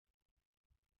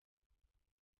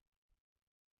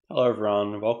Hello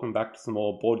everyone, welcome back to some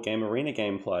more board game arena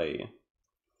gameplay.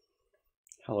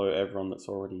 Hello everyone that's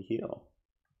already here.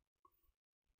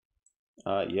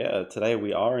 Yeah, today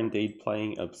we are indeed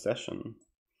playing Obsession.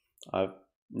 I've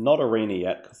not arena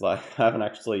yet because I haven't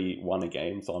actually won a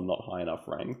game, so I'm not high enough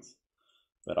ranked.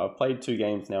 But I've played 2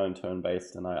 games now in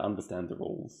turn-based and I understand the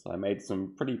rules. I made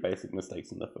some pretty basic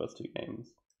mistakes in the first 2 games.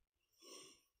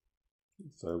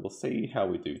 So we'll see how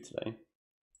we do today.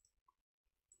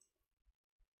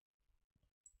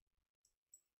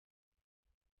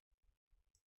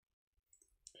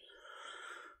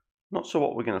 Not sure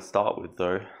what we're going to start with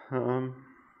though.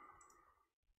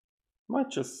 Might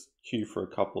just queue for a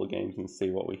couple of games and see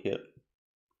what we hit.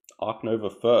 Ark Nova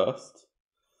first.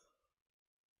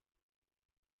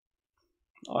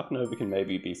 Ark Nova can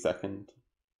maybe be second.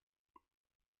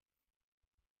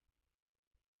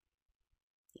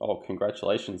 Oh,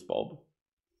 congratulations, Bob.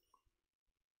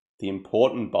 The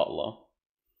important butler.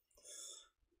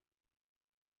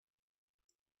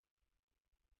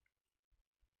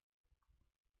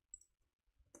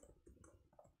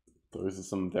 Those are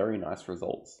some very nice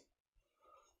results.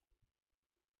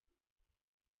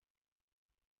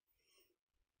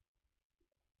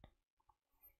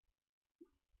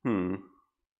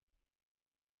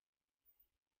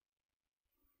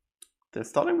 They're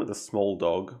starting with a small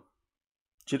dog.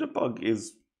 Jitterbug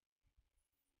is,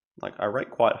 like, I rate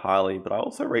quite highly, but I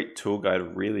also rate Tour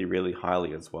Guide really, really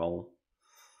highly as well.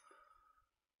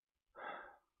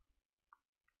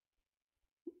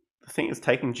 The thing is,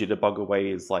 taking Jitterbug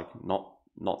away is, like, not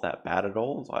that bad at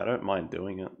all, so I don't mind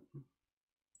doing it.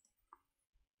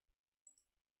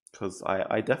 Because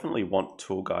I definitely want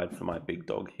Tour Guide for my big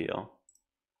dog here.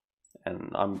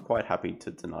 And I'm quite happy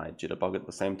to deny Jitterbug at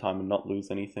the same time and not lose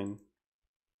anything.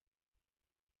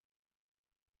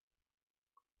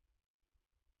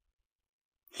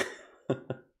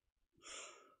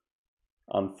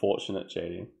 Unfortunate,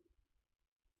 JD.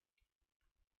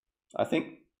 I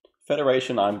think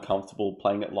Federation I'm comfortable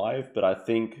playing it live, but I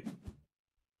think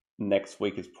next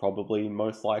week is probably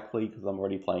most likely because I'm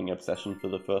already playing Obsession for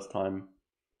the first time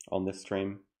on this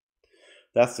stream.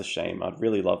 That's a shame. I'd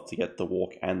really love to get the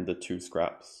walk and the 2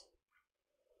 scraps.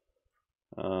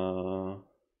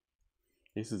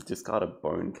 This is discard a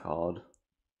bone card.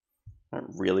 I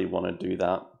don't really want to do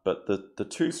that, but the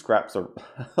 2 scraps are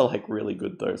like really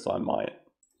good though, so I might.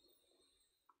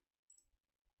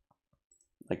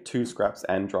 Like 2 scraps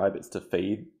and dry bits to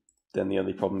feed. Then the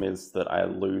only problem is that I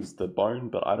lose the bone,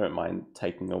 but I don't mind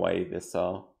taking away this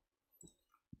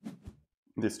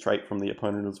this trait from the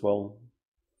opponent as well.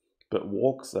 But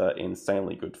walks are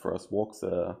insanely good for us. Walks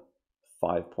are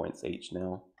 5 points each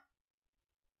now.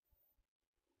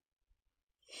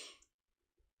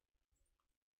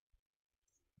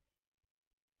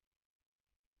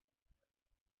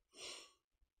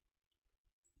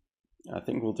 I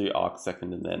think we'll do Ark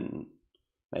second and then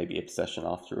maybe Obsession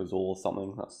after Azul or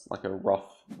something. That's like a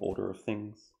rough order of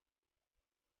things.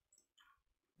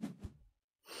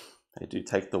 They do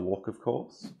take the walk, of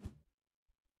course.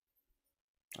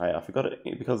 Oh yeah, I forgot it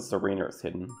because it's arena, it's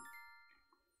hidden.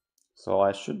 So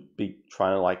I should be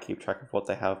trying to like keep track of what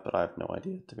they have, but I have no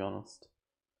idea, to be honest.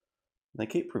 They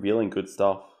keep revealing good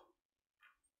stuff.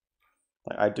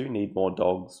 Like, I do need more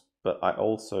dogs, but I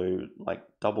also, like,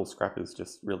 double scrap is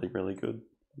just really, really good.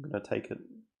 I'm gonna take it.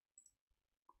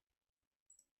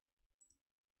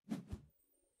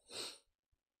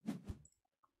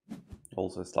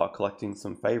 Also start collecting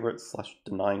some favorites /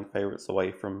 denying favorites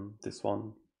away from this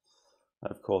one.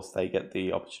 And of course, they get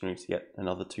the opportunity to get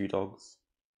another 2 dogs.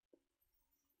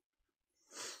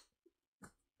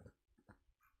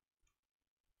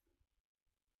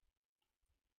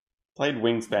 Played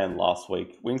Wingspan last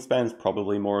week. Wingspan's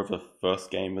probably more of a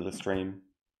first game of the stream.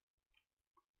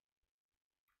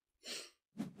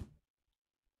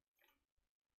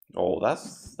 Oh,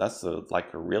 that's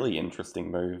like a really interesting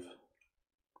move.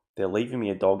 They're leaving me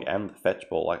a dog and the fetch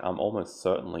ball. Like, I'm almost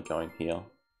certainly going here.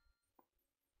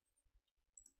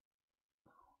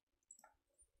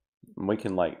 And we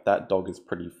can, like, that dog is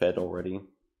pretty fed already.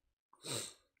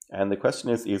 And the question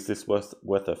is this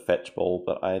worth a fetch ball?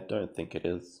 But I don't think it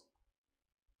is.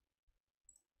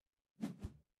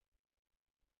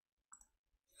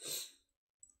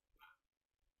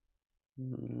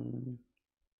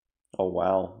 Oh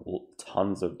wow,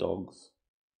 tons of dogs.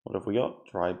 What have we got?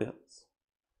 Dry bits.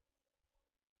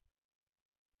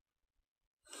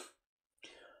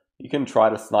 You can try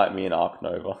to snipe me in Ark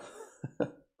Nova.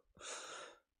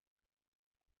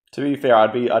 To be fair,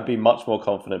 I'd be much more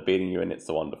confident beating you in It's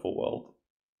a Wonderful World.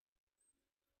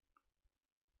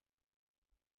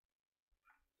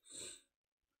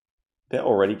 They're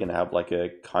already going to have like a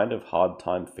kind of hard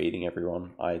time feeding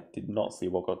everyone. I did not see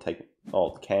what got taken.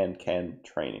 Oh, can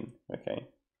training. Okay.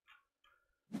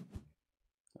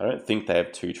 I don't think they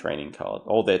have 2 training cards.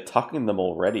 Oh, they're tucking them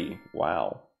already.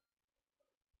 Wow.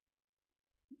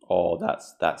 Oh,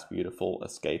 that's beautiful.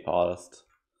 Escape artist.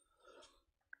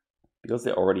 Because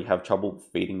they already have trouble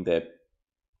feeding their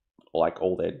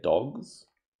all their dogs,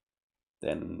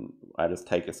 then I just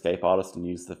take escape artist and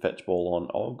use the fetch ball on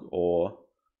Og, or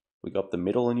we got the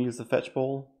middle and use the fetch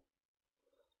ball.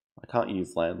 I can't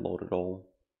use landlord at all.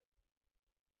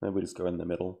 Maybe we just go in the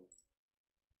middle.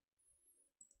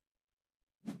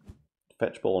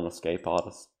 Fetch ball and escape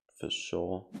artist for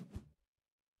sure.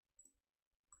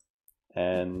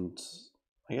 And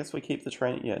I guess we keep the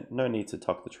training. Yeah, no need to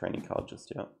tuck the training card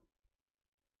just yet.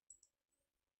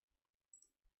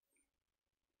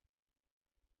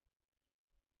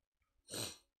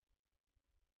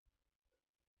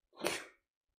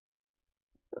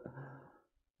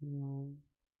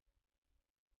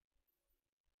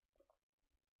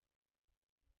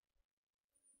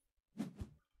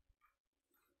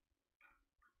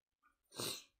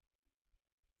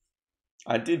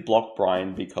 I did block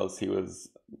Brian because he was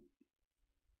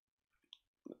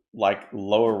like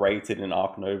lower rated in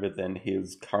Ark Nova than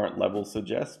his current level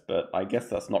suggests, but I guess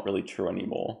that's not really true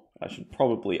anymore. I should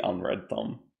probably unred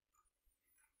them.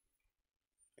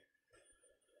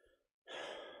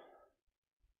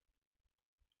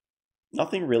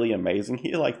 Nothing really amazing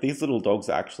here. Like, these little dogs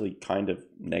are actually kind of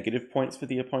negative points for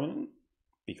the opponent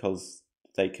because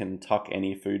they can tuck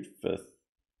any food for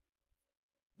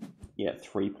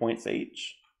 3 points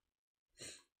each.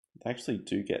 They actually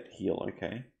do get heal,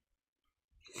 okay.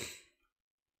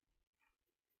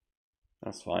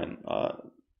 That's fine.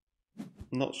 I'm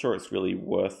not sure it's really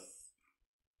worth...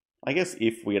 I guess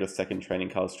if we get a second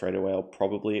training card straight away, I'll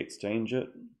probably exchange it.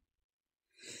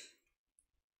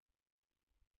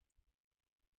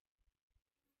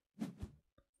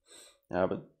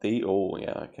 But oh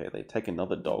yeah, okay, they take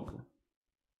another dog.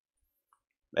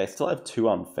 They still have 2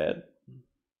 unfed.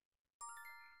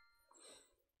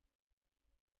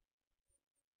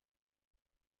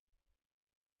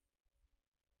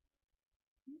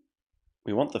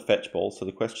 We want the fetch ball, so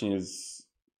the question is,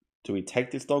 do we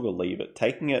take this dog or leave it?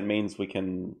 Taking it means we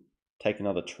can take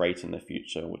another trait in the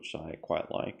future, which I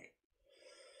quite like.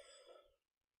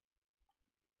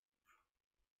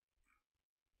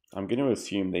 I'm going to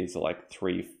assume these are like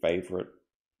 3 favorite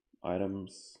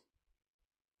items.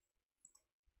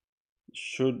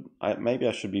 Maybe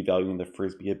I should be valuing the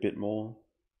frisbee a bit more.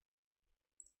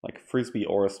 Like frisbee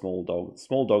or a small dog.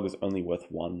 Small dog is only worth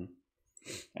 1.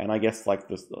 And I guess like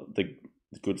the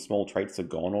good small traits are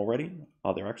gone already.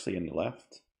 Are there actually any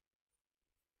left?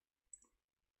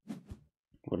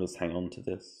 We'll just hang on to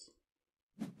this.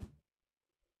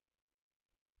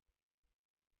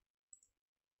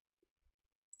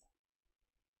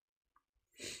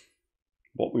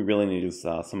 What we really need is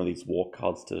some of these walk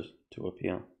cards to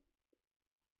appear.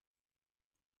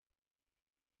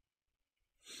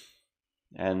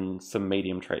 And some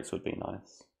medium traits would be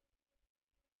nice.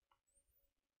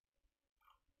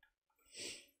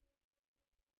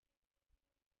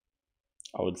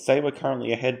 I would say we're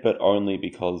currently ahead, but only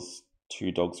because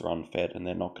 2 dogs are unfed and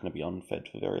they're not going to be unfed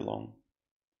for very long.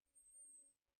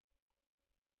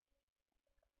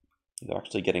 They're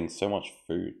actually getting so much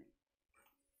food.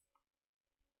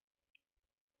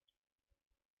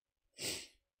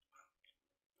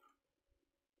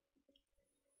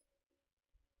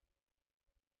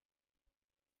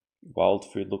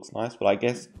 Wild food looks nice, but I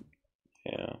guess,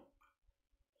 yeah.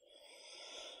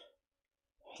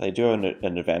 They do have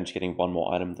an advantage getting 1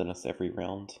 more item than us every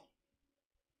round.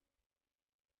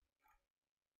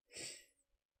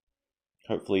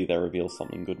 Hopefully they reveal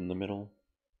something good in the middle.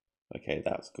 Okay,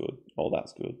 that's good. Oh,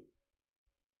 that's good.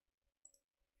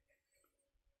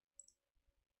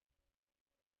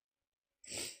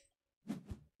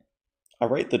 I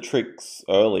rate the tricks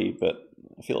early, but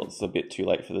I feel it's a bit too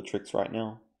late for the tricks right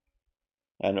now.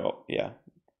 And yeah,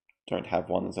 don't have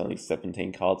one. There's only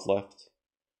 17 cards left.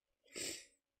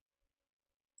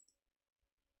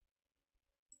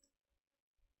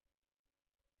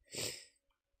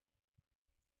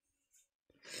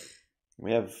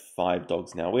 We have 5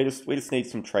 dogs now. We just need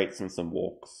some traits and some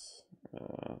walks.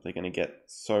 They're gonna get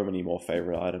so many more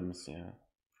favorite items. Yeah.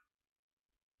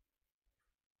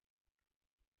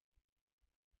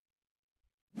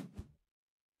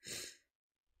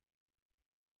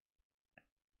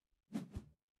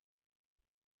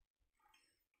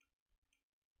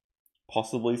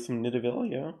 Possibly some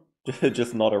Nidavellir, yeah.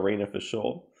 Just not arena for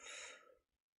sure.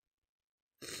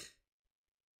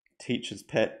 Teacher's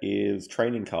pet is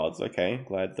training cards. Okay,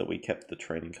 glad that we kept the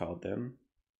training card then.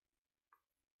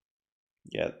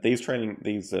 Yeah, these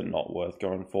are not worth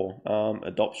going for.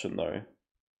 Adoption though.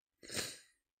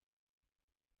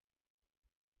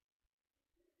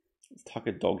 Let's tuck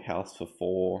a doghouse for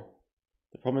 4.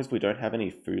 The problem is we don't have any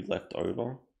food left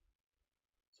over.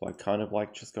 So I kind of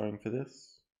like just going for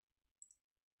this.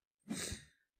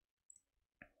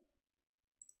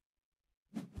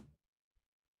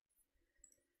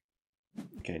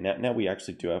 Okay, now we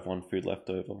actually do have 1 food left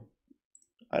over.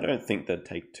 I don't think they'd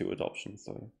take 2 adoptions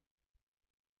though.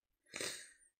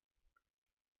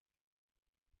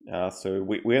 So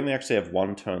we only actually have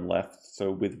 1 turn left.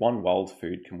 So with 1 wild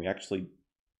food, can we actually...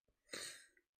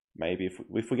 Maybe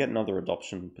if we get another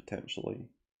adoption, potentially.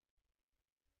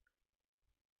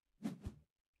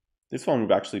 This one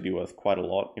would actually be worth quite a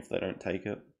lot if they don't take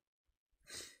it.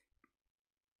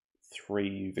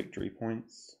 3 victory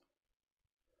points.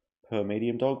 Per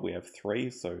medium dog, we have 3,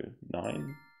 so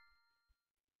 9.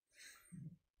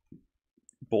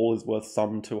 Ball is worth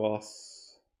some to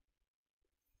us.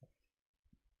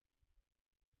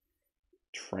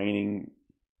 Training.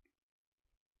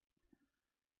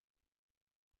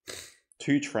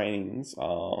 2 trainings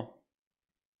are...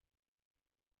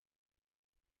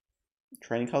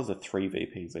 Training cards are 3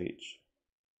 VPs each.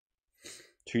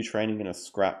 2 training and a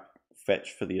scrap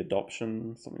fetch for the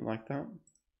adoption, something like that.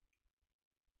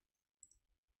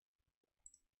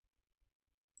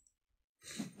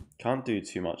 Can't do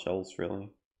too much else, really.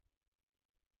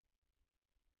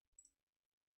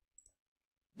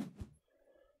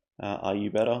 Are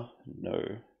you better?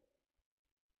 No.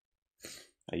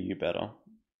 Are you better?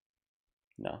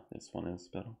 No, this one is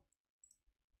better.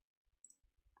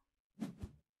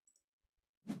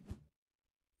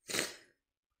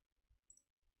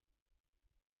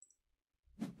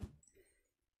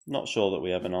 Not sure that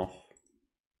we have enough.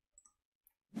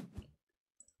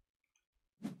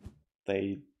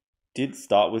 They did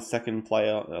start with second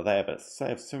player. They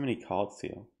have so many cards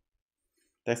here.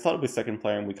 They started with second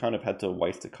player and we kind of had to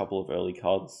waste a couple of early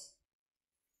cards.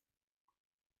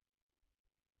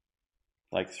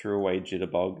 Like threw away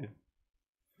Jitterbug.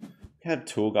 We had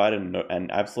Tour Guide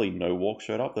and absolutely no walk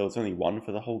showed up. There was only 1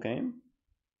 for the whole game.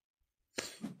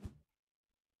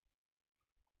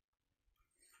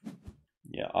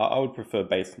 Yeah, I would prefer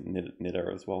base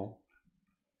knitter as well.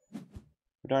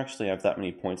 We don't actually have that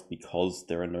many points because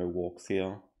there are no walks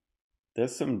here.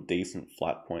 There's some decent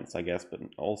flat points, I guess, but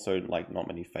also like not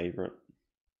many favorite.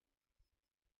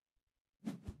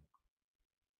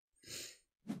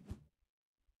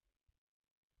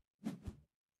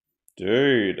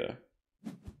 Dude.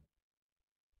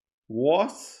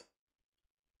 What?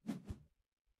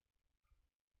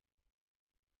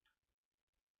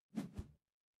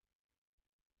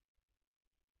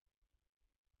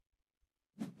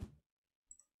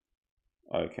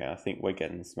 Okay, I think we're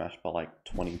getting smashed by like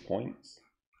 20 points.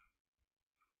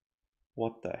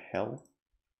 What the hell?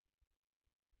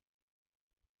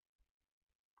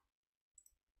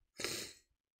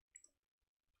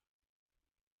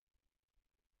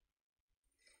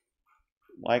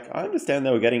 Like, I understand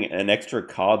they were getting an extra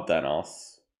card than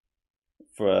us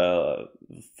for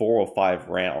 4 or 5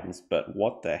 rounds, but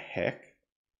what the heck?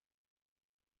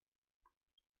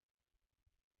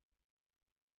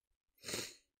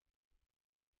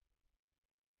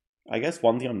 I guess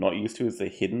one thing I'm not used to is the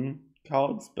hidden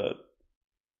cards, but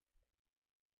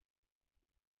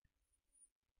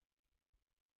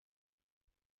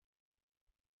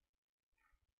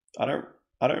I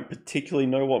don't particularly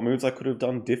know what moves I could have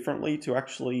done differently to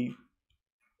actually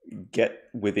get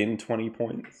within 20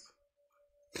 points.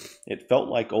 It felt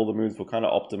like all the moves were kind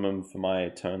of optimum for my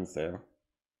turns there.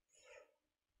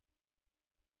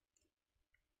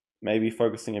 Maybe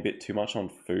focusing a bit too much on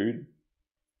food.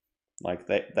 Like,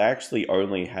 they actually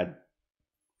only had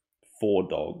 4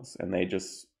 dogs, and they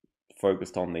just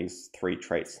focused on these 3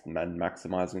 traits and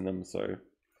maximizing them, so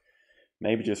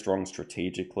maybe just wrong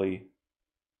strategically.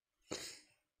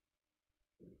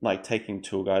 Like taking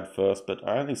tour guide first, but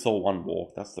I only saw 1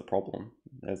 walk, that's the problem.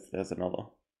 There's another.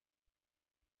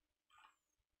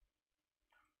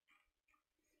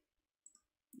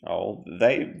 Oh,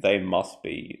 they must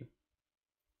be...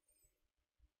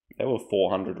 They were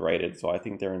 400 rated, so I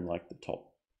think they're in like the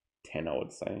top 10, I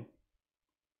would say.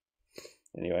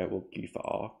 Anyway, we'll queue for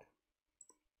Ark.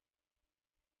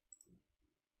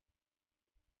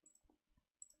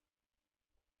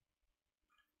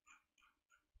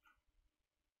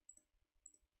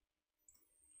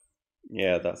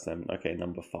 Yeah, that's them. Okay,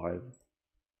 number 5.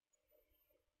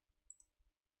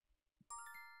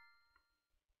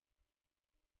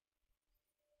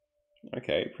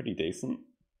 Okay, pretty decent.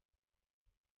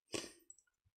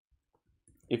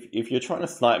 If you're trying to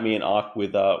snipe me in Ark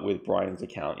with Brian's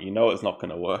account, you know it's not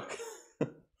going to work.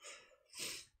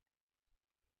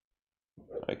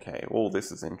 Okay, well,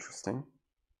 this is interesting.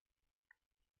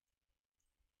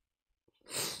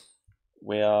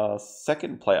 We are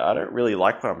second player. I don't really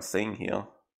like what I'm seeing here.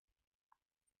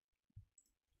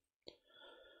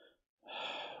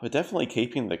 We're definitely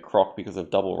keeping the croc because of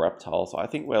double reptiles. I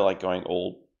think we're like going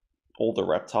all the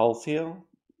reptiles here.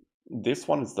 This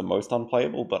one is the most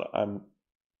unplayable, but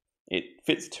it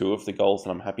fits two of the goals,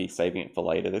 and I'm happy saving it for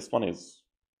later. This one is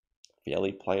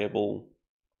fairly playable.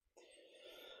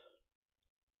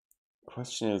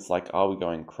 Question is, like, are we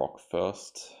going croc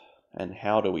first? And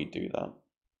how do we do that?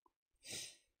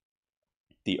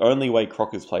 The only way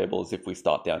croc is playable is if we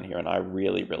start down here, and I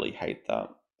really, really hate that.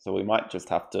 So we might just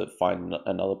have to find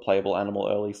another playable animal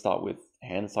early, start with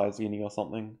hand size uni or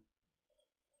something.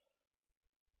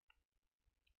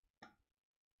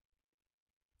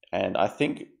 And I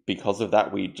think because of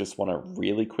that, we just want a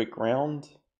really quick round.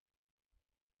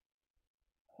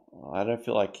 I don't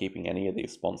feel like keeping any of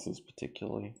these sponsors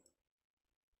particularly.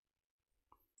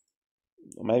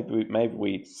 Maybe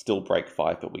we still break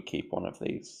 5, but we keep one of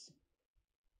these.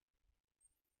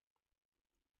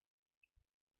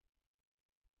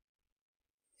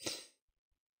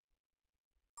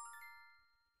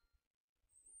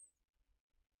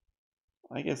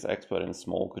 I guess expert and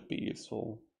small could be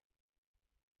useful.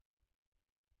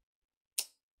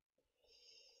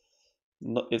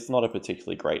 It's not a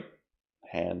particularly great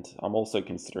hand. I'm also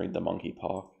considering the monkey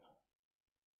park.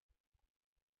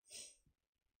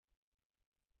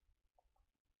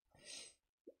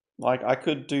 Like, I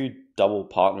could do double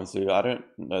partner zoo. I don't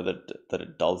know that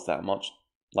it does that much.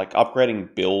 Like,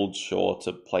 upgrading build, sure,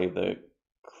 to play the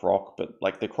croc, but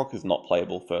like the croc is not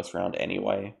playable first round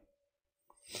anyway.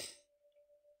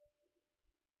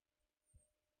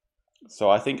 So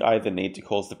I think I either need to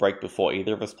cause the break before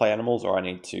either of us play animals, or I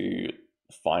need to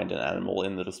find an animal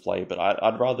in the display, but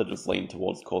I'd rather just lean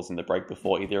towards causing the break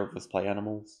before either of us play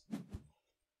animals.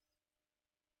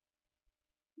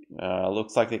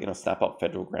 Looks like they're going to snap up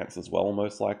federal grants as well,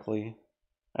 most likely.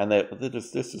 And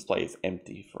this display is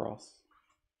empty for us.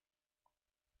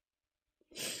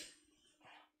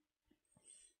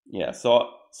 Yeah, so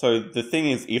the thing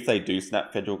is, if they do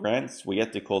snap federal grants, we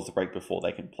have to cause the break before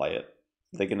they can play it.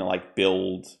 They're going to like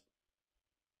build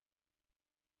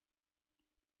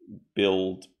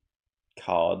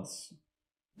cards.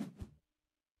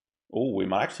 Oh, we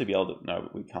might actually be able to... No,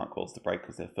 we can't cause the break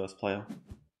because they're first player.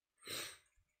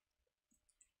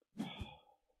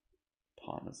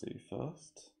 Partner zoo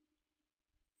first.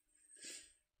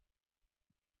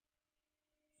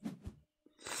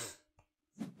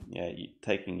 Yeah,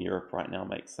 taking Europe right now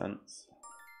makes sense.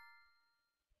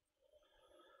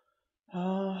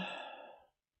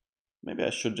 Maybe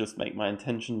I should just make my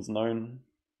intentions known.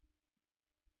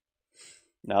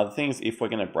 Now, the thing is, if we're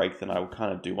going to break, then I would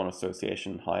kind of do want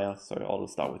association higher, so I'll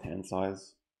just start with hand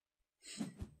size.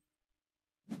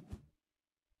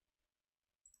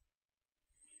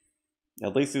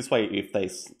 At least this way, if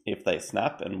they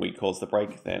snap and we cause the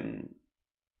break, then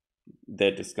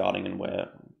they're discarding and we're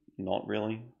not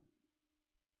really.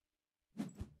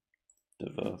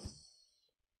 Diverse.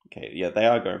 Okay, yeah, they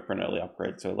are going for an early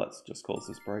upgrade, so let's just cause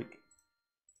this break.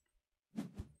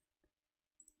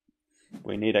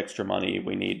 We need extra money,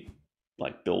 we need,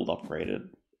 like, build upgraded.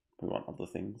 We want other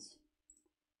things.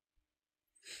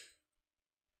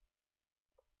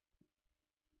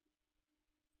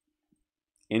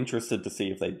 Interested to see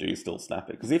if they do still snap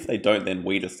it, because if they don't, then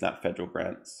we just snap federal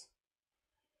grants.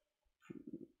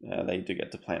 Yeah, they do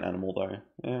get to play an animal though.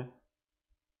 Yeah.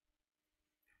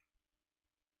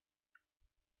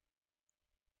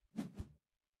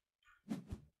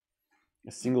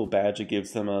 A single badger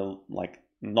gives them a, like,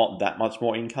 not that much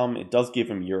more income. It does give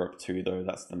them Europe too, though.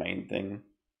 That's the main thing.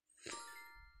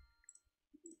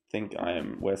 I think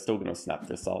we're still going to snap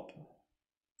this up.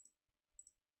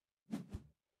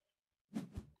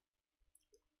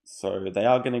 So they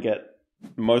are going to get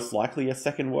most likely a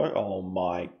second work. Oh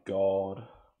my god.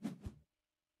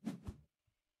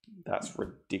 That's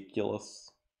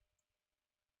ridiculous.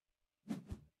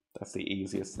 That's the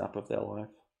easiest snap of their life.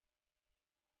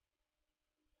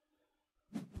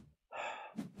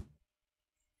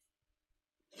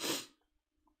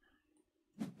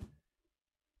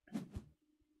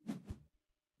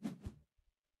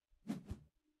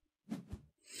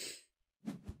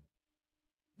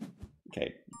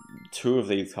 Okay, 2 of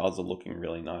these cards are looking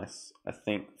really nice. I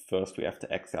think first we have to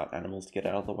X out animals to get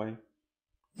out of the way.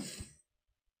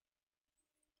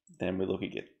 Then we look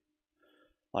at it.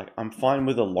 Like, I'm fine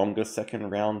with a longer second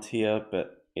round here,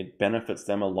 but it benefits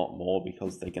them a lot more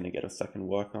because they're going to get a second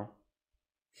worker.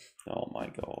 Oh my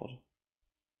god.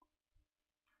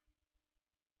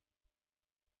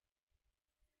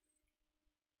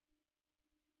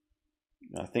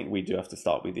 I think we do have to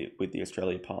start with the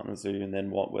Australia partner zoo, and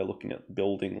then what we're looking at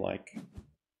building, like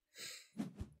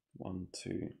 1,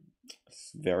 2.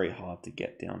 It's very hard to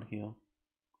get down here.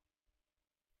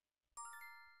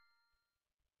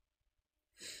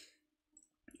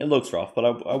 It looks rough, but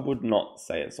I would not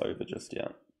say it's over just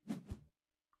yet.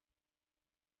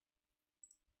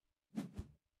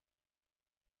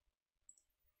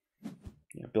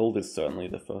 Yeah, build is certainly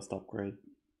the first upgrade.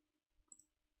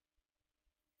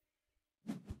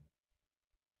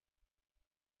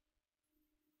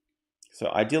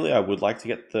 So ideally I would like to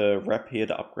get the rep here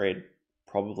to upgrade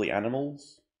probably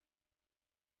animals.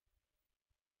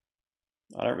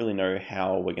 I don't really know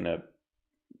how we're going to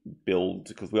build,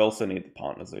 because we also need the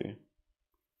partner zoo.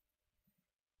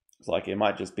 It's like it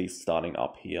might just be starting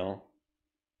up here.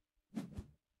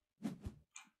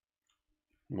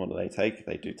 What do they take?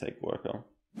 They do take worker.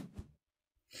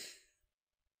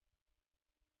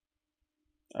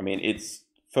 I mean, it's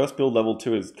first build level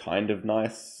 2 is kind of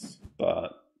nice,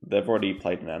 but they've already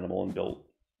played an animal and built.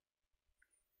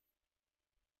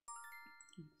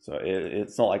 So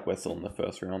it's not like we're still in the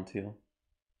first round here.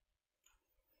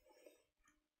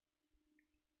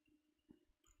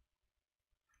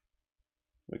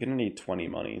 We're going to need 20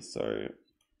 money, so...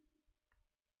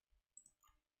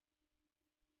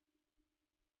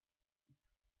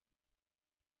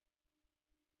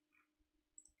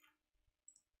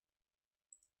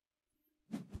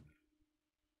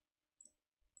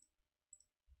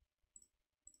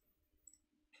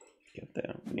 Get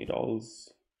there, we need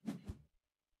Oz.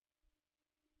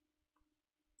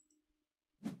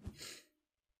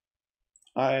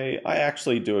 I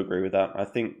actually do agree with that. I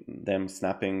think them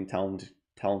snapping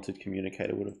talented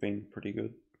communicator would have been pretty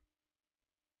good.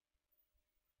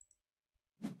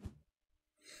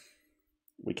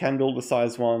 We can build a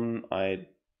size 1. I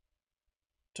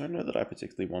don't know that I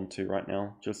particularly want to right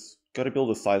now. Just got to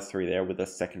build a size 3 there with a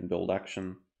second build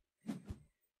action.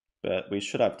 But we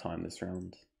should have time this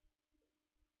round.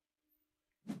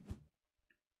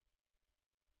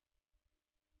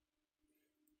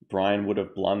 Brian would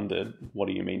have blundered. What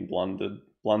do you mean blundered?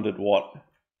 Blundered what?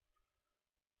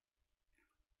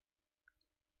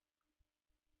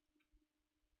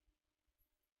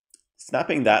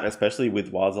 Snapping that, especially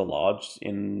with Waza large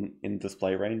in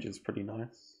display range, is pretty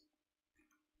nice.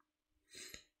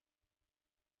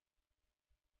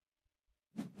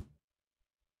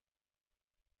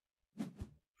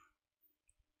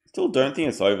 Still don't think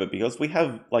it's over because we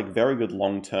have like very good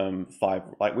long-term 5,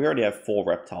 like we already have 4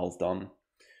 reptiles done.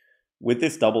 With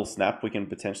this double snap, we can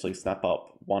potentially snap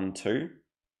up 1, 2.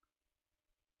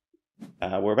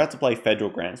 We're about to play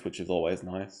Federal Grants, which is always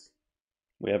nice.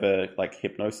 We have a like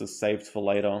Hypnosis saved for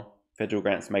later. Federal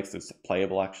Grants makes this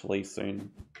playable actually soon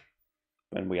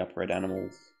when we upgrade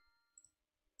animals.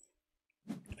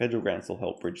 Federal Grants will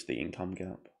help bridge the income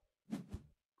gap.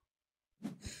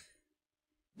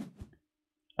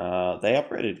 They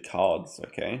upgraded cards,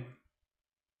 okay.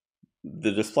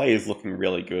 The display is looking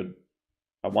really good.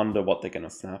 I wonder what they're going to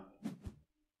snap.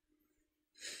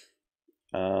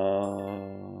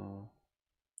 The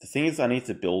thing is I need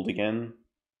to build again.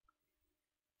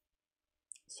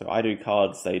 So I do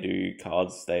cards, they do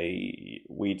cards,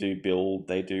 we do build,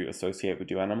 they do associate, we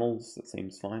do animals. That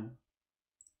seems fine.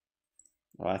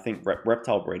 I think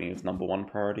reptile breeding is #1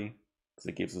 priority because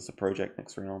it gives us a project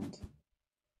next round.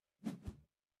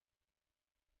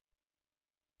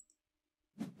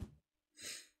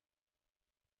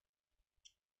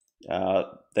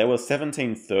 There was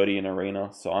 1730 in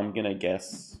arena, so I'm gonna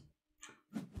guess.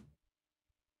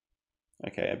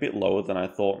 Okay, a bit lower than I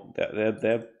thought.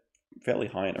 They're fairly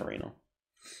high in arena.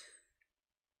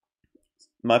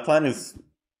 My plan is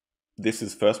this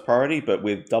is first priority, but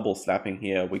with double snapping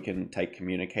here, we can take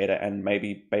communicator and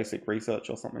maybe basic research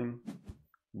or something.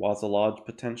 Waza large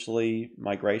potentially,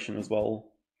 migration as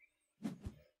well.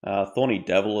 Thorny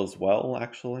Devil as well,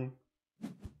 actually.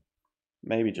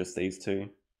 Maybe just these 2.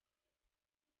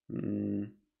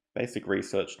 Basic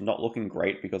research not looking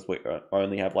great because we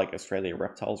only have like Australia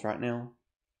reptiles right now,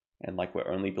 and like we're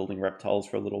only building reptiles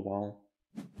for a little while.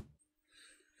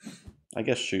 I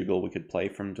guess Shubil we could play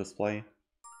from display.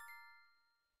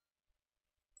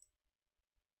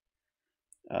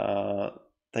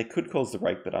 They could cause the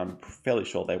break, but I'm fairly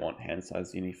sure they want hand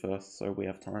size uni first, so we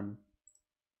have time.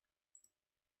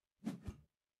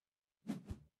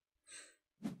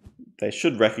 They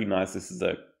should recognize this is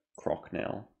a croc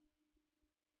now.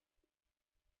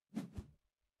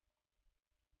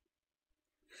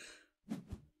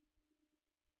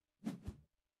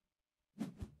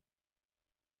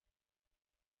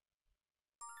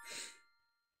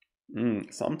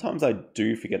 Sometimes I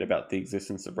do forget about the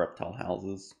existence of reptile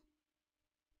houses.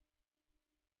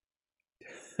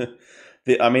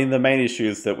 I mean, the main issue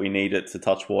is that we need it to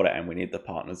touch water and we need the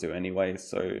partner zoo anyway,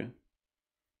 so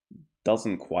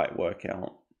doesn't quite work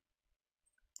out.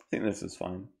 I think this is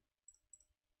fine.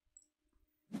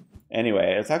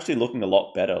 Anyway, it's actually looking a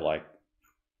lot better. Like,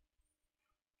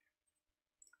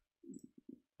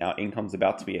 our income's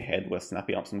about to be ahead. We're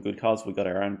snapping up some good cards. We got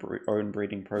our own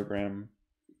breeding program.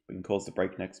 We can cause the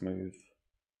breaknecks move.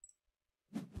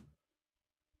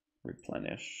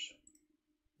 Replenish.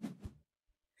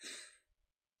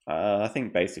 I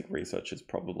think basic research is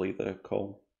probably the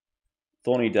call.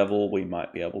 Thorny Devil, we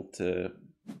might be able to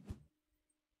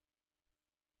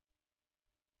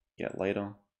get later.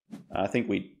 I think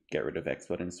we get rid of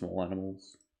Expert in small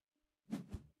animals.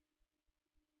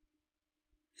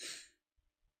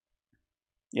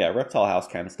 Yeah, Reptile House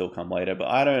can still come later, but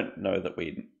I don't know that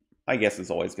we... I guess it's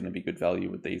always going to be good value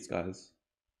with these guys.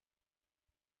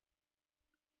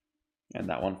 And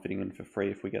that one fitting in for free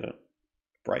if we get it.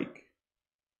 Break.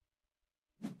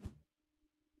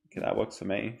 Okay, that works for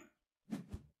me.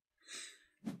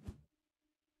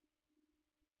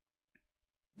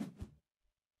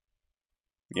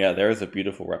 Yeah, there is a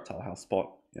beautiful Reptile House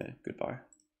spot. Yeah, goodbye.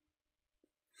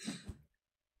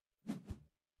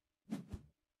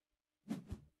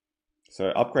 So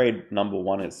upgrade number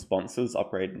 1 is sponsors.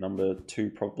 Upgrade number 2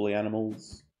 probably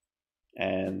animals.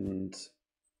 And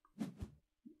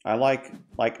I like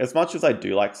as much as I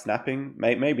do like snapping,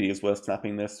 maybe it is worth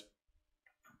snapping this.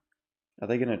 Are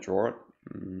they going to draw it?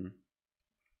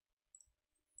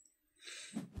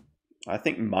 I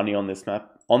think money on this map,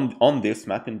 on this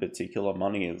map in particular,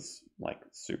 money is like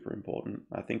super important.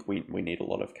 I think we need a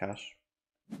lot of cash.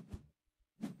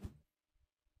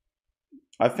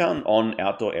 I found on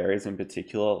outdoor areas in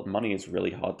particular, money is really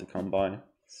hard to come by.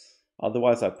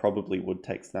 Otherwise, I probably would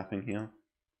take snapping here.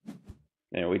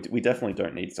 Yeah, we definitely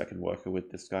don't need second worker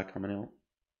with this guy coming out.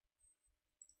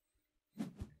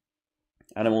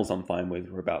 Animals I'm fine with.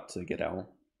 We're about to get our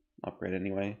upgrade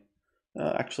anyway.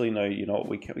 Actually, no, you know what?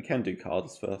 We can do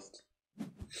cards first.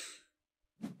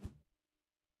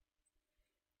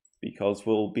 Because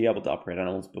we'll be able to upgrade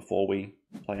animals before we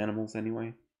play animals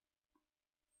anyway.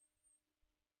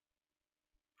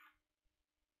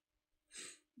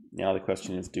 Now the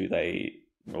question is, do they...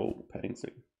 Oh, petting zoo.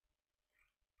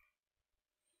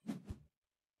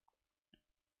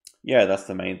 Yeah, that's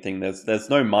the main thing. There's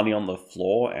no money on the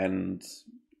floor, and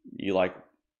you like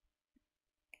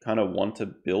kind of want to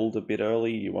build a bit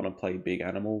early. You want to play big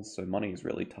animals, so money is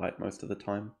really tight most of the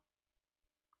time.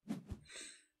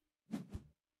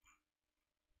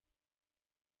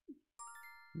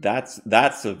 That's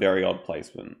a very odd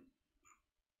placement.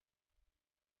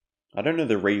 I don't know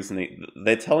the reason.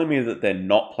 They're telling me that they're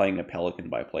not playing a pelican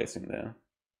by placing there.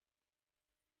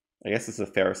 I guess it's a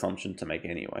fair assumption to make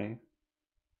anyway.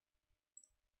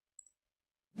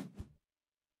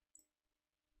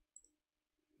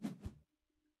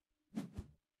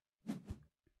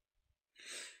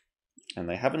 And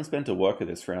they haven't spent a worker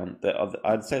this round.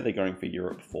 I'd say they're going for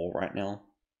Europe 4 right now.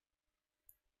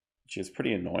 Which is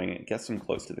pretty annoying. It gets them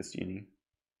close to this uni.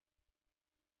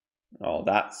 Oh,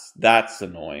 that's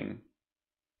annoying.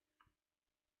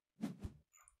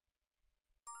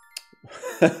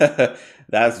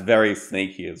 That's very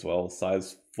sneaky as well.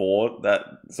 Size 4.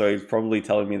 So he's probably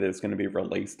telling me that it's going to be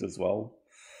released as well.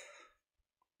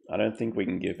 I don't think we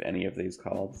can give any of these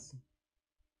cards.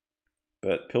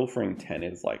 But Pilfering 10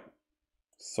 is like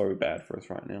so bad for us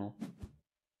right now.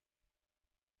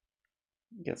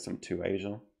 Get some 2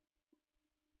 Asia.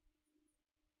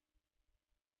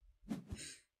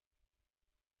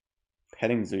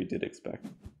 Petting Zoo did expect.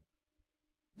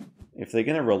 If they're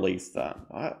going to release that...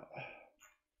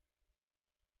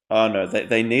 Oh no,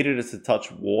 they needed us to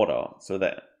touch water, so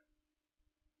that...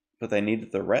 But they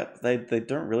needed the rep? They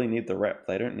don't really need the rep.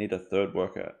 They don't need a third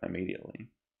worker immediately.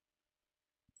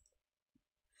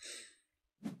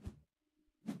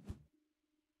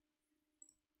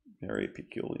 Very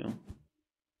peculiar.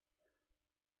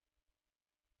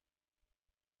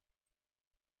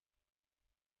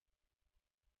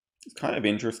 It's kind of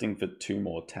interesting for 2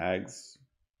 more tags.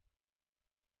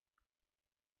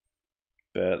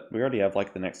 But we already have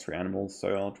like the next 3 animals,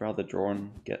 so I'd rather draw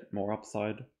and get more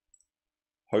upside.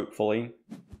 Hopefully.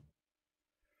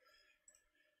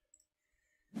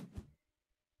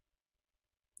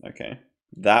 Okay.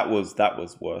 That was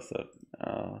worth it.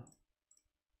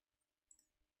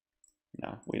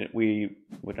 No, we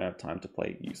don't have time to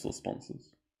play useless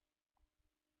sponsors.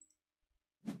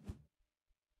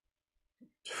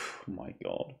 Oh my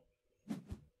god.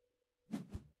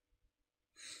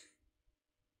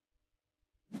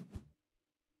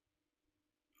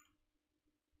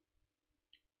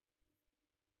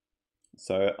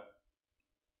 So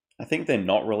I think they're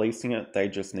not releasing it, they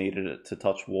just needed it to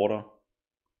touch water,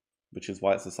 which is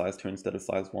why it's a size 2 instead of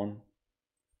size 1.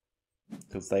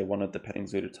 Because they wanted the petting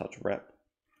zoo to touch rep.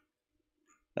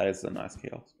 That is a nice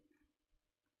kiosk.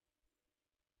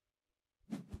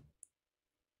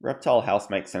 Reptile House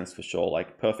makes sense for sure,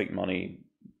 like perfect money,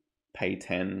 pay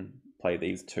 10, play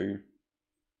these 2.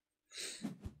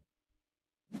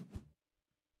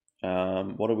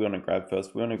 What do we want to grab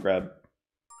first? We want to grab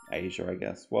Asia, I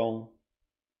guess. Well,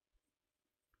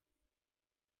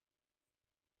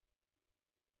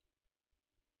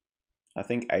 I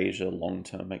think Asia long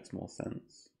term makes more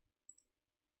sense.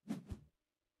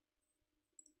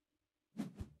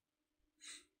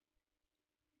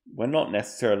 We're not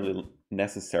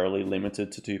necessarily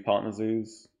limited to 2 partner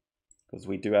zoos, because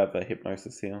we do have a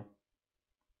Hypnosis here.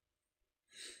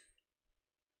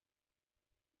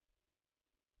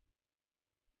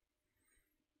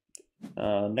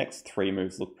 Next 3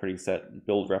 moves look pretty set.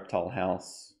 Build Reptile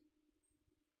House.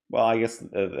 Well, I guess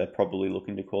they're probably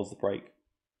looking to cause the break.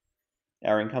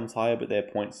 Our income's higher, but their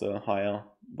points are higher.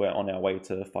 We're on our way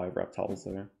to 5 reptiles,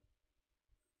 though.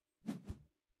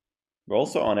 We're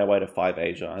also on our way to 5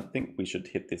 Asia. I think we should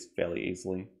hit this fairly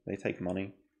easily. They take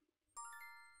money.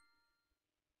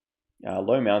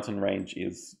 Low mountain range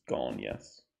is gone,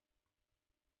 yes.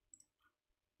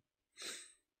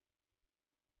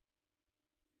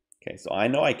 Okay, so I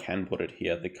know I can put it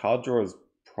here. The card draw is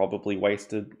probably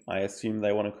wasted. I assume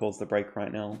they want to cause the break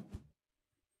right now.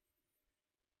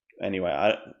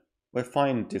 Anyway, we're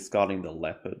fine discarding the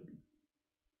leopard.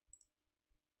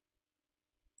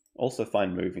 Also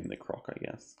fine moving the croc, I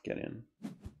guess. Get in.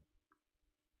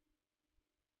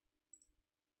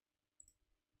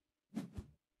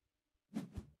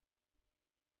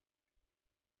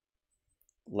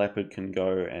 Leopard can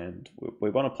go, and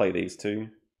we want to play these 2.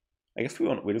 I guess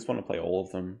we just want to play all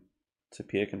of them.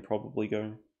 Tapir can probably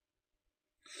go.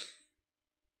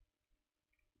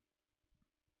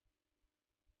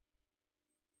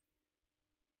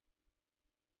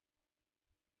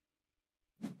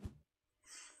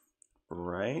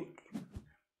 Break.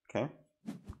 Okay.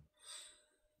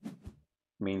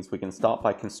 Means we can start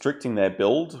by constricting their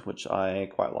build, which I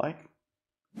quite like.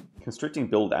 Constricting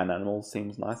build and animals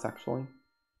seems nice, actually.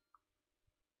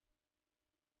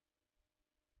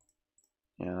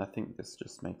 Yeah, I think this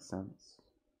just makes sense.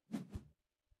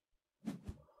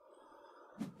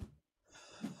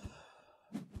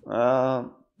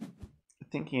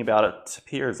 Thinking about it,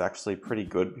 Tapir is actually pretty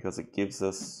good because it gives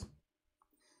us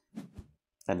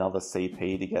another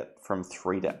CP to get from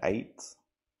 3 to 8.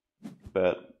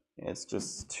 But it's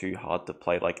just too hard to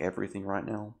play like everything right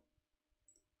now.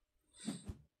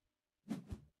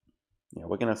 Yeah,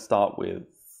 we're going to start with...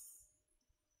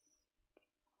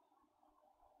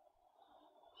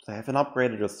 They have an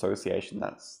upgraded association.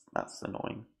 That's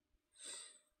annoying.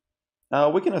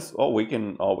 We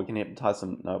can hypnotize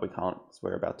them. No, we can't.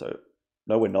 We're about to.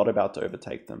 No, we're not about to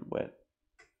overtake them. All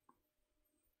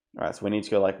right. So we need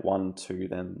to go like 1, 2,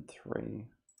 then 3.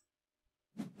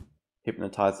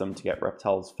 Hypnotize them to get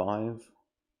reptiles 5.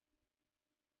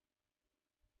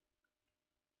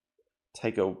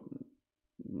 Take a.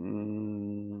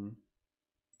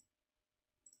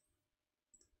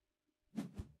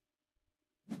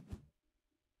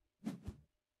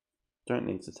 Don't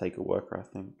need to take a worker, I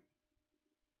think.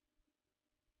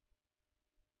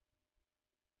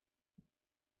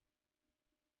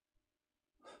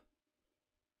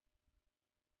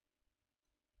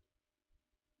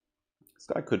 This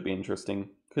guy could be interesting.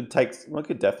 Could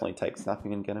definitely take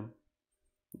snapping and get him.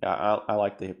 Yeah, I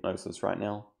like the hypnosis right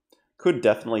now. Could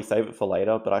definitely save it for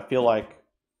later, but I feel like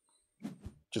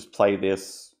just play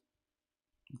this,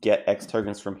 get X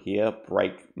tokens from here,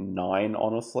 break 9,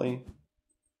 honestly.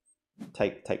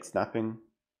 Take snapping.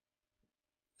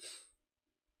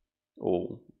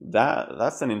 Oh,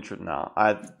 that's an interest. Nah,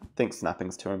 I think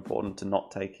snapping's too important to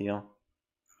not take here.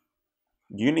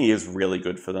 Uni is really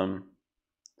good for them.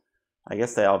 I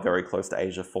guess they are very close to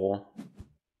Asia 4.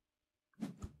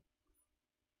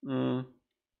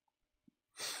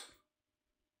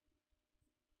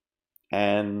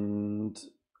 And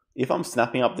if I'm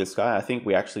snapping up this guy, I think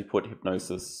we actually put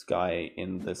Hypnosis guy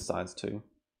in this size 2.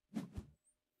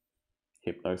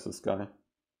 Hypnosis guy.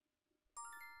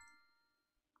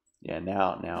 Yeah,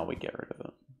 now we get rid of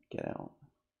it. Get out.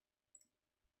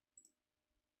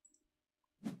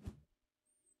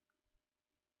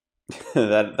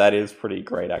 that is pretty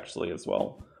great actually as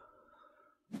well.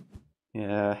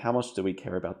 Yeah, how much do we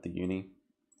care about the uni?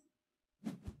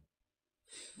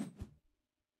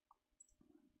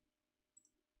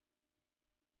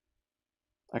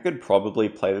 I could probably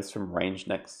play this from range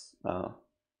next.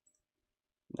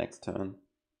 next turn.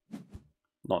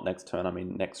 Not next turn, I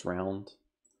mean next round.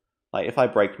 Like, if I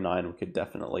break 9, we could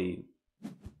definitely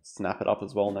snap it up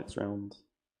as well next round.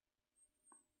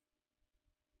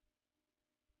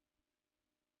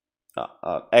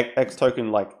 X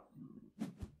token, like,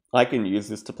 I can use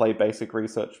this to play basic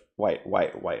research. Wait.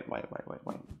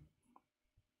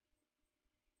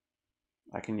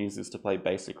 I can use this to play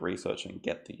basic research and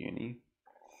get the uni.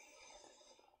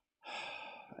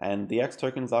 And the X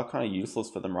tokens are kind of useless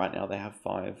for them right now. They have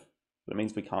 5. But it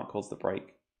means we can't cause the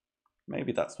break.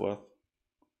 Maybe that's worth.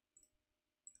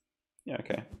 Yeah,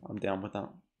 okay. I'm down with that.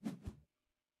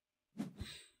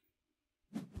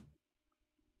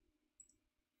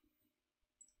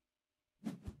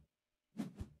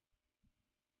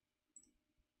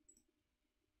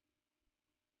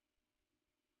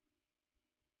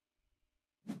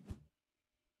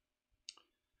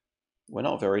 We're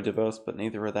not very diverse, but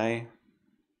neither are they.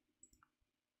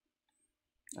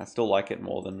 I still like it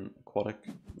more than aquatic.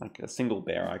 Like, a single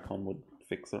bear icon would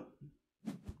fix it.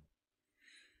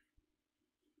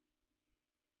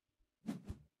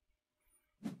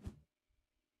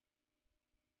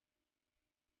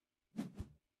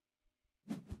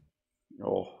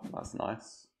 Oh, that's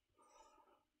nice.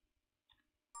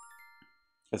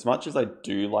 As much as I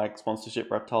do like sponsorship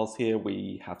reptiles here,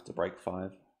 we have to break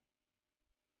 5.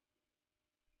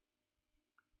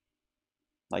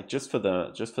 Like, just for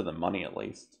the money at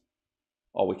least.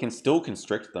 Oh, we can still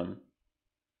constrict them.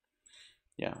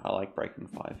 Yeah, I like breaking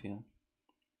 5 here.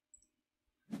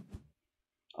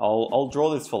 I'll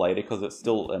draw this for later because it's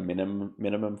still a minimum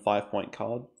 5-point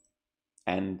card.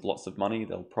 And lots of money.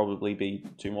 There'll probably be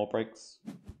 2 more breaks.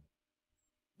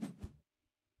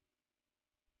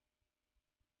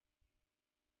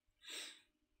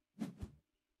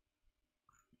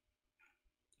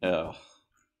 Ugh.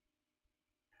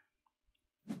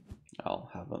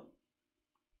 I'll have it.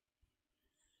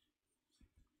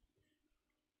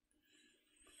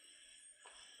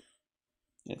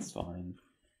 It's fine.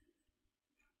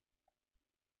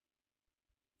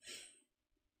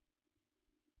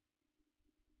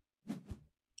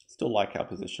 Still like our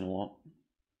position a lot.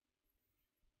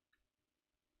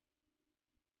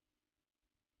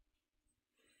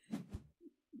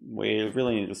 We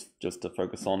really need just to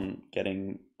focus on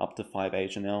getting up to 5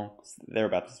 Asia now. They're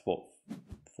about to support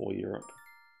 4 Europe.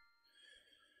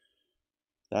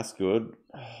 That's good.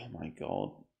 Oh my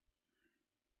god.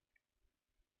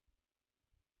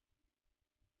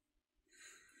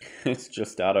 It's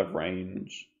just out of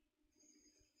range.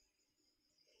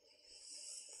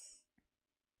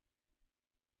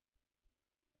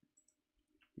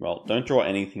 Well, don't draw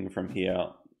anything from here.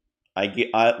 I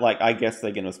guess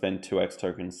they're gonna spend 2x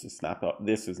tokens to snap up.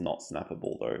 This is not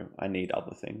snappable though. I need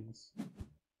other things.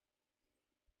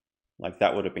 Like,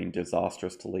 that would have been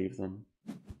disastrous to leave them.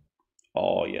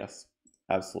 Oh yes,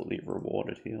 absolutely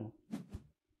rewarded here.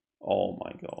 Oh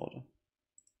my god.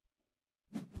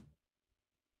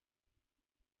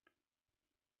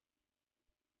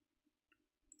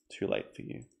 Too late for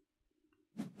you.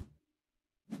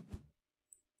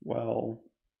 Well,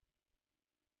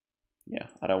 yeah,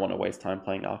 I don't want to waste time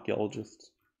playing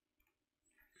Archaeologist.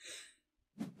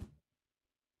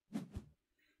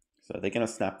 So they're going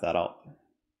to snap that up.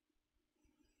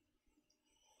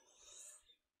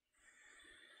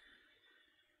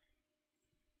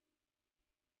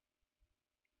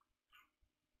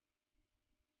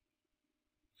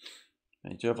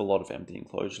 They do have a lot of empty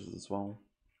enclosures as well.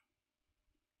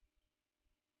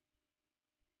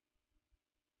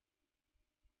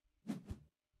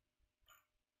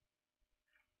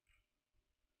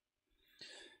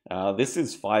 This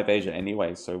is 5 Asia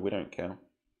anyway, so we don't care.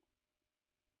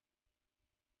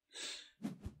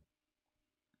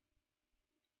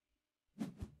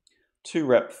 Two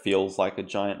rep feels like a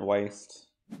giant waste.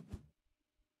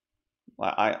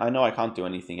 I know I can't do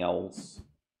anything else.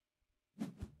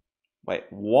 Wait,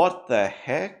 what the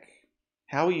heck?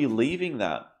 How are you leaving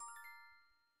that?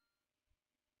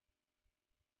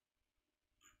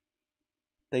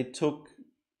 They took...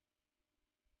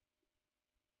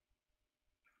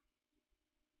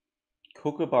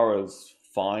 Kookaburra's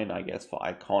fine, I guess, for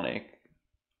iconic.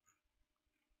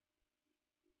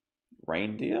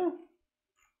 Reindeer?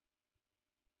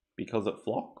 Because it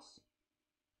flocks?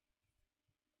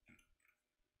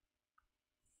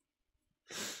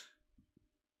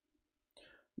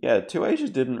 Yeah, 2 Asia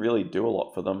didn't really do a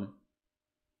lot for them.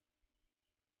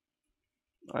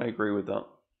 I agree with that.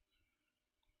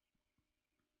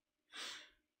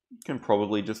 You can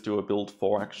probably just do a build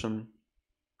 4 action.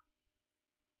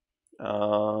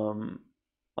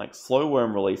 Like, slow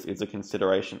worm release is a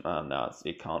consideration. No,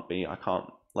 it can't be. I can't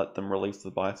let them release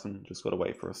the bison. Just gotta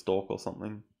wait for a stalk or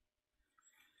something.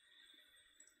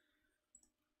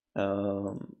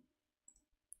 Want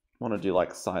to do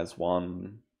like size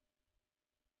 1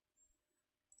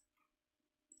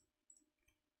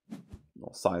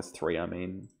 or size 3, I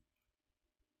mean.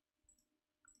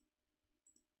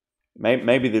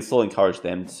 Maybe this will encourage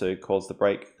them to cause the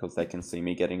break because they can see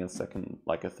me getting a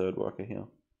third worker here.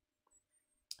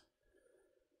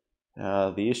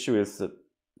 The issue is that,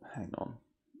 hang on,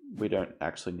 we don't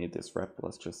actually need this rep.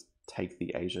 Let's just take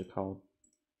the Asia card.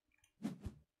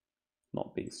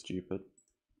 Not be stupid.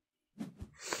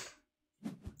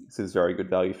 This is very good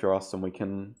value for us, and we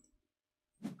can...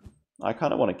 I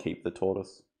kind of want to keep the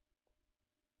tortoise.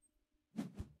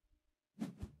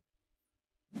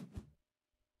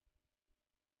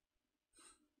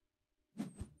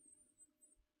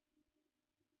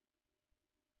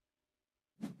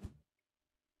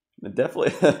 They're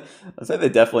definitely... I'd say they're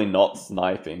definitely not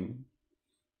sniping.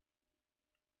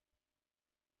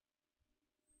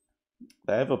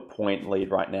 They have a point lead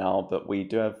right now, but we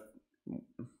do have...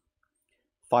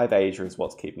 5 Asia is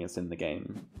what's keeping us in the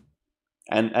game.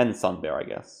 And Sun Bear, I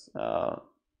guess.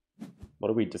 What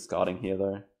are we discarding here,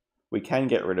 though? We can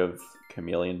get rid of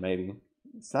Chameleon, maybe.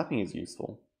 Snapping is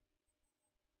useful.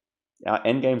 Our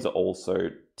endgames are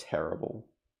also terrible.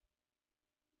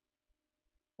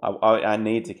 I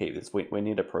need to keep this. We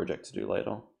need a project to do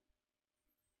later.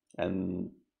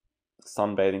 And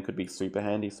sunbathing could be super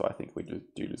handy, so I think we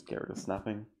do just get rid of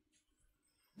snapping.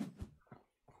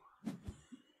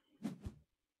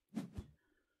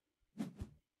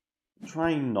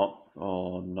 Trying not...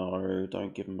 Oh no,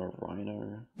 don't give them a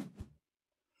rhino.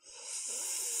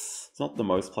 It's not the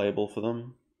most playable for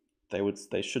them.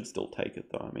 They should still take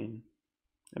it though, I mean.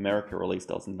 America release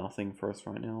does nothing for us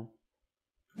right now.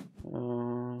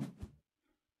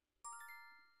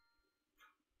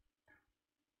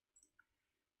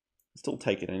 Still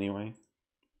take it anyway.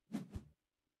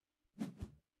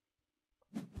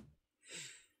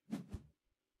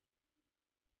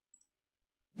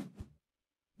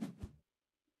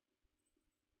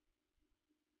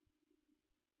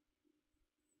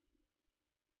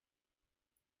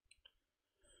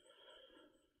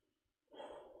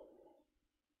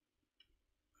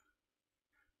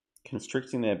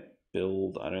 Constricting their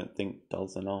build, I don't think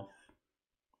does enough.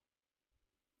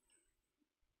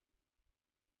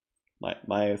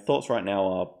 My thoughts right now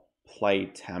are play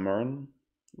Tamarin,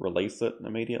 release it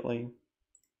immediately.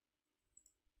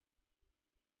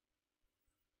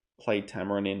 Play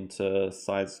Tamarin into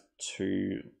size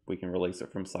 2, we can release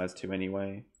it from size 2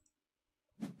 anyway.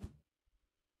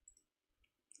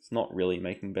 It's not really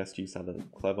making best use out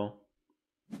of Clever.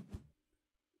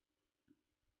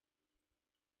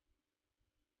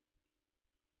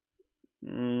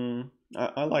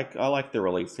 I like the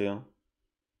release here.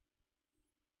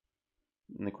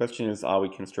 And the question is, are we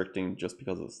constricting just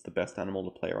because it's the best animal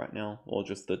to play right now, or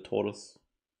just the tortoise?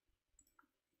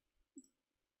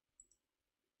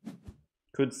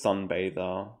 Could sunbathe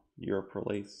our Europe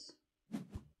release.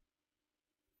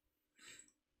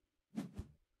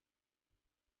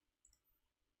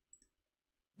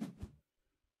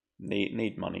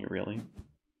 Need money, really.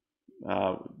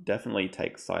 Definitely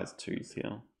take size 2s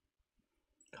here.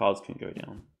 Cards can go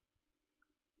down.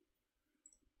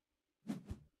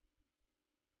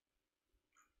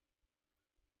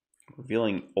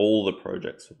 Revealing all the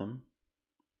projects for them.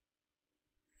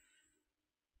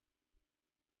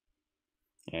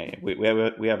 Yeah,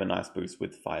 we have a nice boost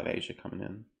with 5 Asia coming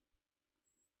in.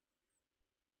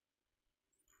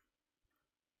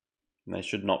 And they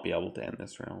should not be able to end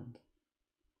this round.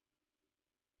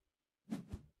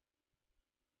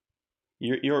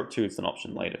 Europe 2 is an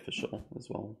option later for sure as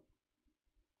well.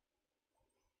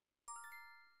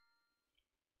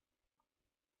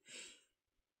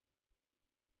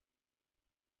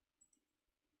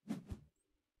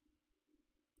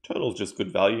 Turtle's just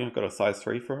good value. I've got a size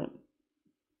 3 for it.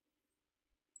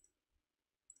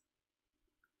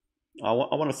 I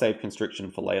want to save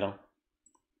constriction for later.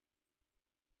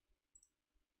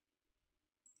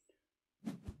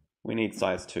 We need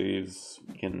size 2s.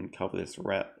 We can cover this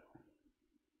rep.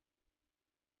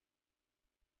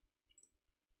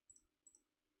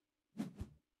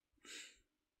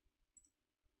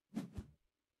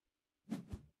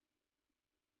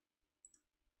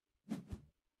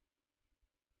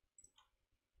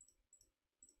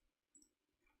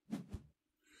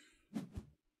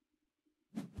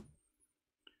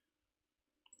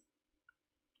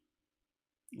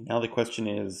 Now the question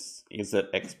is it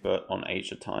expert on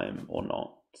Asia time or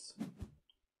not?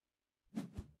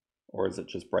 Or is it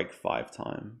just break 5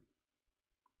 time?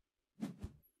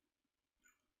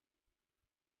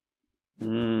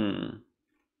 Hmm.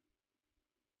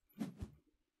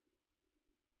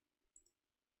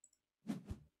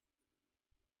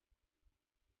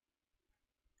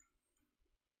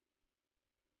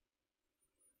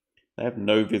 They have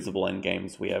no visible end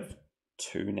games. We have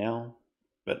 2 now,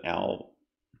 but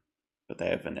they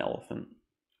have an elephant.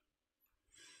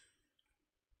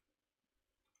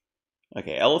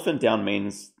 Okay, elephant down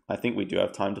means I think we do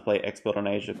have time to play expert on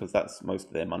Asia because that's most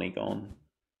of their money gone.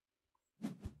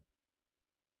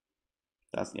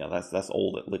 That's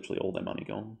literally all their money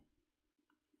gone.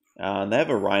 And they have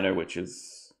a rhino, which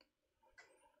is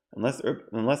unless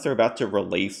they're about to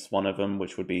release one of them,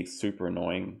 which would be super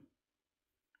annoying.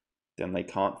 Then they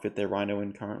can't fit their rhino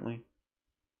in currently.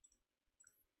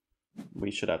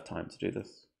 We should have time to do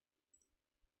this.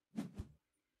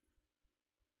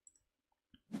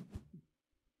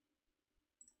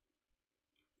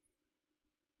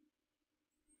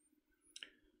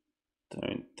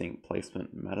 Don't think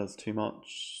placement matters too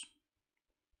much.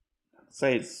 I'd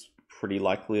say it's pretty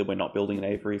likely we're not building an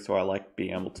Avery, so I like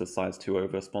being able to size 2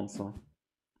 over a sponsor.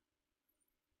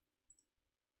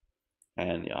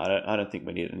 And yeah, I don't think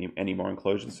we need any more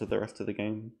enclosures for the rest of the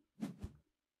game.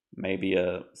 Maybe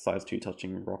a size 2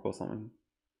 touching rock or something.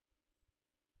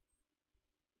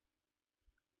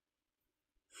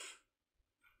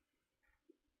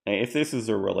 And if this is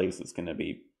a release, it's going to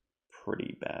be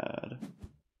pretty bad.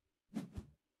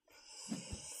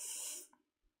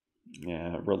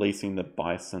 Yeah, releasing the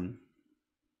bison.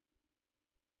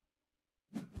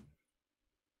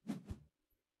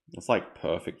 It's like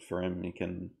perfect for him. He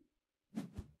can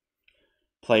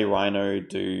play Rhino,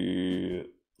 do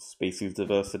species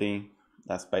diversity.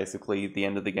 That's basically the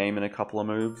end of the game in a couple of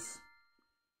moves.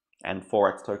 And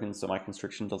 4x tokens, so my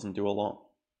constriction doesn't do a lot.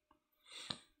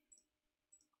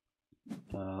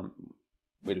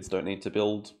 We just don't need to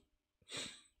build.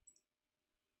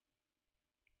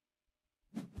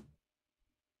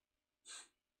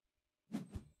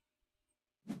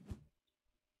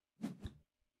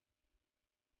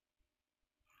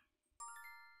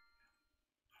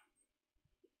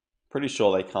 Pretty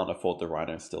sure they can't afford the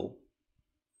Rhino still.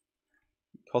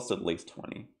 It costs at least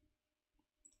 20.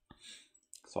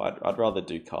 So I'd rather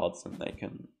do cards than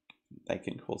they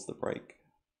can cause the break.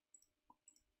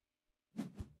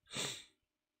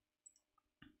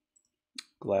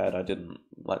 Glad I didn't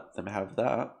let them have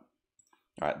that.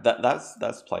 Alright,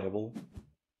 that's playable.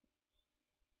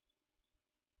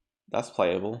 That's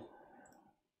playable.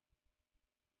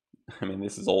 I mean,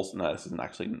 this is also no, this is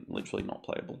actually literally not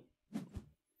playable.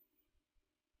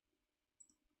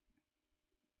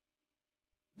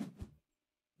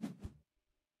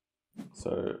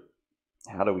 So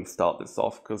how do we start this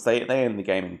off? Because they end the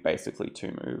game in basically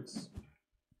 2 moves.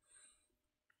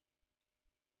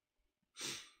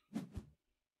 I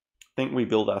think we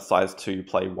build our size 2,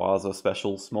 play Waza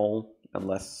special small,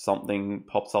 unless something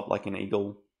pops up like an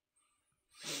eagle.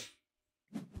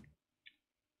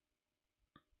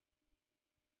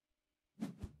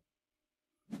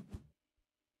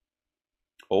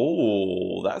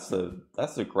 Oh, that's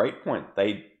a great point.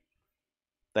 They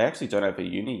actually don't have a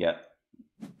uni yet.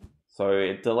 So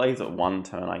it delays it 1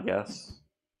 turn, I guess.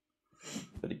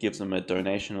 But it gives them a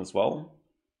donation as well.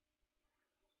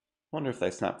 Wonder if they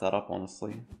snap that up,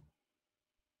 honestly.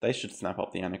 They should snap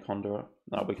up the Anaconda.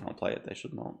 No, we can't play it. They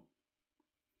should not.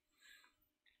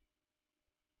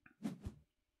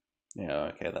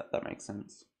 Yeah, okay, that makes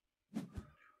sense.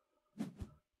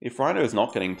 If Rhino is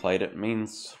not getting played, it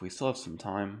means we still have some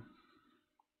time.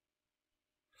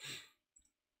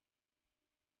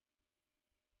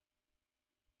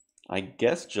 I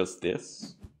guess just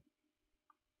this.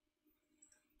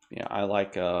 Yeah, I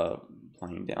like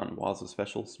playing down Waza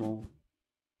special small.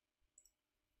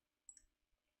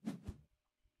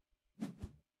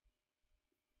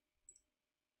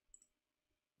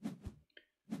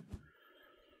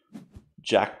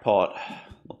 Jackpot.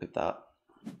 Look at that.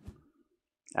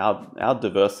 Our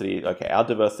diversity. Okay, our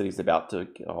diversity is about to.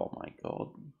 Oh my god.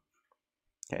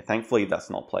 Okay, thankfully that's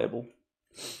not playable.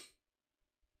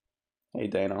 Hey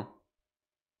Dana.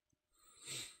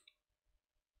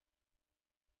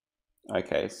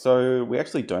 Okay, so we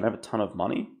actually don't have a ton of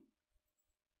money.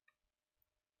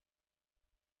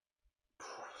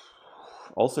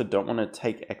 Also, don't want to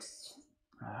take X.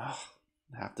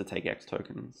 Have to take X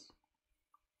tokens.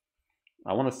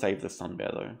 I want to save the Sun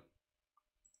Bear though.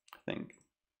 I think.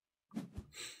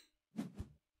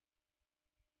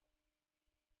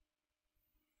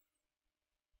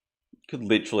 Could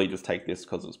literally just take this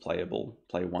because it's playable.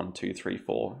 Play 1, 2, 3,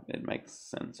 4. It makes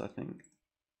sense, I think.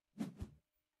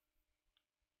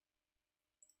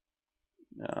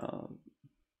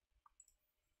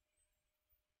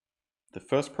 The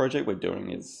first project we're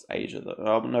doing is Asia,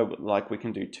 though. No, but like we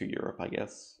can do 2 Europe, I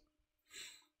guess.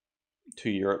 2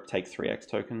 Europe, take 3x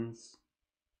tokens.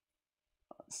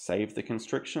 Save the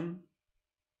constriction.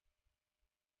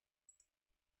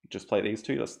 Just play these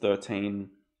two. That's 13,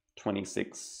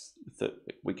 26.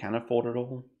 We can afford it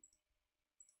all.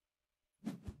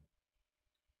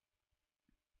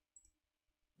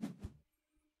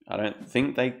 I don't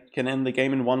think they can end the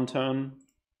game in 1 turn.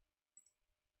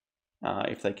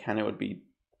 If they can, it would be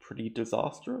pretty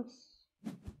disastrous.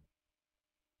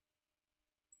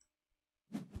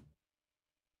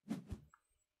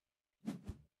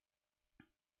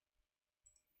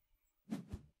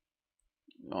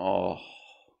 Oh,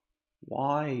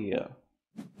 why?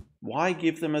 Why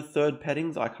give them a 3rd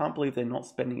Pettings? I can't believe they're not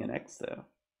spending an X there.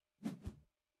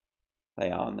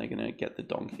 They are, and they're going to get the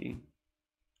donkey.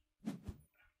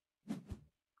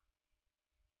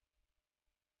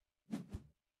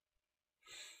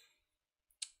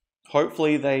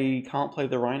 Hopefully they can't play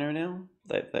the Rhino now.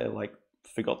 They like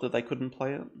forgot that they couldn't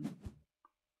play it.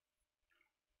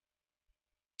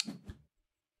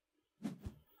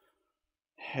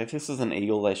 If this is an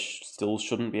eagle, they still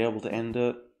shouldn't be able to end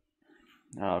it.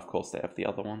 Of course they have the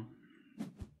other one.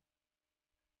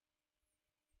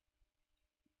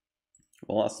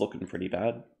 Well, that's looking pretty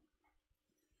bad.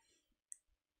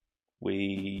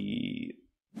 We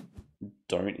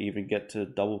don't even get to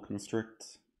double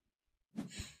constrict.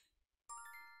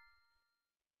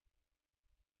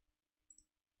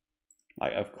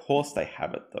 Like, of course they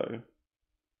have it though.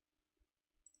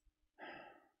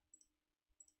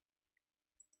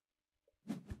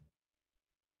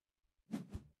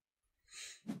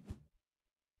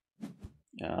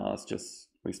 It's just,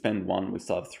 we spend 1, we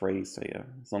still have 3, so yeah,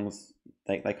 as long as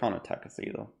they can't attack us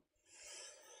either.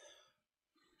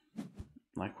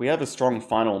 Like, we have a strong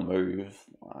final move.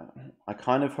 I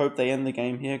kind of hope they end the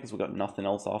game here because we've got nothing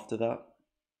else after that.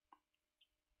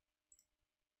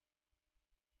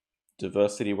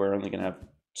 Diversity, we're only going to have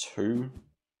 2.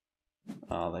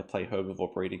 They play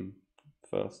herbivore breeding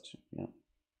first, yeah.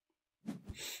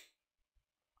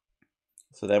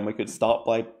 So then we could start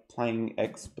by playing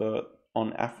expert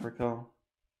on Africa.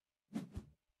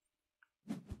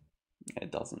 It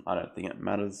doesn't, I don't think it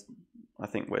matters. I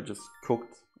think we're just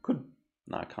cooked.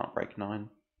 No, I can't break 9.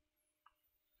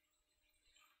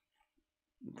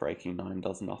 Breaking 9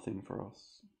 does nothing for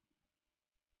us.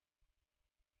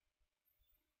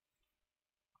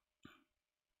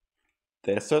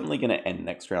 They're certainly going to end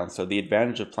next round, so the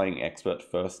advantage of playing expert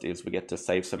first is we get to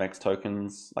save some X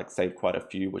tokens, like save quite a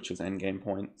few, which is endgame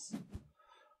points.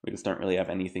 We just don't really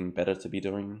have anything better to be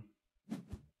doing.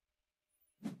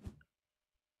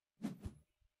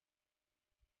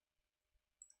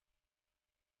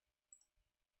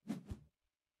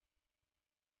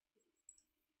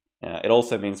 It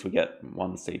also means we get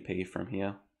 1 CP from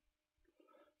here.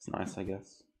 It's nice, I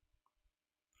guess.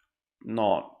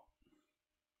 Not.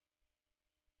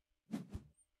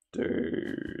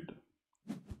 Dude.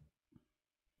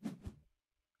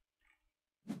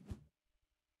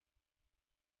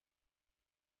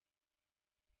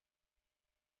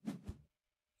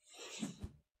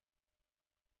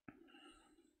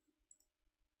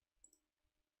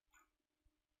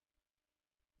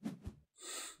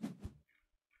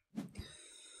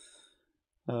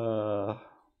 I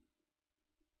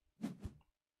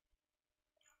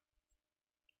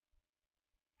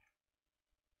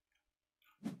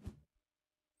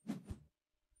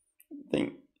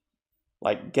think,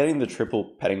 like, getting the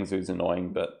triple petting zoo is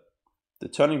annoying, but the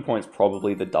turning point's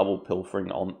probably the double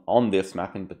pilfering on this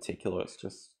map in particular. It's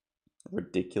just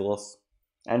ridiculous.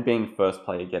 And being first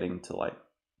player getting to, like...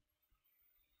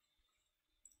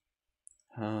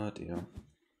 Oh dear.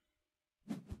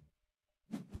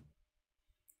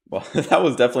 Well, that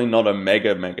was definitely not a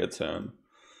mega turn.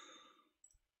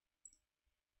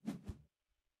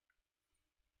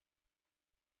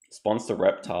 Sponsor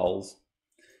reptiles.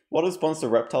 What do sponsor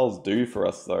reptiles do for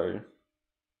us though?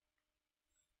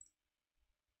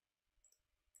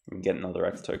 We can get another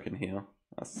X token here.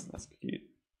 That's cute.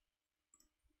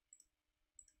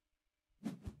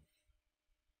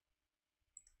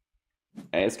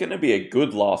 And it's going to be a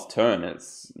good last turn.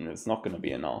 It's not going to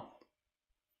be enough.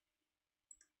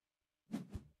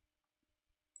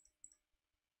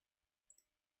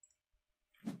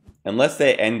 Unless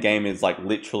their end game is like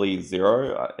literally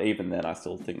 0, even then I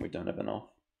still think we don't have enough.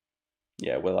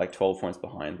 Yeah, we're like 12 points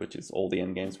behind, which is all the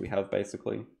end games we have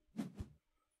basically.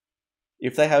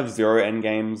 If they have 0 end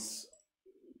games,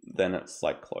 then it's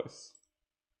like close.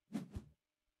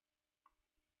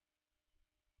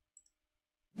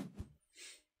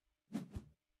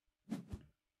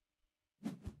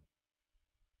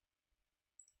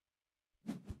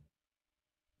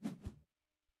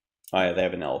 Oh yeah, they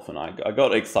have an elephant. I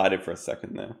got excited for a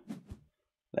second there.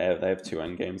 They have 2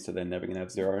 endgames, so they're never gonna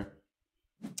have 0.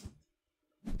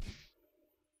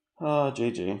 Oh,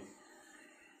 GG.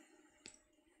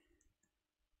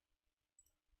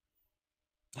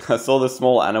 I saw the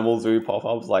small animal zoo pop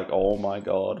up. I was like, oh my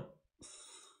god.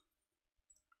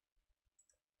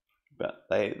 But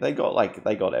they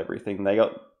got everything. They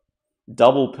got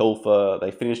double pilfer.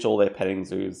 They finished all their petting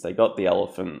zoos. They got the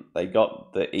elephant. They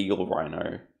got the eagle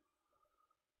rhino.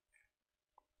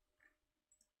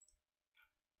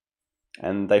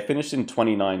 And they finished in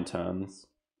 29 turns.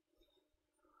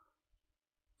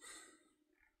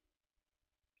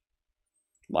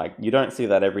 Like, you don't see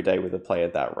that every day with a player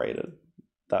that rated.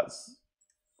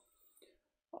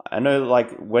 I know,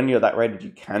 like, when you're that rated,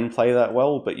 you can play that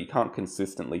well, but you can't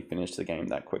consistently finish the game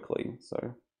that quickly,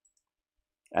 so...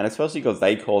 And especially because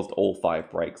they caused all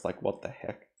 5 breaks, like, what the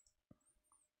heck?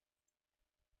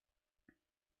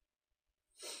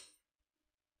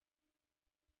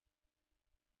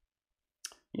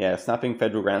 Yeah, snapping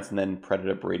federal grants and then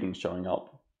predator breeding showing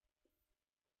up.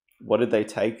 What did they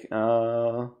take?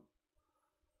 I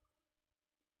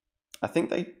think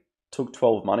they took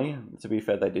 12 money. To be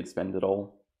fair, they did spend it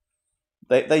all.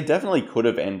 They definitely could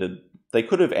have ended... They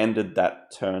could have ended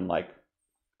that turn, like...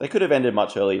 They could have ended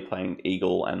much earlier playing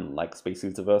Eagle and, like,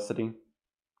 species diversity.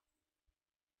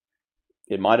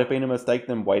 It might have been a mistake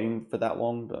them waiting for that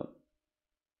long, but...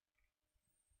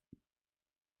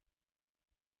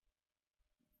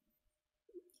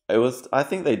 I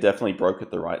think they definitely broke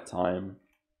at the right time.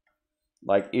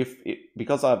 Like,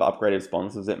 because I have upgraded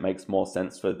sponsors, it makes more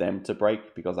sense for them to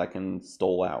break, because I can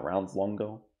stall out rounds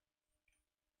longer.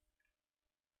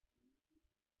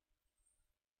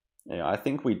 Yeah, I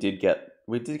think we did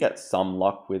get some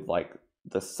luck with, like,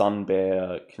 the Sun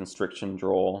Bear Constriction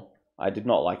draw. I did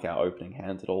not like our opening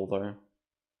hand at all, though.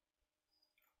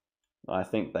 I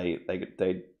think they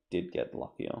did get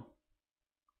luckier.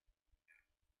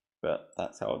 But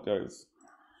that's how it goes.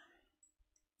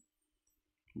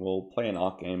 We'll play an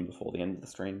Ark game before the end of the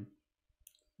stream.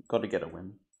 Got to get a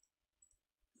win.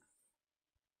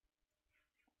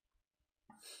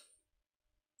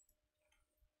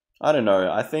 I don't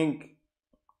know. I think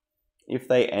if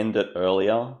they end it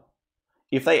earlier,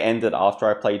 if they end it after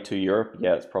I play to Europe,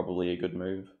 yeah, it's probably a good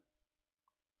move.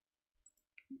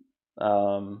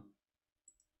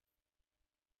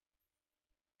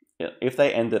 If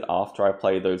they end it after I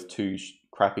play those 2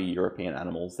 crappy European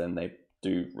animals, then they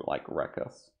do, like, wreck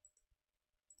us.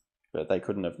 But they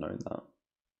couldn't have known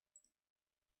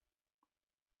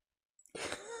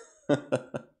that.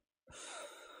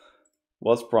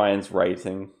 What's Brian's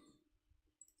rating?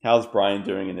 How's Brian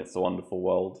doing in It's a Wonderful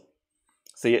World?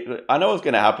 See, I know what's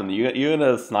going to happen. You're going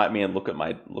to snipe me and look at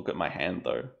my hand,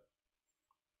 though.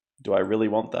 Do I really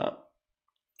want that?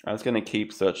 I'm just going to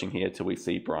keep searching here till we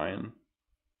see Brian.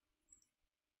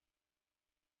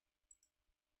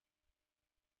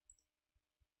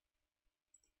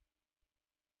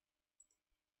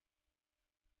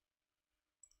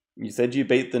 You said you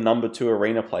beat the number 2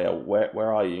 arena player.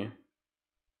 Where are you?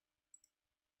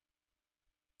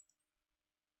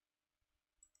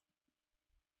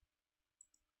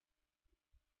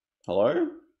 Hello?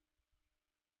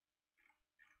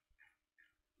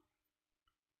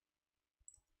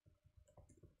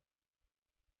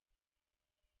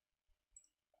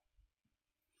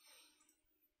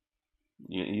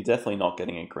 You're definitely not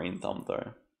getting a green thumb,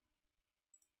 though.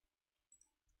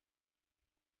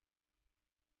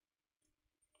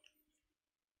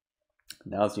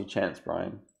 Now's your chance,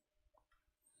 Brian.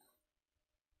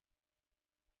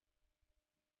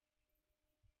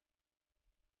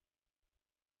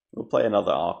 We'll play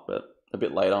another Ark, but a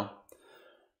bit later.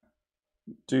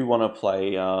 Do want to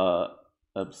play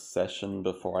Obsession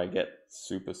before I get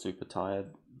super, super tired.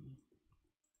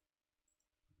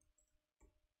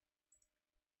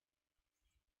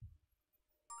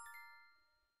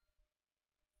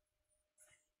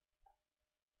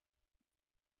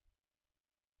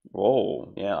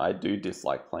 Whoa, yeah, I do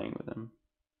dislike playing with him.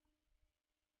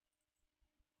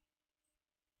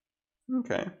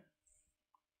 Okay.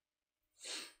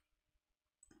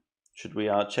 Should we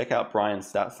check out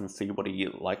Brian's stats and see what he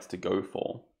likes to go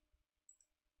for?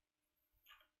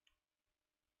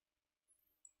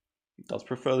 He does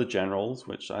prefer the generals,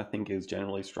 which I think is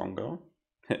generally stronger.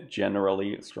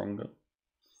 Generally stronger.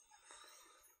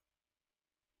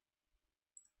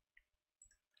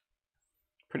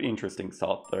 Pretty interesting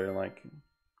start though, like,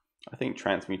 I think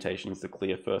Transmutation is the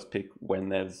clear first pick when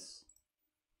there's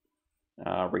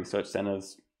research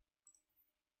centers.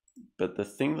 But the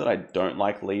thing that I don't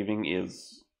like leaving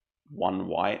is 1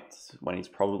 white when he's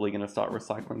probably going to start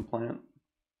recycling plant.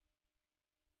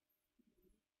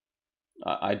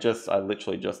 I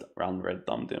literally just round red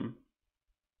thumbed him.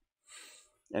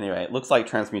 Anyway, it looks like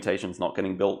transmutation's not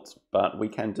getting built, but we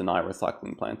can deny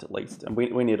recycling plant at least. And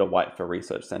we need a white for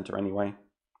research center anyway.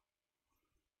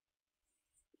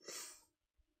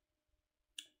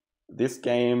 This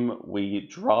game, we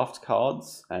draft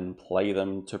cards and play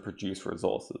them to produce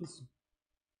resources.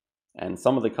 And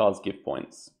some of the cards give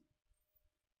points.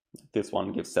 This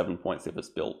one gives 7 points if it's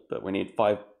built, but we need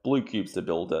 5 blue cubes to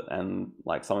build it, and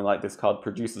like something like this card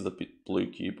produces a blue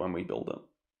cube when we build it.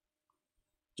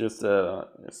 Just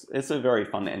it's a very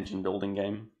fun engine building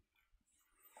game.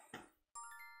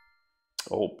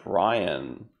 Oh,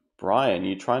 Brian,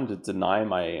 you trying to deny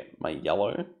my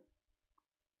yellow?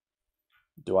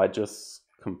 Do I just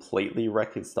completely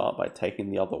wreck his start by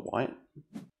taking the other white?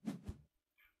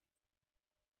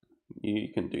 You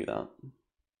can do that.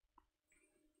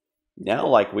 Now,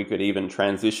 like, we could even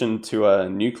transition to a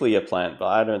nuclear plant, but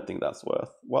I don't think that's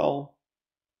worth. Well,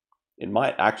 it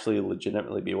might actually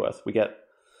legitimately be worth. We get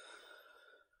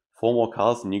 4 more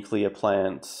cards, nuclear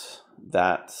plant,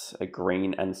 that, a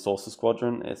green, and Saucer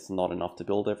Squadron. It's not enough to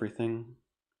build everything.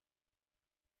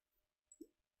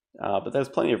 But there's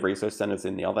plenty of research centers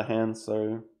in the other hand,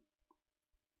 so...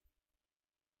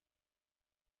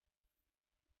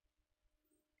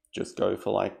 just go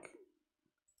for, like,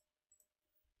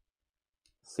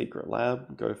 secret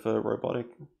lab, go for robotic.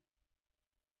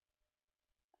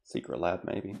 Secret lab,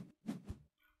 maybe. I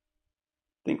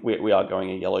think we are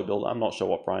going a yellow build. I'm not sure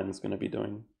what Brian's going to be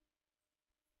doing.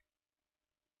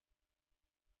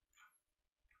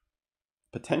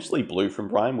 Potentially blue from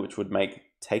Brian, which would make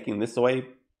taking this away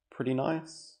pretty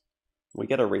nice. We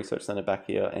get a research center back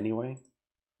here anyway.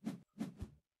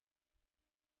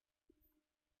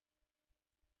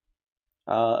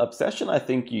 Obsession, I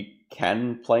think you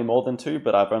can play more than 2,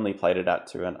 but I've only played it at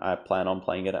 2, and I plan on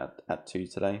playing it at 2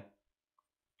 today.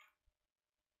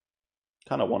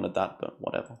 Kind of wanted that, but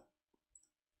whatever.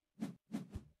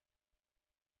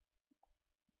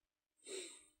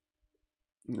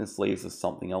 This leaves us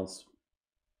something else.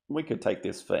 We could take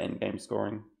this for endgame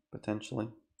scoring, potentially.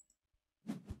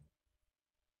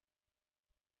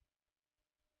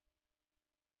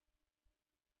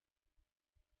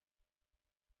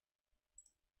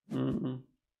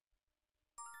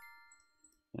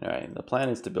 Alright, the plan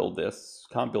is to build this.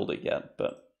 Can't build it yet,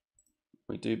 but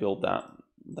we do build that.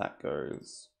 That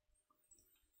goes.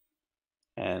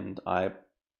 And I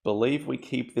believe we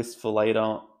keep this for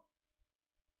later.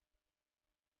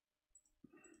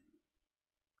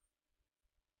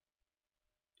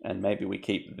 And maybe we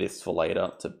keep this for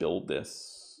later to build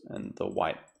this, and the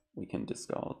white we can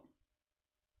discard.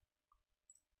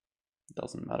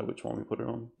 Doesn't matter which one we put it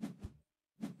on.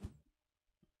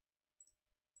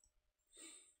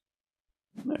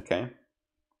 Okay.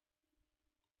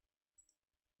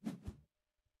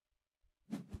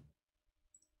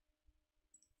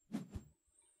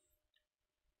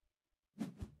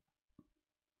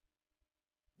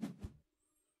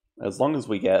 As long as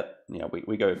we get, yeah,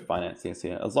 we go financiers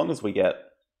here. As long as we get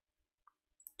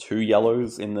 2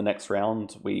 yellows in the next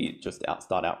round, we just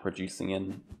start out producing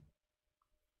in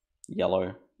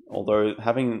yellow. Although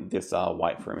having this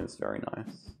white for him is very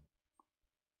nice.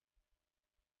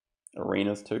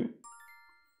 Arenas too.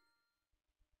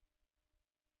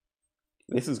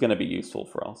 This is going to be useful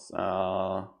for us.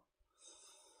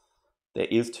 There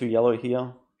is 2 yellow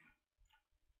here.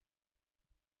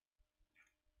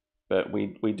 But we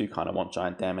do kind of want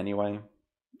Giant Dam anyway.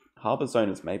 Harbor Zone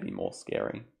is maybe more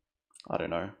scary. I don't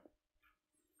know.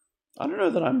 I don't know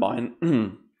that I mind.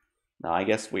 No, I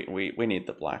guess we need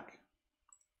the black.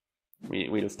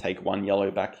 We just take 1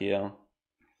 yellow back here.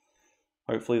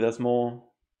 Hopefully there's more.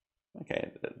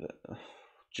 Okay,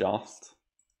 just.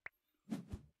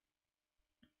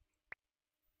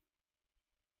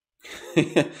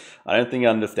 I don't think he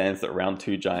understands that round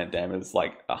 2 Giant Dam is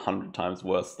like 100 times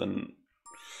worse than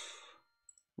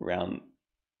round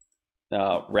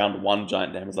 1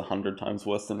 Giant Dam is 100 times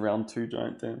worse than round 2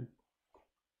 Giant Dam.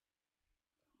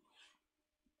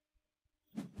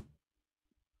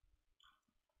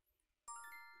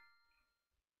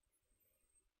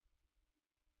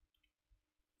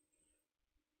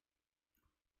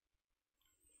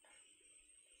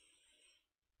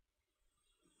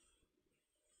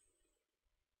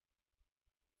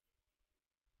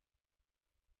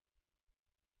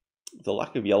 The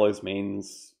lack of yellows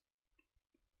means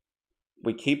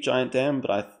we keep Giant Dam,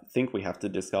 but I think we have to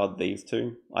discard these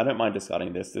 2. I don't mind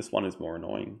discarding this. This one is more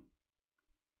annoying.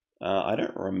 I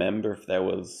don't remember if there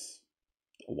was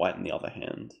a white in the other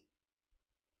hand.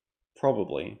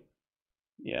 Probably.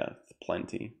 Yeah,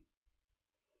 plenty.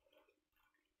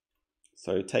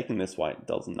 So taking this white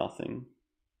does nothing.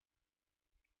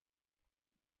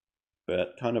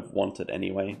 But kind of want it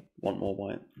anyway. Want more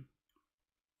white.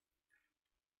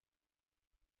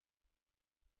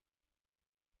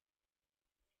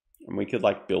 And we could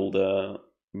like build a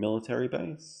military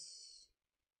base.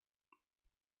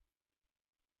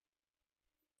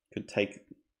 Could take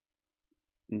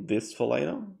this for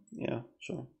later. Yeah,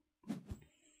 sure.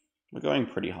 We're going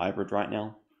pretty hybrid right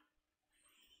now.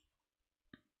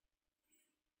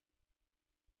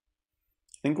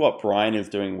 I think what Brian is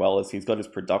doing well is he's got his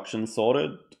production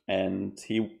sorted, and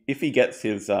if he gets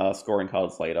his scoring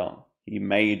cards later, he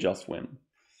may just win.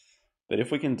 But if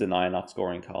we can deny enough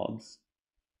scoring cards,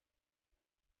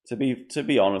 to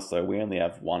be honest though, we only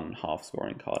have one half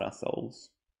scoring card ourselves.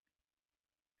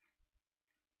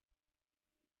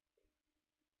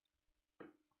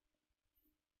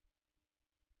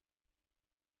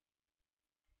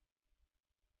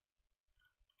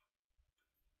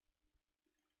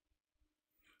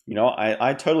 You know,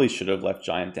 I totally should have left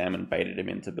Giant Dam and baited him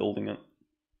into building it.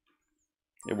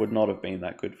 It would not have been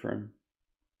that good for him.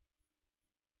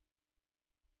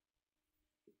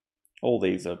 All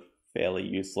these are fairly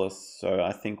useless, so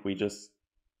I think we just...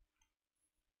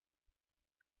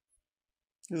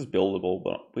 This is buildable,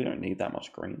 but we don't need that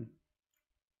much green.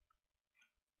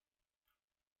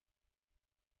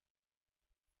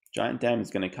 Giant Dam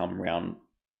is going to come round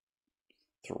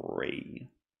 3.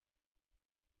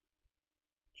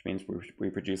 Which means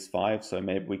we produce 5, so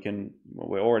maybe we can... Well,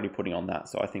 we're already putting on that,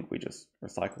 so I think we just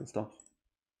recycle stuff.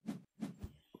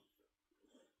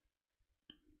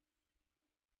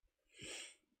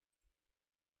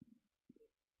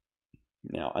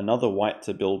 Now, another white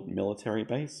to build military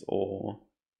base, or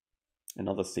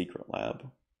another secret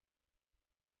lab.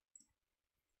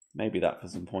 Maybe that for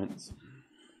some points.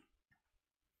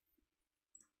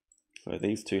 So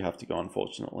these two have to go,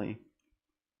 unfortunately.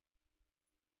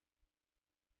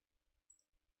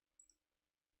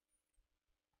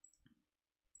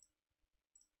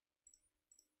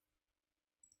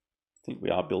 I think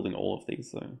we are building all of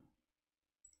these though.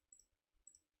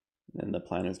 Then the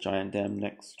plan is Giant Dam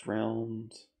next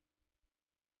round.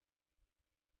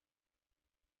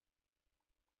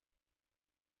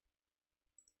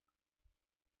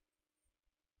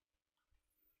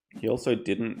 He also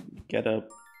didn't get a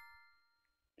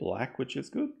black, which is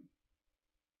good.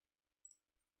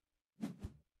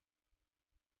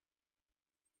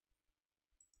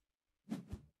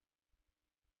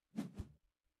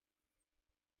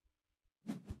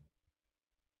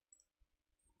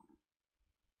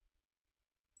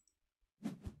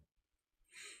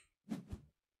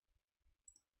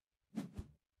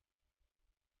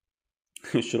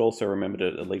 We should also remember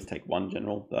to at least take one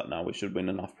general, but now we should win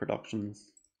enough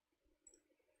productions.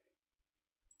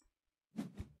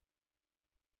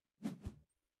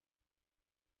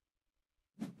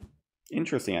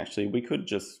 Interesting, actually. We could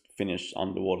just finish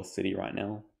Underwater City right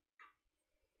now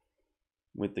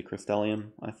with the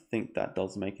Crystallium. I think that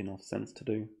does make enough sense to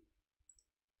do.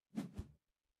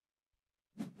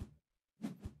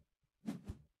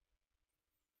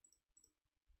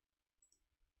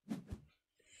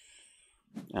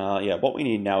 Yeah, what we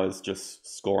need now is just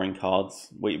scoring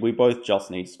cards. We both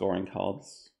just need scoring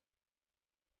cards.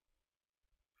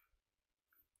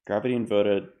 Gravity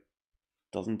Inverted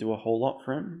doesn't do a whole lot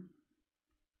for him.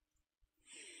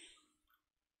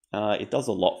 It does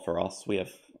a lot for us. We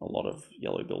have a lot of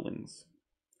yellow buildings.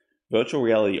 Virtual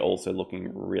Reality also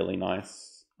looking really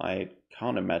nice. I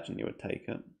can't imagine you would take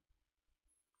it.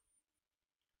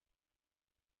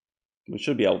 We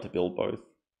should be able to build both.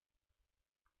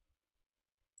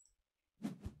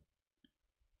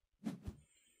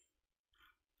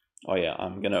 Oh yeah,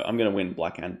 I'm gonna win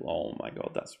black and blue. Oh my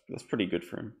god, that's pretty good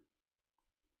for him.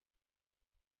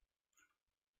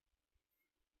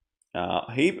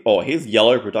 His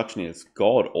yellow production is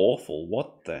god awful.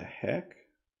 What the heck?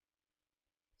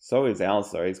 So is ours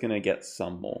though. He's gonna get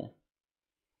some more.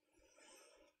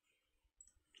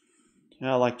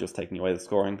 Yeah, I like just taking away the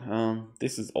scoring.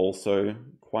 This is also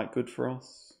quite good for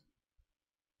us,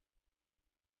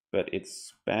 but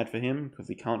it's bad for him because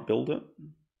he can't build it.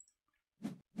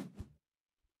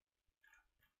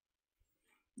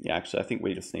 Yeah, actually, I think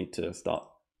we just need to start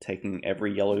taking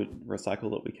every yellow recycle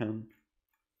that we can.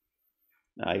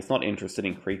 He's not interested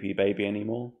in Creepy Baby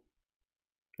anymore.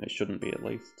 It shouldn't be, at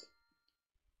least.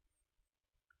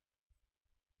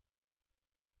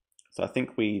 So I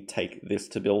think we take this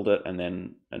to build it, and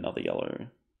then another yellow.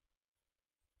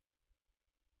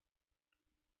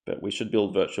 But we should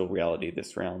build Virtual Reality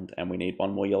this round, and we need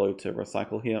one more yellow to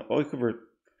recycle here. Or we could...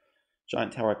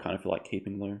 Giant Tower I kind of feel like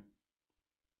keeping though.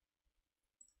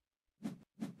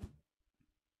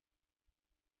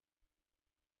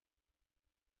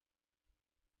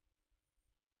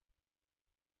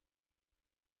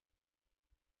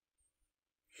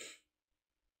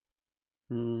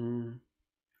 Not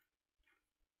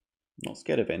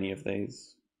scared of any of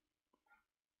these.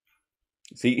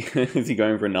 Is he, is he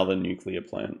going for another nuclear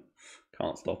plant?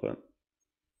 Can't stop it.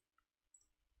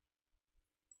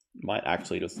 Might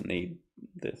actually just need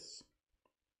this.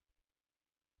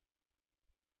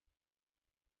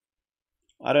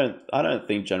 I don't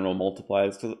think general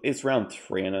multipliers, because it's round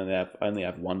 3 and I only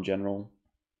have one general.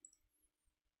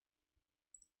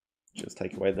 Just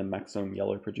take away the maximum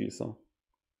yellow producer.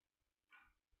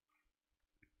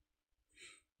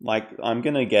 Like, I'm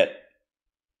gonna get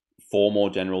 4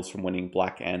 more generals from winning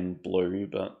black and blue,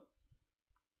 but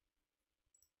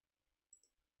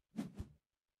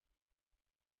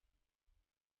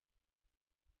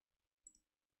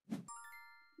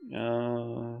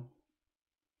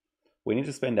we need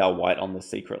to spend our white on the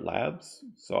secret labs,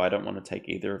 so I don't want to take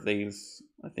either of these.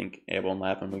 I think airborne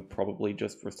lab, and we probably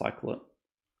just recycle it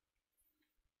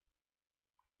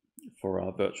for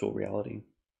our virtual reality.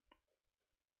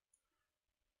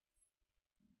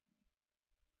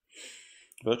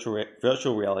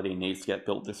 Virtual reality needs to get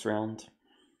built this round.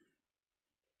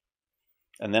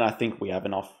 And then I think we have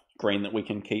enough green that we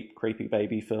can keep Creepy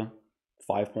Baby for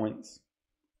 5 points.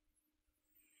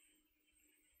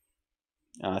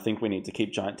 I think we need to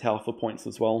keep Giant Tower for points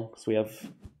as well, because we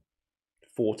have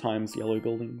 4 times yellow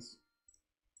buildings.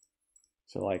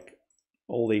 So like,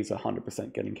 all these are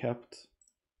 100% getting kept.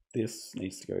 This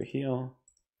needs to go here.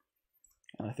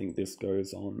 And I think this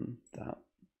goes on that.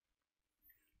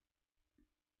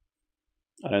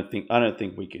 I don't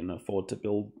think we can afford to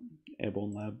build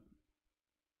airborne lab.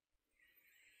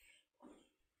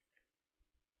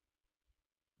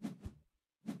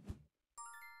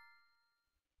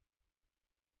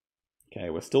 Okay,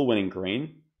 we're still winning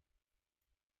green.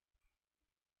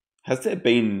 Has there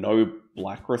been no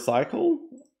black recycle?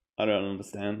 I don't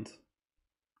understand.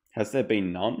 Has there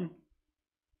been none?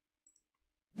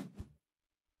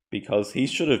 Because he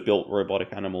should have built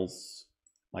robotic animals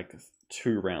like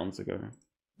 2 rounds ago.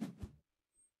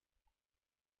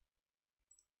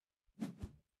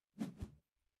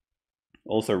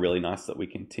 Also really nice that we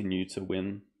continue to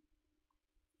win.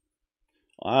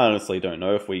 I honestly don't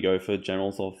know if we go for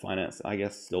generals or finance. I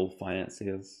guess still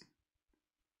financiers.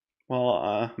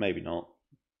 Well, maybe not.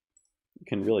 You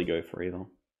can really go for either.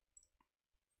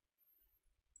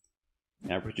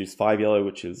 Now produce 5 yellow,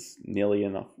 which is nearly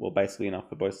enough. Well, basically enough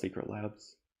for both secret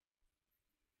labs.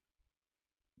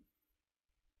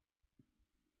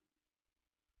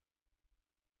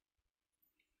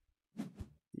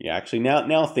 Yeah, actually,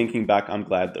 now thinking back, I'm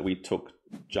glad that we took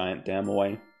Giant Dam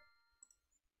away.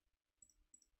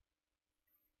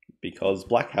 Because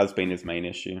black has been his main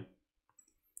issue.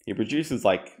 He produces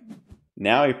like...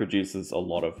 Now he produces a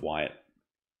lot of white.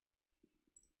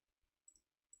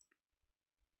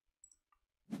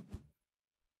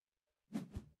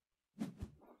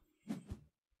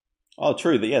 Oh,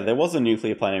 true. Yeah, there was a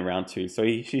nuclear plant in round 2, so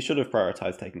he should have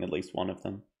prioritized taking at least one of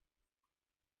them.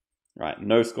 Right,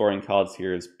 no scoring cards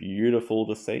here is beautiful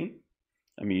to see.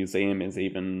 A museum is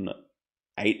even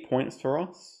 8 points for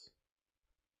us.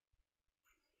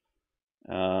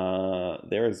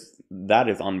 That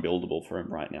is unbuildable for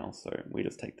him right now, so we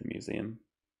just take the museum.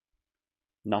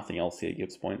 Nothing else here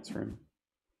gives points for him.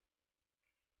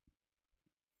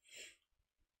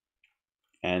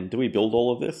 And do we build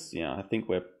all of this? Yeah, I think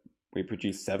we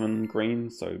produce 7 green,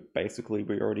 so basically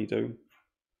we already do.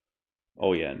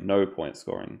 Oh yeah, no point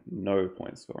scoring. No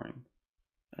point scoring.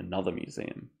 Another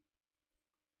museum.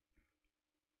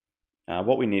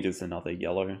 What we need is another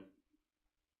yellow.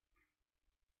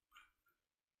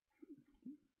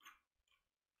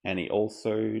 And he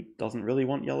also doesn't really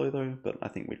want yellow though, but I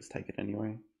think we just take it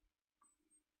anyway.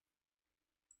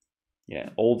 Yeah,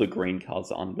 all the green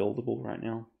cards are unbuildable right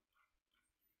now.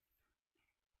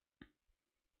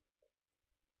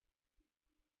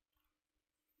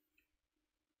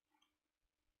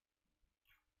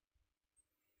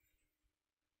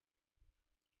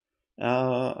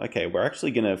 Okay, we're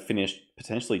actually going to finish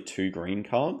potentially 2 green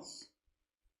cards,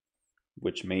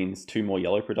 which means 2 more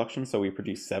yellow production, so we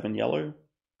produce 7 yellow,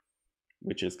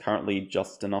 which is currently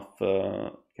just enough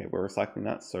for... Okay, we're recycling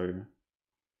that, so...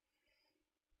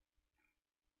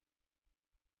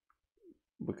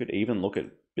 We could even look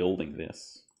at building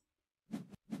this.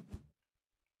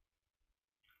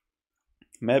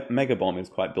 Mega Bomb is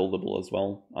quite buildable as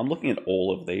well. I'm looking at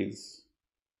all of these.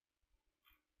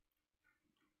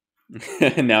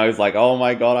 Now he's like, oh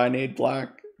my god, I need black.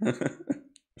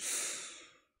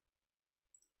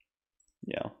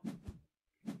 Yeah.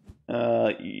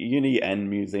 Uni and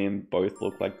Museum both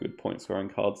look like good point scoring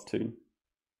cards too.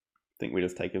 I think we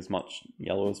just take as much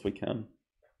yellow as we can.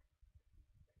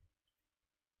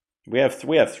 We have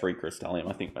 3 Crystallium.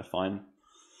 I think we're fine.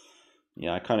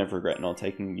 Yeah, I kind of regret not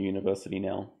taking University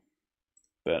now.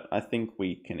 But I think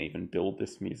we can even build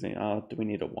this museum. Do we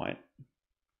need a white?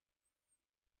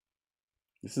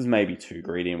 This is maybe too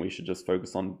greedy and we should just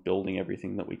focus on building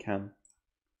everything that we can.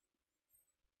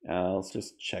 Let's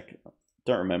just check.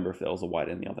 Don't remember if there was a white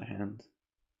in the other hand.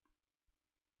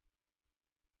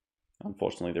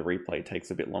 Unfortunately, the replay takes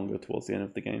a bit longer towards the end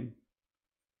of the game.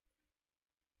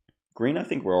 Green, I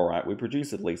think we're alright. We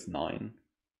produce at least 9.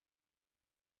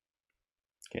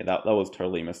 Okay, that was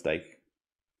totally a mistake.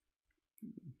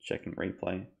 Checking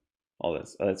replay. Oh,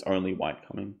 that's only white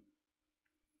coming.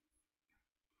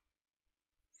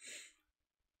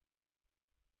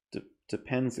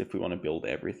 Depends if we want to build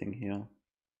everything here.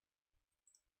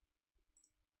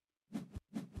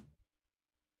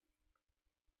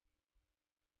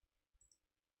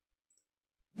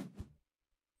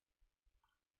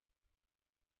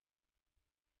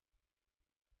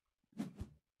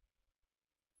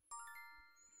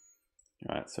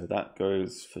 Alright, so that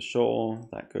goes for sure.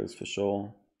 That goes for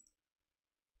sure.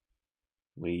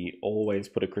 We always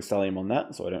put a Crystallium on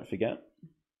that, so I don't forget.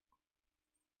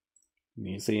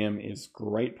 Museum is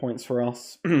great points for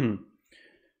us.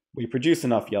 We produce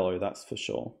enough yellow, that's for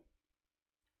sure.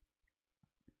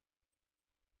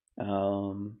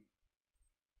 And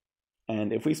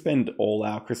if we spend all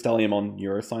our Crystallium on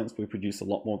Neuroscience, we produce a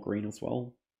lot more green as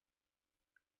well.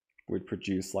 We'd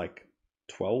produce like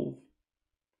 12.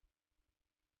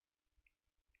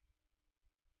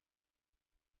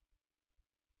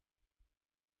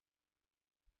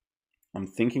 I'm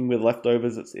thinking with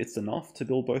leftovers, it's enough to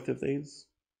build both of these.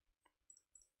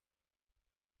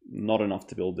 Not enough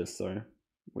to build this, though.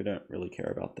 We don't really care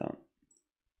about that.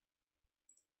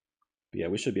 But yeah,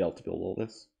 we should be able to build all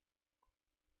this.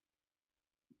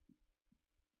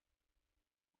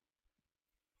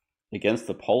 Against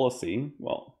the policy,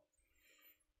 well,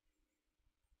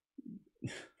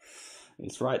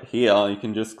 it's right here. You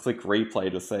can just click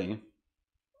replay to see.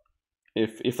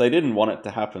 If they didn't want it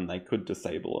to happen, they could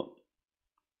disable it.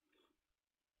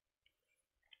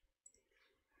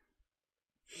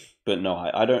 But no,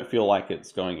 I don't feel like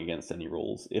it's going against any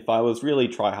rules. If I was really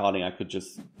tryharding, I could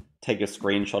just take a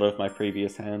screenshot of my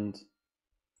previous hand.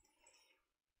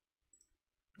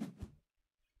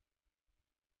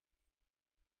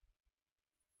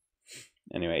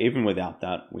 Anyway, even without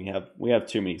that, we have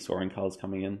too many scoring cards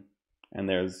coming in. And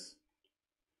there's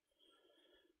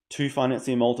 2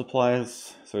 financier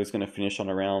multipliers, so he's going to finish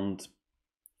on around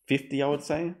 50, I would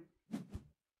say,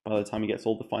 by the time he gets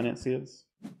all the financiers.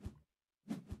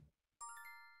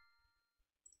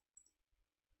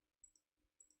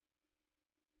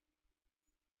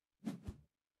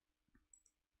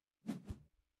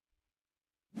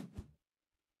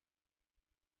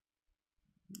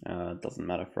 Doesn't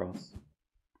matter for us.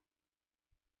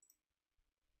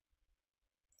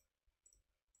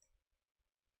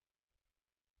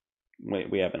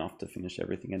 We have enough to finish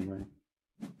everything anyway.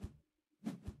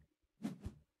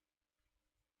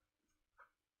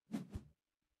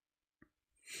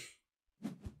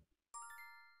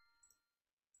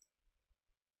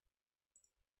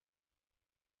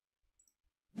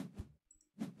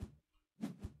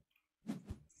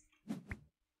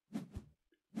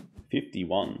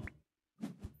 $51.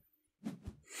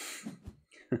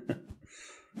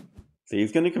 So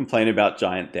he's going to complain about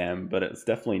Giant Dam, but it's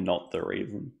definitely not the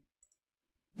reason.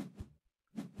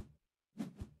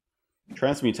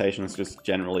 Transmutation is just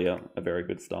generally a very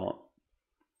good start.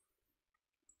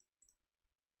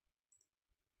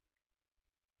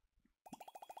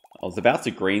 I was about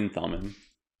to green thumb him.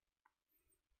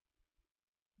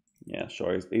 Yeah,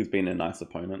 sure, he's been a nice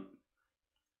opponent.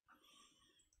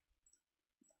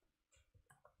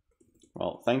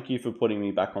 Well, thank you for putting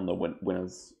me back on the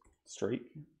winners streak,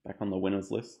 back on the winners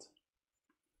list.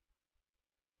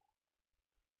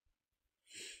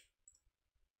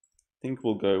 I think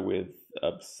we'll go with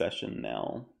Obsession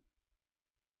now.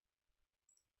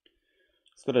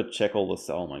 Just got to check all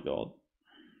the... Oh my god.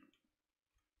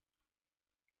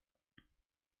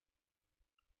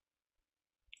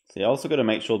 So yeah, I also got to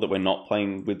make sure that we're not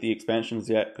playing with the expansions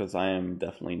yet, because I am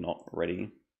definitely not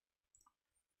ready.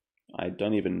 I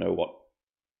don't even know what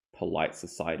polite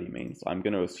society means. I'm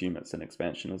going to assume it's an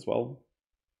expansion as well.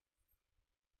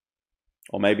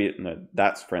 Or maybe, no,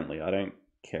 that's friendly. I don't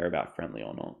care about friendly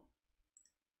or not.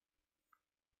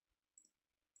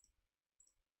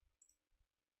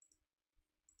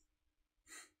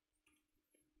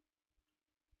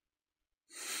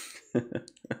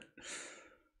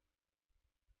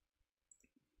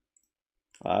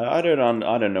 I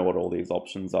don't know what all these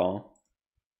options are,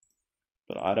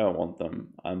 but I don't want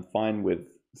them. I'm fine with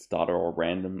Starter or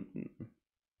random.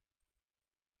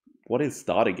 What is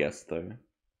starter guest though?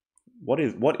 What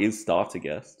is starter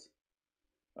guest?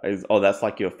 Oh, that's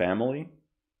like your family?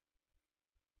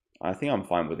 I think I'm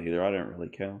fine with either. I don't really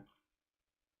care.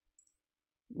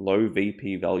 Low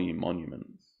VP value monuments.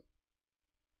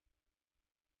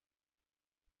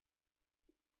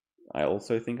 I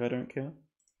also think I don't care.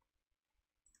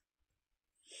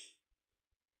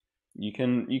 You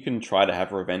can try to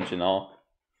have revenge in Ark.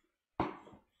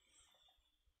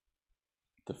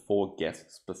 The 4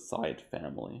 guests beside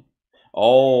family.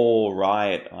 Oh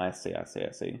right, I see.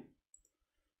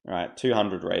 Alright,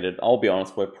 200 rated. I'll be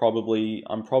honest, I'm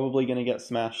probably gonna get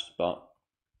smashed, but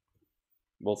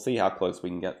we'll see how close we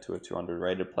can get to a 200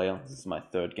 rated player. This is my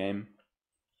 3rd game.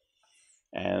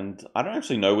 And I don't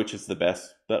actually know which is the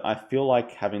best, but I feel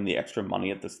like having the extra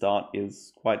money at the start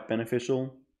is quite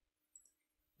beneficial.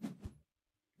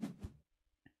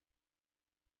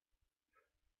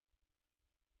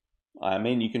 I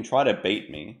mean, you can try to beat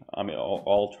me. I mean,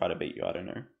 I'll try to beat you, I don't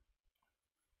know.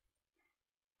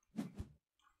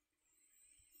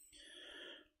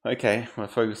 Okay, we're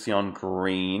focusing on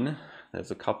green.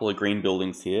 There's a couple of green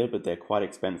buildings here, but they're quite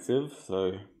expensive,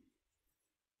 so...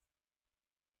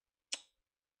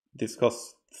 This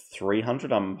costs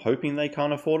 300. I'm hoping they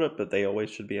can't afford it, but they always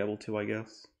should be able to, I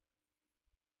guess.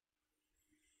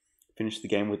 Finish the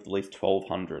game with at least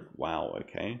 1200. Wow,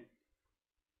 okay.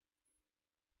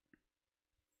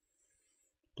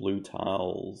 Blue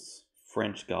tiles,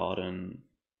 French garden.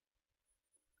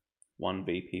 1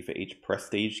 VP for each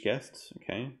prestige guest,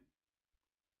 okay.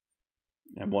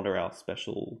 And what are our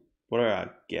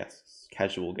guests?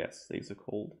 Casual guests, these are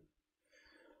called.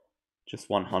 Just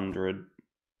 100.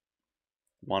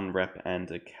 1 rep and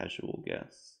a casual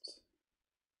guest.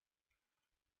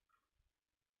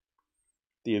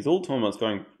 The Azul tournament's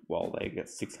going, well, they get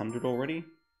 600 already.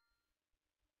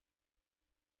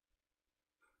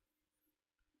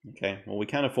 Okay, well we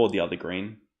can't afford the other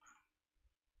green.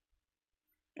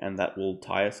 And that will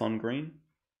tie us on green.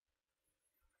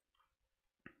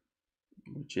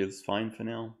 Which is fine for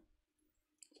now.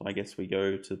 So I guess we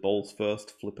go to balls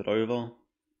first, flip it over.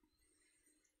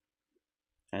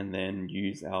 And then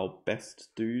use our best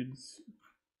dudes.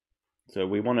 So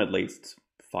we want at least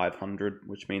 500,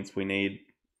 which means we need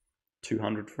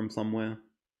 200 from somewhere.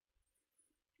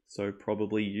 So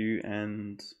probably you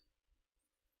and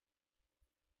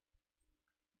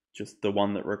just the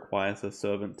one that requires a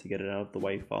servant to get it out of the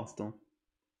way faster.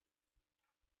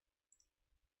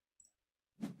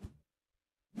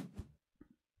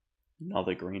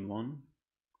 Another green one.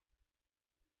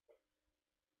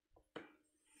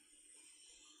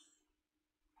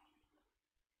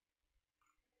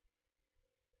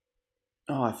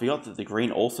 Oh, I forgot that the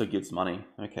green also gives money.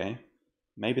 Okay.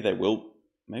 Maybe they will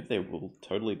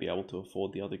totally be able to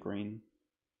afford the other green.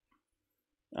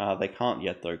 They can't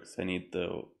yet though, because they need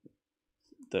the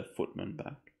footman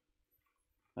back.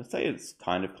 I'd say it's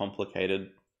kind of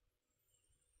complicated.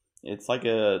 It's like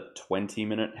a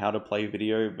 20-minute how to play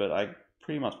video, but I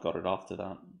pretty much got it after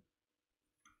that.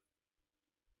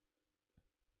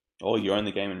 Oh, you own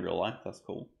the game in real life? That's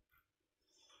cool.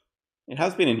 It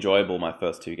has been enjoyable, my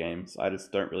first 2 games. I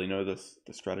just don't really know the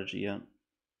strategy yet.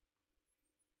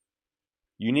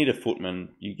 You need a footman.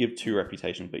 You give 2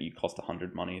 reputation, but you cost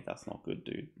 100 money. That's not good,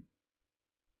 dude.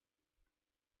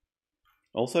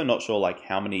 Also not sure like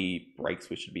how many breaks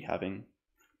we should be having.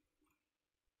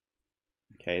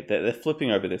 Okay, they're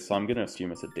flipping over this, so I'm going to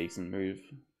assume it's a decent move.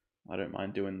 I don't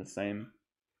mind doing the same.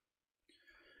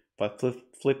 If I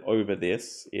flip over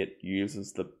this, it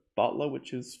uses the butler,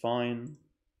 which is fine.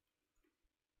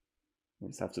 We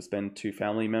just have to spend 2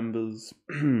 family members.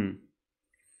 And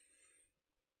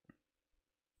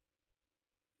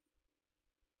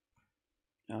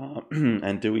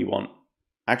do we want...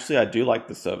 Actually, I do like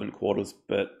the servant quarters,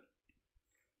 but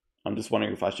I'm just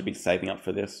wondering if I should be saving up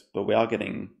for this. But we are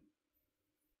getting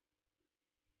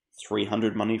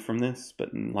 300 money from this, but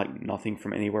like nothing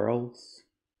from anywhere else.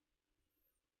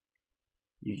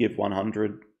 You give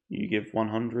 100, you give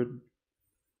 100.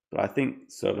 But I think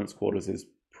servants' quarters is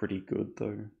pretty good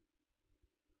though.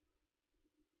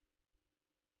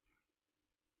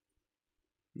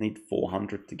 Need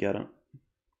 400 to get it.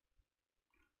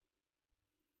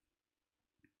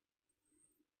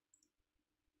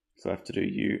 So I have to do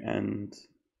you and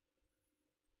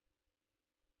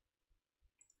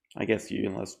I guess you,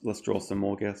 and let's draw some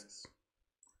more guests.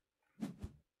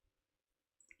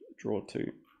 Draw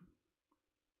 2.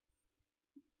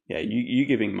 Yeah, you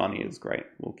giving money is great.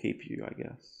 We'll keep you, I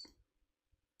guess.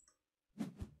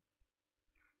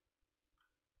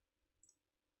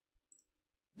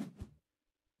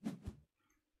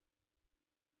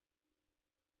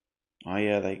 Oh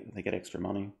yeah, they get extra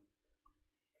money.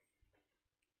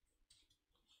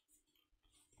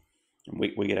 And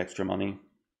we get extra money.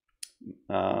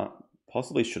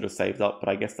 Possibly should have saved up, but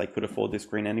I guess they could afford this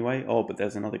green anyway. Oh, but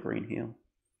there's another green here.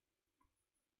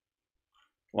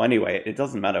 Well, anyway, it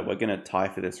doesn't matter. We're going to tie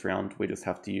for this round. We just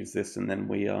have to use this, and then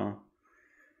we are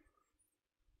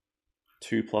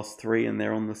 2 plus 3, and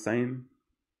they're on the same.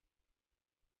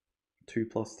 2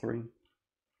 plus 3.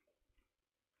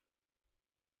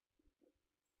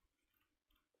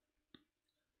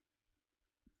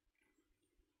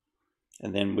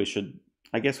 And then we should,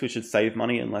 I guess we should save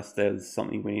money unless there's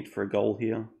something we need for a goal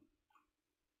here.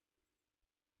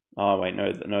 Oh, wait,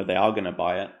 no, they are going to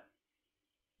buy it.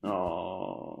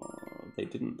 Oh, they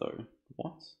didn't though.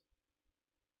 What?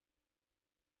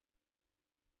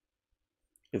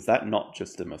 Is that not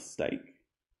just a mistake?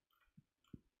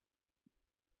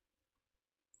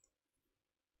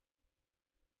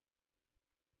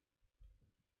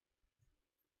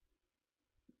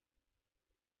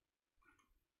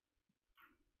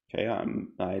 Okay,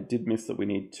 I did miss that we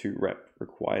need 2 rep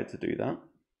required to do that.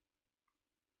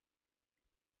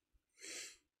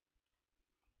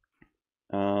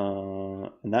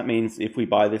 And that means if we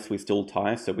buy this, we still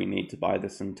tie, so we need to buy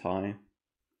this and tie.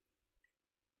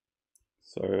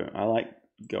 So I like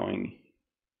going...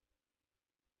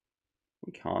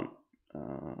 We can't...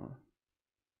 No,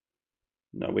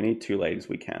 we need 2 ladies,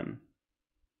 we can.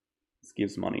 This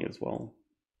gives money as well.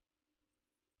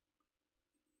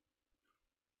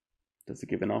 Does it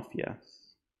give enough?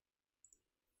 Yes.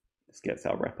 This gets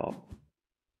our rep up.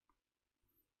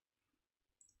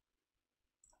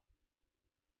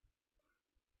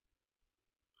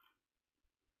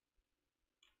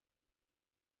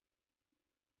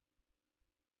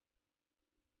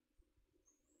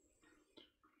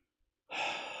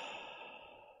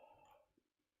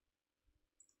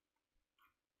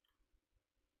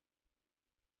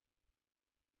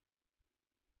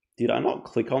 Did I not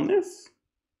click on this?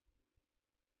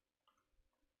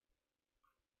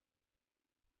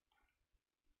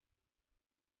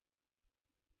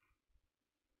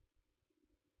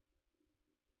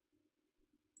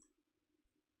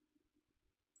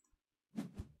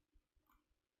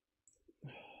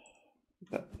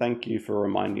 Thank you for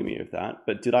reminding me of that.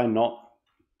 But did I not...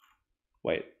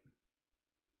 Wait.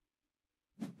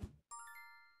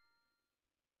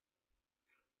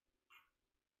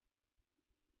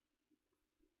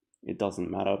 It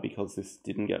doesn't matter because this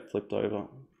didn't get flipped over.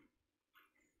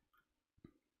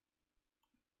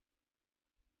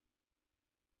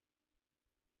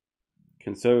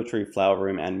 Conservatory, flower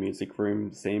room, and music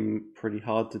room seem pretty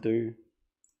hard to do.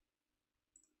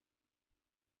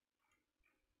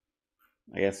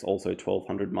 I guess also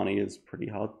 1200 money is pretty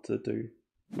hard to do.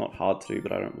 Not hard to do,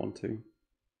 but I don't want to.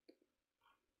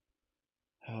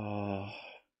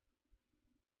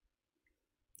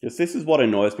 Because this is what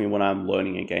annoys me when I'm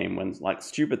learning a game, when like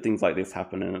stupid things like this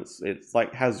happen, and it's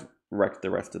like has wrecked the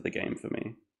rest of the game for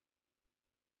me.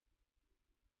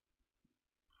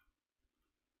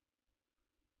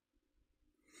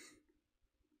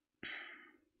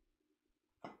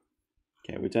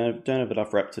 Okay, we don't have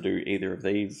enough rep to do either of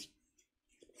these.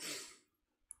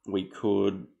 We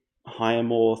could hire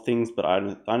more things, but I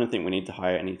don't think we need to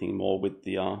hire anything more with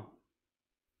the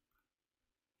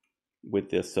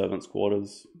servants'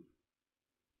 quarters.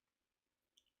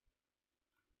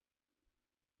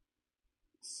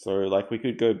 So like we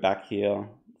could go back here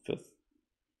for...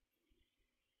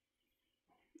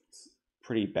 It's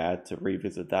pretty bad to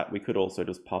revisit that. We could also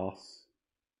just pass.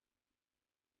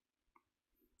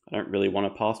 I don't really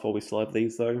want to pass while we still have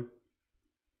these though.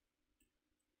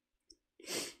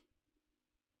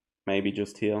 Maybe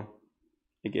just here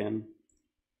again.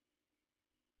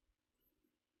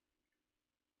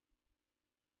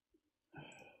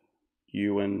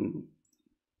 You and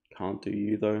can't do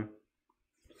you though.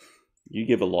 You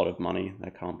give a lot of money.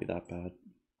 That can't be that bad.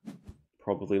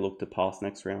 Probably look to pass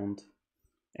next round.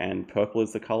 And purple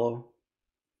is the color.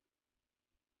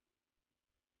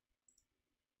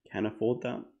 Can afford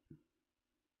that.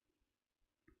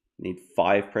 Need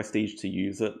 5 prestige to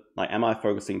use it. Like, am I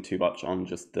focusing too much on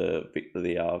just the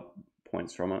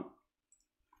points from it?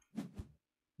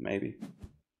 Maybe.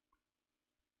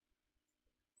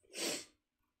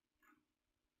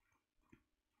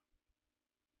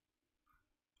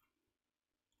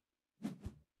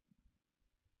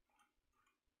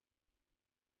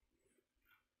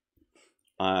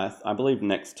 I believe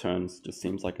next turn just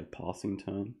seems like a passing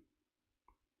turn.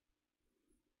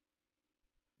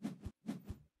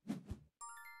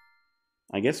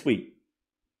 I guess we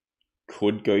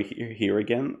could go here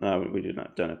again. We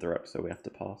don't have the rep, so we have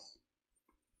to pass.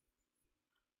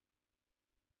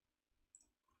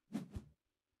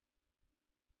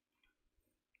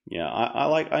 Yeah,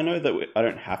 I know that I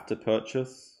don't have to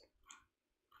purchase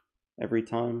every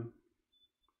time.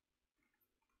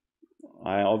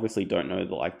 I obviously don't know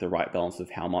the right balance of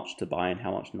how much to buy and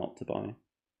how much not to buy.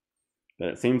 But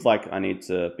it seems like I need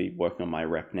to be working on my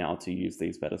rep now to use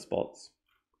these better spots.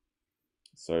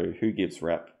 So who gives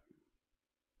rep?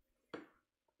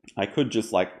 I could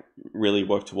just like really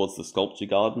work towards the sculpture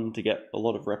garden to get a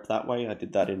lot of rep that way. I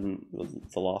did that in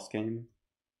the last game.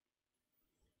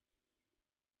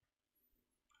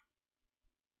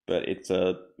 But it's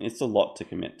a lot to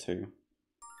commit to.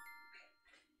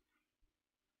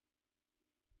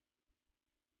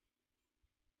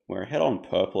 We're ahead on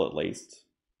purple at least.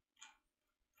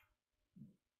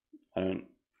 I don't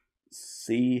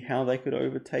see how they could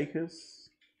overtake us.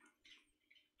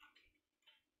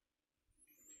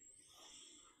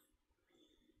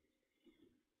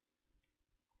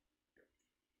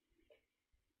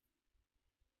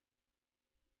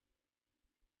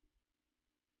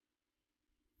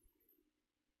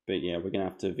 But yeah, we're going to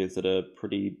have to visit a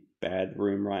pretty bad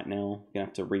room right now. We're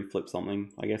going to have to reflip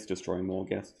something. I guess destroy more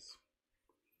guests.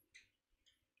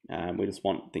 And we just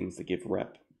want things that give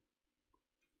rep.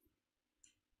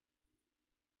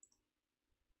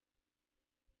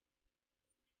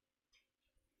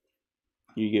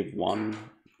 You give 1,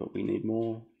 but we need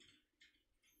more.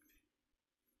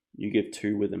 You give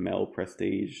 2 with a male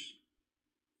prestige.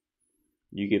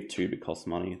 You give 2 to cost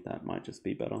money. That might just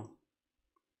be better.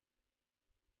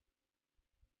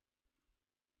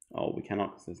 Oh, we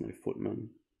cannot because there's no footman.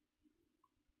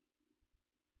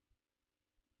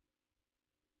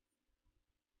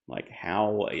 Like,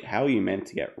 how are you meant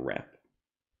to get rep?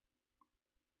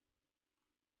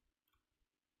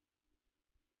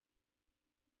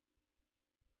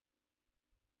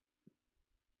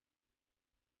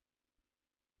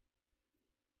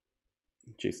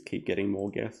 Just keep getting more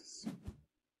guests.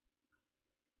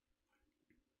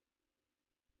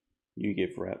 You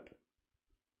give rep.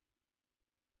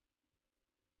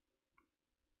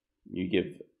 You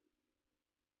give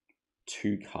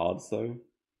 2 cards though.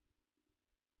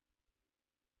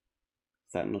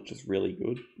 Is that not just really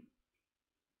good?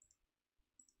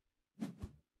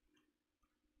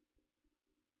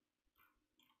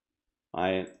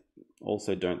 I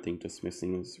also don't think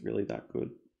dismissing is really that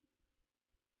good.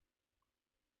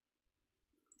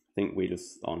 I think we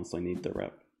just honestly need the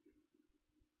rep.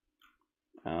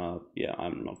 Yeah,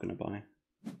 I'm not gonna buy.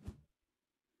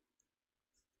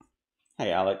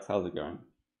 Hey Alex, how's it going?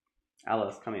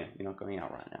 Alice, come here. You're not going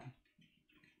out right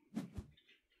now.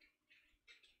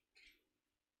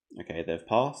 Okay, they've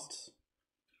passed.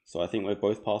 So I think we've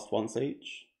both passed once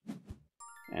each.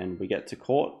 And we get to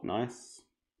court. Nice.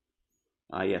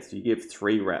 Yes, you give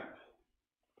 3 rep.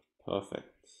 Perfect.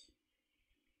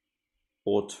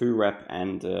 Or 2 rep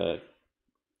and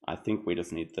I think we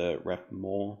just need the rep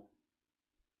more.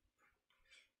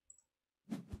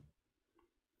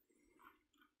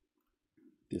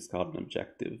 Discard an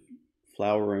objective.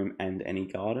 Flower room and any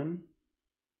garden.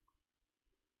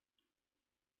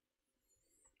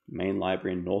 Main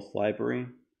library and north library.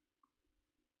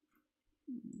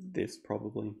 This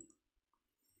probably.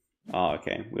 Oh,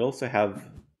 okay. We also have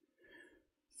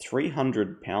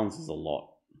 300 pounds is a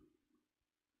lot.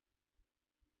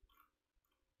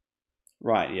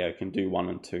 Right, yeah, I can do 1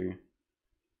 and 2.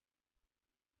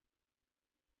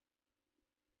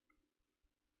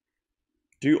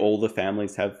 Do all the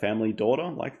families have family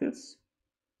daughter like this?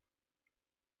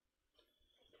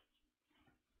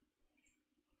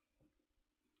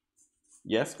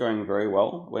 Yes, going very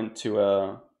well. Went to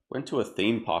a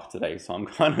theme park today, so I'm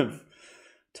kind of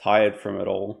tired from it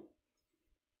all.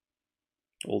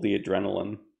 All the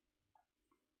adrenaline.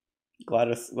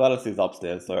 Gladys is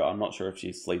upstairs, so I'm not sure if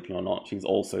she's sleeping or not. She's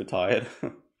also tired.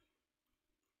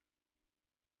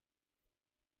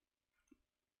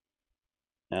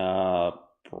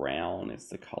 Brown is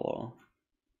the color.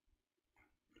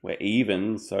 We're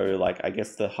even, so like I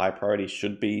guess the high priority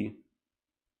should be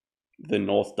the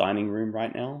north dining room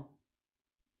right now.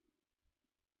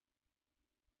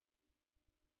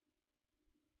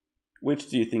 Which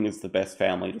do you think is the best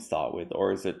family to start with,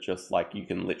 or is it just like you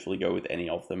can literally go with any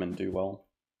of them and do well?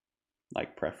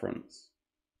 Like preference.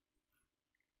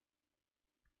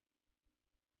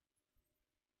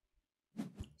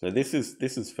 So this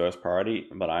is first priority,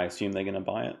 but I assume they're going to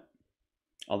buy it.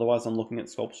 Otherwise, I'm looking at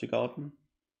Sculpture Garden.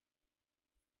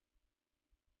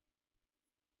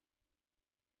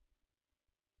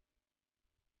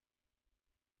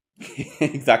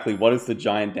 Exactly. What is the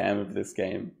giant dam of this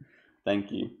game?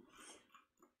 Thank you.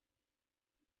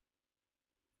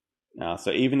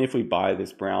 So even if we buy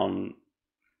this brown,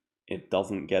 it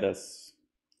doesn't get us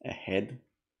ahead.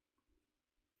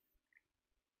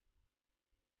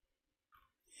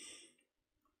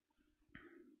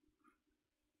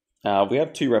 We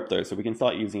have 2 rep though, so we can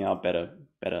start using our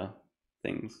better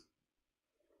things.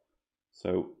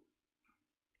 So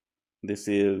this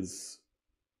is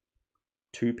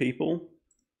 2 people.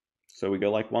 So we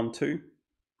go like 1, 2.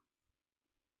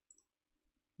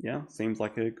 Yeah, seems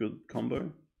like a good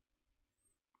combo.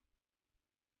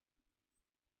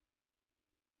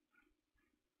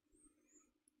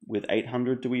 With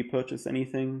 800, do we purchase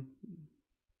anything?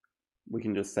 We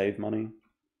can just save money.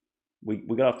 We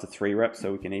got up to 3 reps,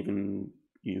 so we can even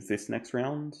use this next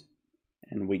round.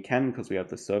 And we can because we have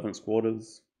the servants'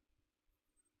 quarters.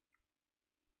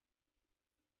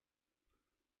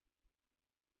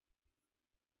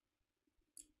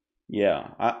 Yeah,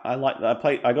 I like that.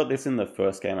 I got this in the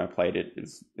first game I played it.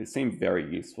 It seemed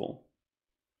very useful.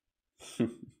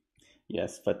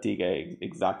 Yes, fatigue,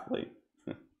 exactly.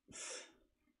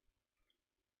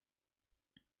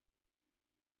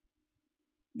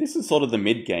 This is sort of the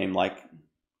mid game. Like,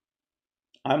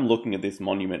 I'm looking at this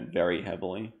monument very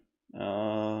heavily.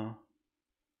 Flower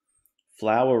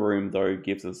room though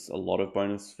gives us a lot of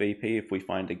bonus VP if we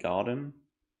find a garden.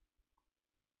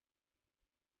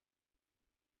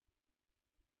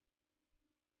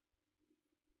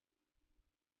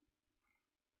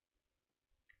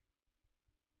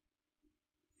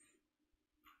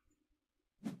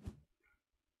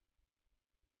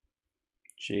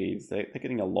 Jeez, they're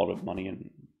getting a lot of money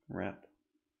in rep.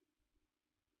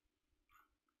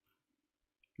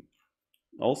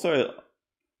 Also,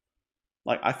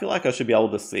 like, I feel like I should be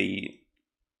able to see.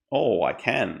 Oh, I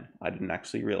can. I didn't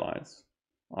actually realize.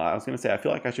 I was going to say, I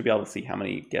feel like I should be able to see how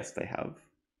many guests they have.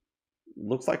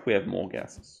 Looks like we have more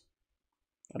guests.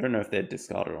 I don't know if they're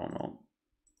discarded or not.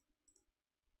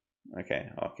 Okay,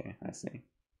 okay, I see.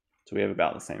 So we have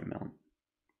about the same amount.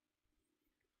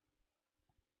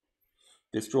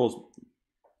 This draw's,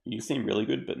 you seem really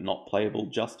good, but not playable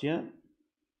just yet.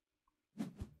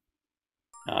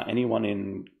 Anyone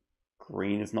in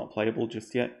green is not playable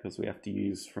just yet because we have to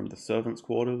use from the servants'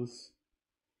 quarters.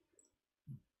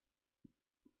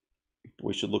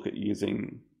 We should look at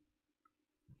using.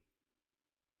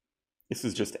 This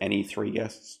is just any 3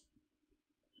 guests.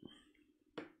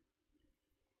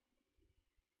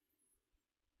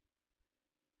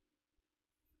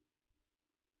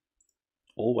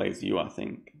 Always you, I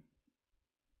think.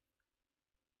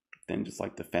 Then just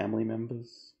like the family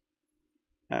members.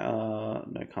 No,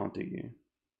 can't do you.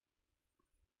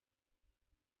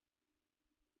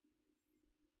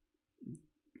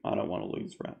 I don't want to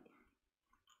lose rep.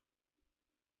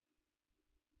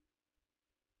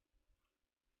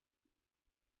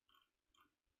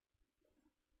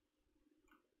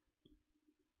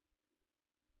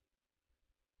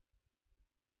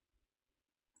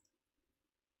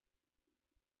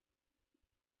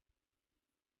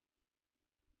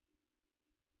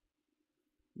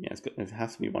 Yeah, it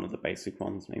has to be one of the basic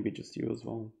ones, maybe just you as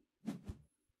well.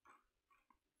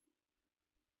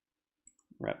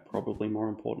 Rep probably more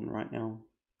important right now.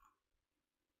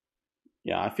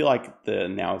 Yeah, I feel like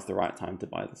now is the right time to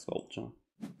buy the sculpture.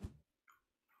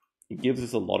 It gives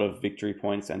us a lot of victory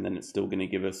points, and then it's still going to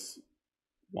give us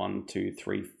 1, 2,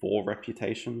 3, 4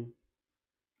 reputation.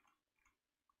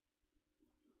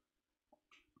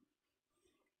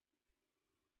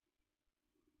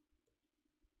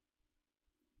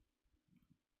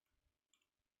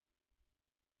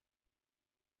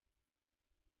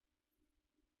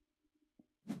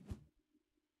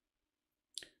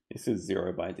 This is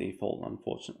 0 by default,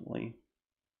 unfortunately.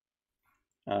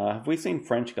 Have we seen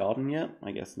French Garden yet?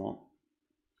 I guess not.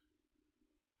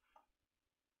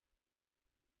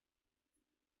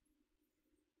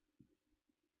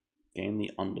 Gain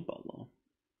the Underbutler.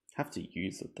 Have to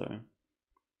use it though.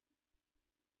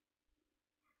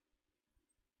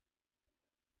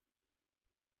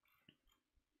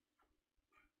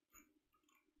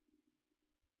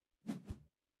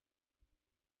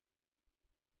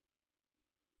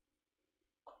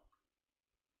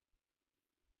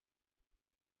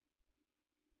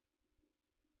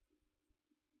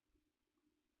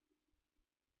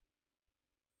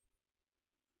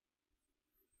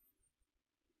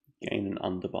 Gain an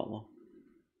Underbutler.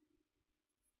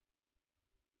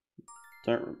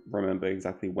 Don't remember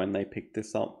exactly when they picked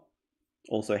this up.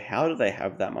 Also, how do they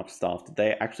have that much staff? Did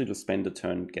they actually just spend a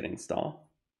turn getting staff?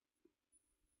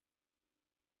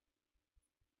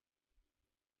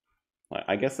 Like,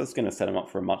 I guess that's going to set them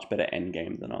up for a much better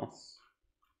endgame than us.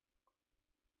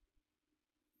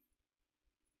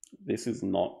 This is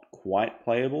not quite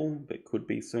playable, but could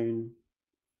be soon.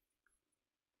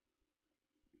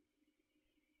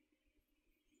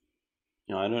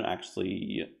 You know, I don't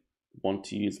actually want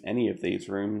to use any of these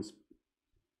rooms.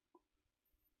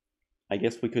 I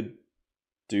guess we could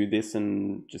do this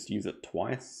and just use it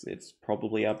twice. It's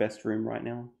probably our best room right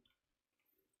now.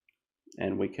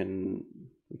 And we can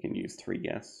use 3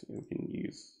 guests. We can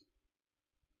use...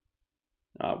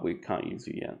 we can't use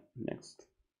you yet. Next.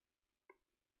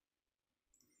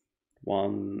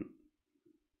 1,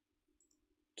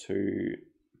 2,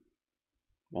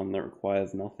 1 that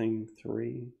requires nothing,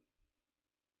 3.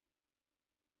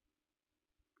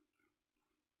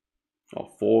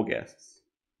 Oh, 4 guests.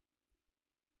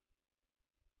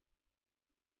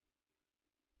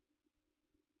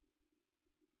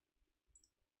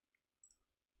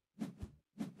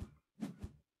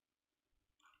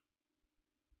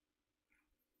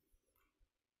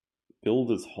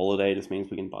 Builder's Holiday just means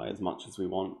we can buy as much as we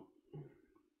want.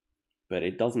 But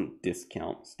it doesn't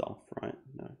discount stuff, right?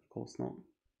 No, of course not.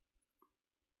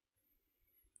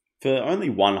 For only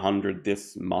 100,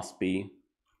 this must be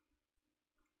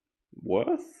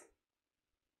worth?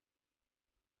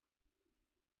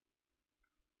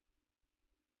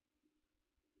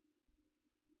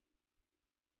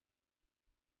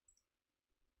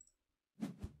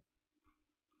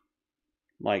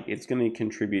 Like, it's going to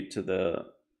contribute to the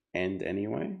end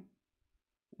anyway.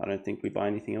 I don't think we buy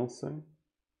anything else, though.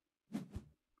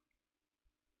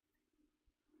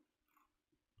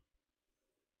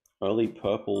 Early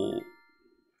purple.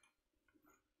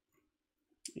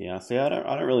 Yeah, see, I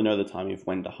don't really know the timing of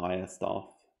when to hire staff.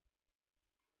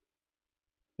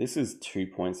 This is 2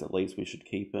 points at least. We should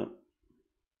keep it.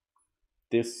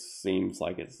 This seems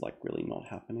like it's like really not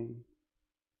happening.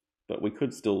 But we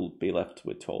could still be left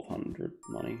with 1200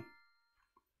 money.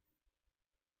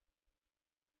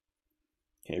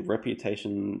 Okay,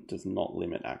 reputation does not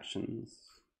limit actions.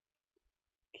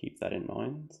 Keep that in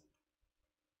mind.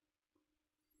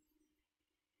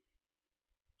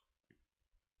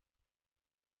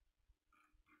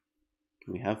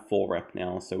 We have 4 rep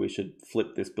now, so we should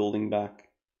flip this building back.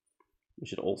 We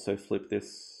should also flip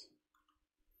this.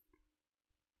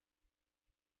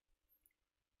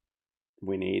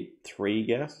 We need 3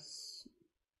 guests.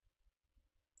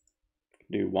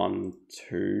 Do 1,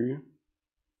 2.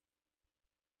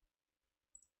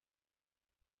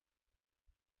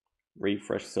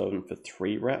 Refresh servant for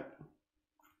 3 rep.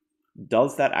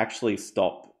 Does that actually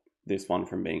stop this one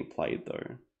from being played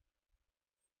though?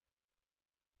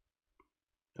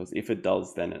 Because if it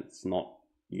does, then it's not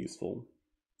useful.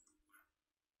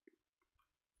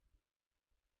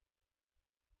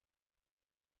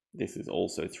 This is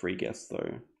also 3 guests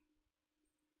though.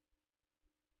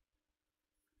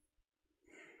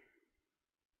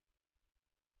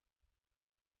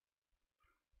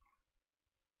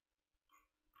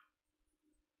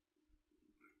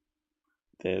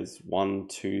 There's 1,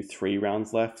 2, 3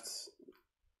 rounds left.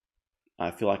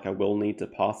 I feel like I will need to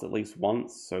pass at least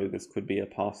once, so this could be a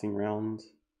passing round.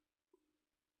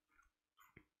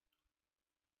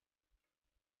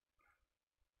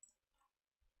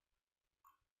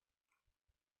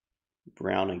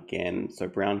 Brown again, so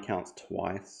brown counts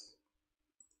twice.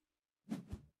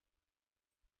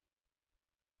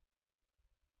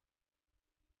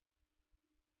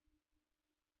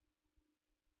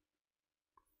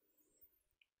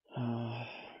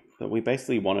 But we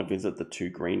basically want to visit the 2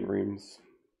 green rooms.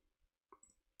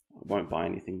 I won't buy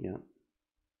anything yet.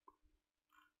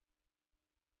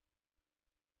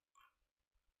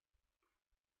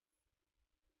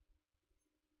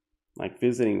 Like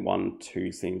visiting 1,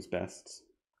 2 seems best.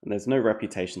 And there's no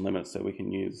reputation limit, so we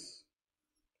can use,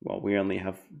 well, we only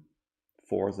have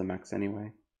 4 as a max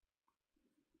anyway.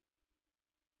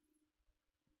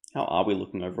 How are we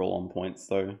looking overall on points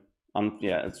though?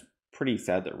 Yeah, it's pretty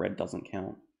sad that red doesn't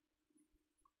count.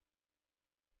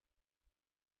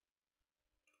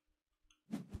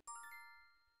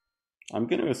 I'm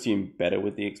going to assume better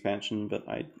with the expansion, but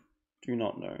I do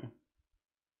not know.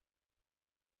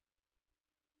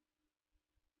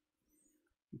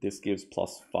 This gives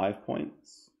plus 5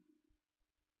 points.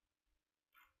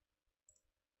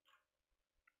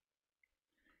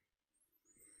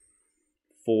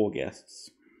 Four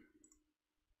guests.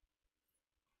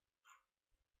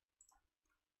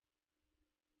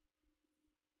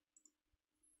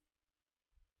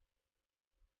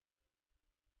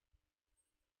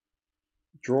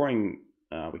 Drawing,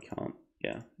 we can't,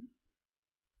 yeah.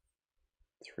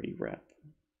 3 rep.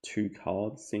 2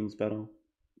 cards seems better.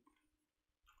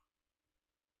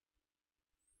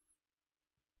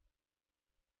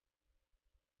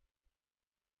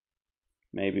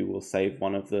 Maybe we'll save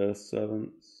one of the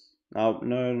servants. Oh,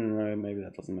 no, maybe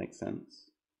that doesn't make sense.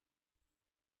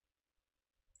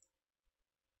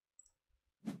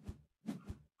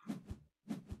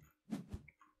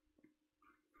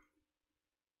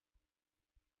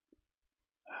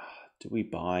 Do we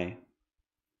buy?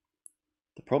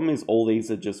 The problem is all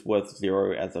these are just worth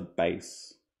 0 as a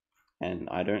base. And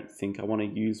I don't think I want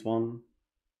to use one.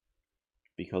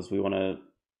 Because we want to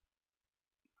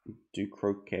do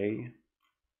croquet.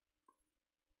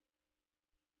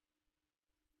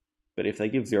 But if they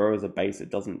give 0 as a base, it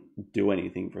doesn't do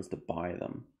anything for us to buy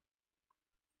them.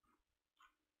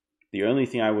 The only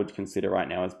thing I would consider right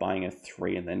now is buying a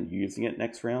 3 and then using it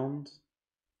next round.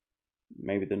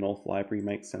 Maybe the North Library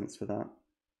makes sense for that.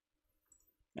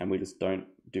 And we just don't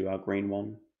do our green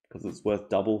one because it's worth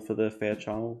double for the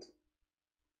Fairchild.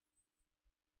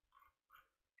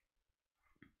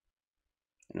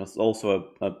 And it's also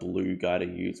a blue guy to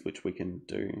use, which we can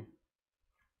do.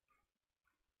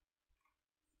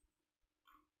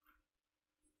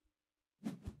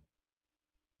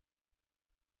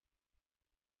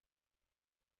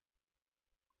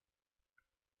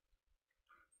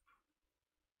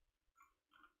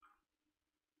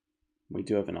 We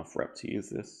do have enough rep to use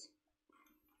this.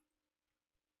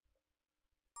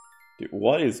 Dude,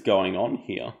 what is going on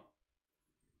here?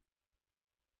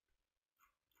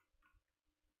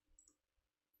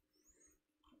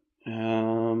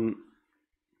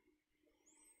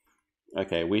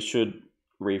 Okay, we should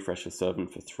refresh a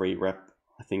servant for 3 rep.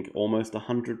 I think almost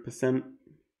 100%.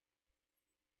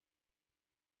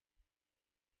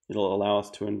 It'll allow us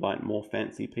to invite more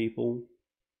fancy people.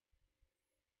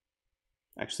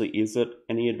 Actually, is it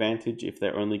any advantage if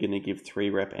they're only going to give 3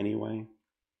 rep anyway?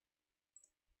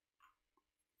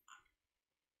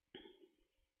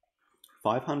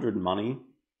 $500 money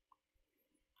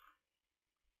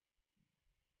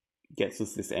gets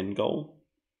us this end goal.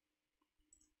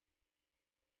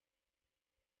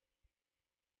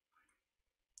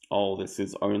 Oh, this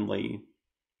is only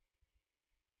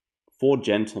 4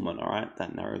 gentlemen, alright,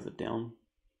 that narrows it down.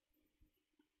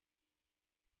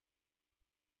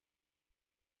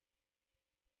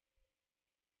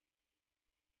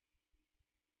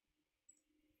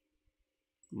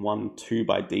 One, 2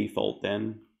 by default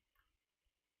then.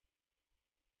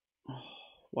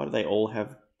 Why do they all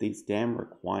have these damn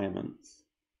requirements?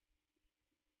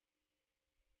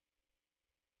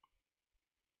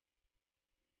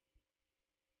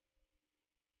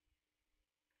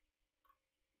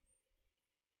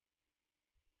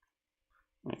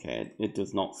 Okay, it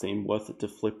does not seem worth it to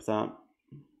flip that.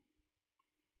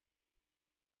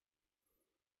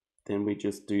 Then we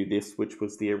just do this, which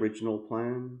was the original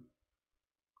plan.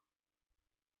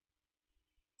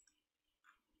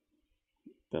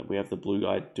 But we have the blue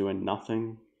guy doing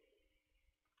nothing.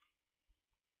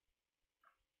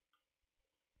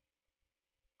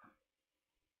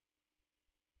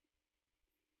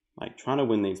 Like, trying to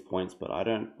win these points, but I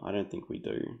don't think we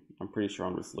do. I'm pretty sure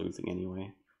I'm just losing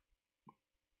anyway.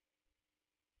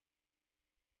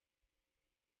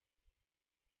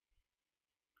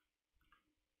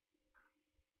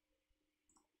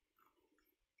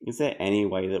 Is there any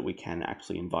way that we can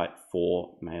actually invite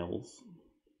 4 males?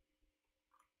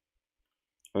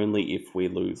 Only if we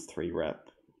lose 3 rep.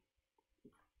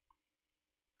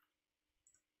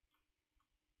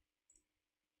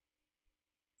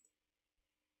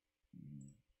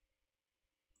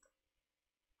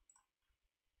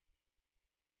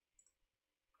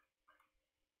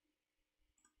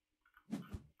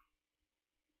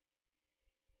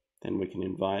 Then we can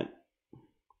invite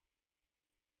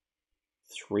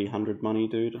 300 money,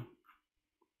 dude.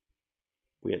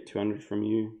 We get 200 from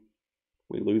you.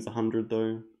 We lose 100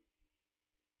 though.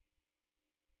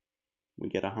 We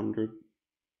get 100.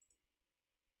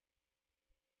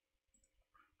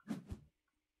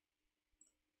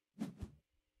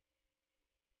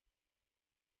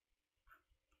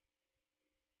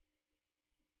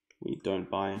 We don't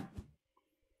buy.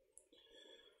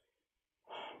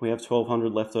 We have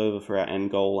 1200 left over for our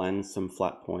end goal and some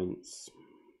flat points.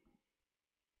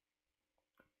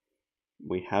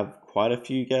 We have quite a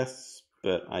few guests,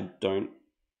 but I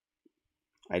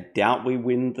doubt we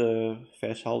win the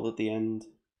Fairchild at the end,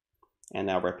 and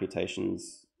our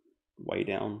reputation's way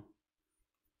down.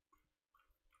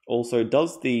 Also,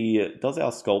 does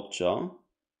our sculpture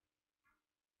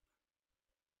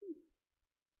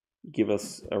give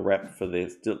us a rep for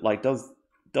this? Like, does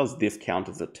this count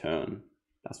as a turn?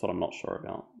 That's what I'm not sure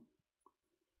about.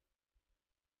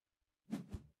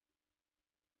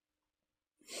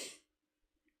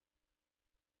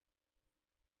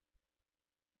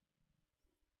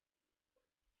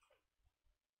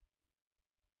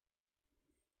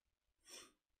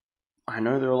 I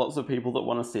know there are lots of people that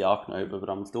want to see Ark Nova, but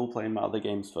I'm still playing my other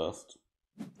games first.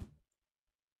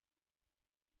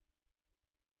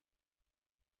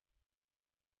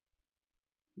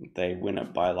 They win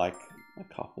it by like a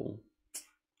couple.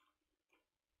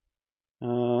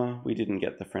 We didn't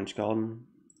get the French Garden.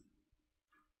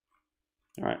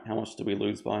 Alright, how much do we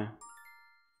lose by? I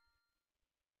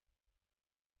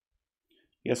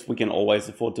guess we can always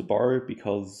afford to borrow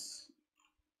because...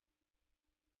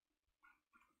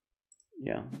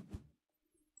 yeah.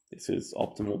 This is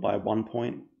optimal by 1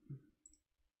 point.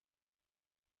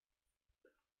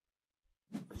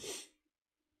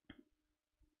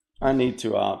 I need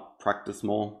to practice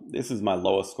more. This is my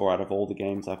lowest score out of all the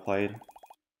games I played.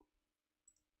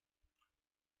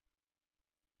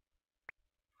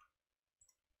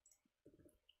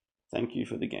 Thank you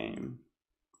for the game.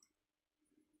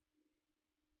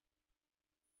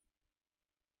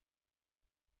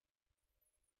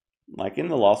 Like in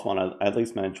the last one, I at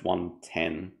least managed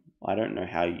 110. I don't know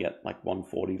how you get like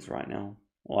 140s right now.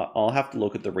 Well, I'll have to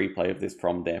look at the replay of this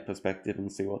from their perspective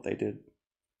and see what they did.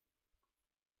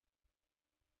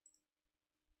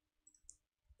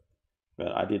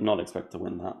 But I did not expect to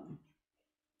win that.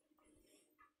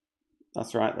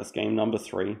 That's right, that's game number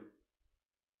 3.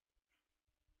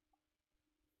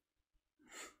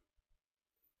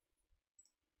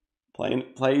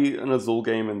 Play an Azul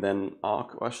game and then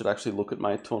Ark. I should actually look at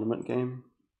my tournament game.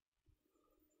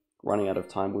 Running out of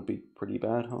time would be pretty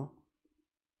bad, huh?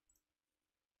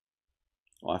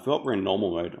 Well, I forgot we're in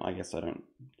normal mode. I guess I don't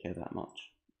care that much.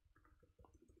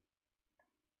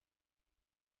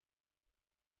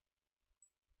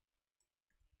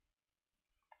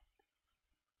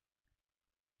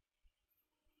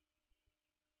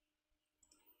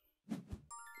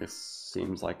 This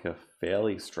seems like a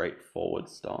fairly straightforward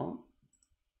start.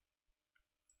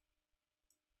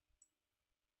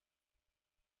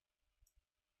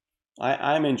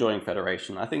 I'm enjoying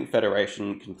Federation. I think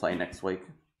Federation can play next week.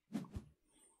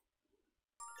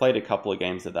 Played a couple of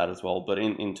games of that as well, but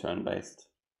in turn-based.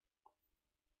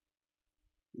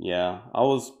 Yeah, I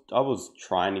was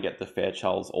trying to get the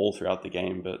Fairchilds all throughout the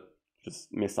game, but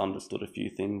just misunderstood a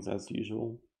few things as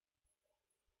usual.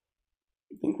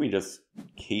 I think we just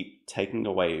keep taking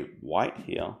away white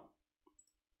here.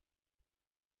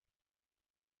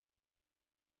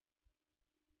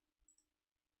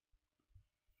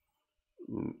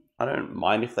 I don't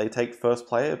mind if they take first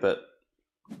player, but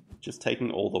just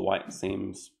taking all the white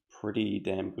seems pretty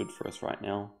damn good for us right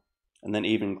now. And then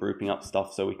even grouping up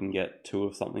stuff so we can get 2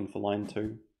 of something for line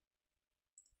 2.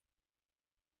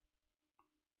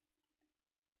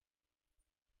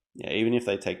 Yeah, even if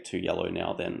they take 2 yellow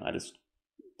now, then I just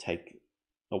take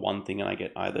the 1 thing and I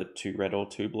get either 2 red or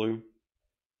 2 blue.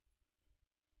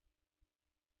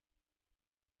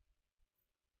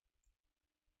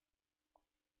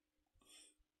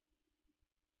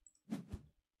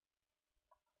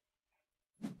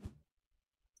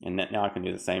 And now I can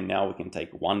do the same. Now we can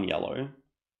take 1 yellow,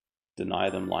 deny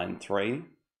them line 3,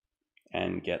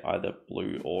 and get either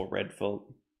blue or red for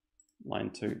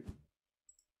line 2.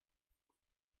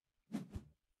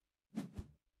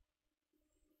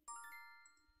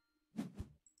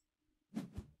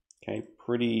 Okay,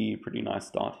 pretty nice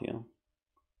start here.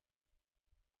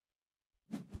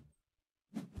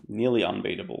 Nearly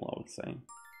unbeatable, I would say.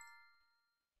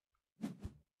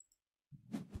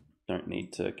 Don't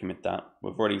need to commit that.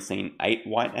 We've already seen 8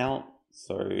 white out,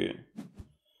 so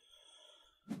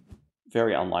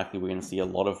very unlikely we're going to see a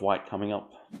lot of white coming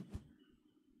up.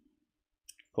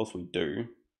 Of course we do.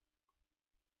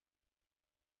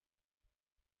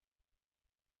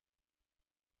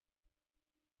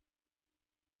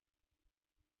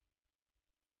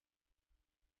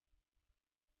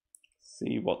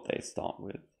 See what they start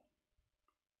with.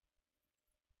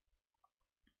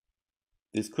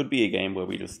 This could be a game where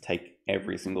we just take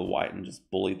every single white and just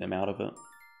bully them out of it.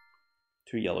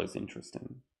 2 yellows,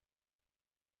 interesting.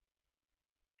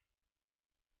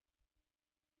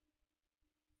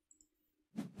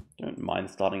 Don't mind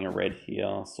starting a red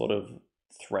here, sort of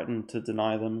threaten to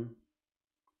deny them.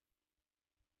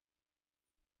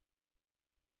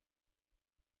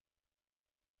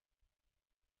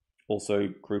 Also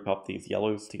group up these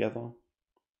yellows together.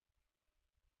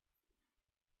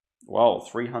 Wow,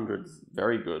 300's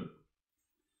very good.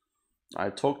 I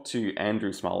talked to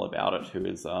Andrew Small about it, who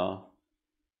is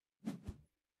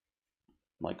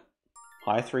like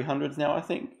high 300s now, I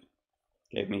think.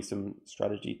 Gave me some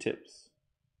strategy tips.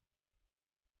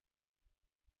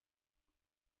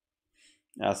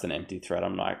 That's an empty threat.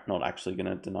 I'm not actually going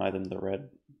to deny them the red.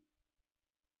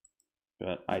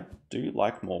 But I do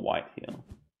like more white here.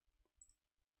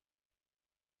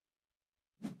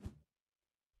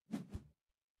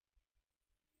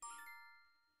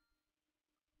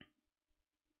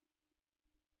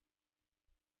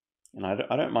 And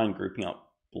I don't mind grouping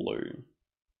up blue.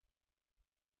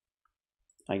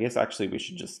 I guess actually we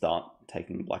should just start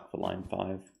taking black for line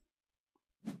 5.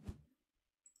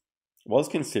 Was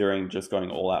considering just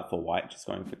going all out for white, just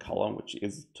going for color, which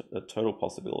is a total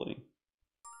possibility.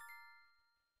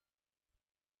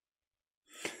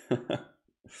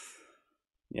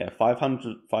 Yeah,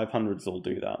 500s will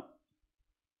do that.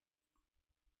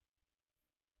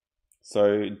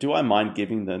 So do I mind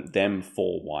giving them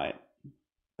 4 white,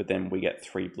 but then we get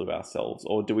 3 blue ourselves?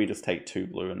 Or do we just take 2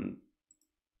 blue and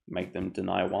make them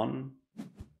deny 1?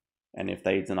 And if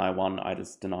they deny 1, I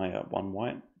just deny 1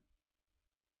 white?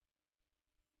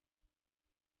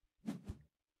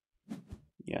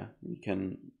 Yeah, you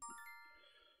can...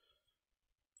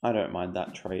 I don't mind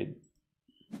that trade.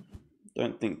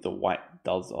 Don't think the white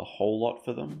does a whole lot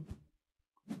for them.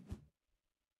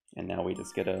 And now we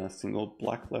just get a single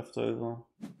black left over.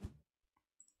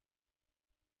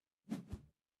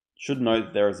 Should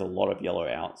note there is a lot of yellow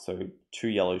out, so 2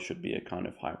 yellow should be a kind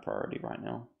of high priority right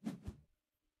now.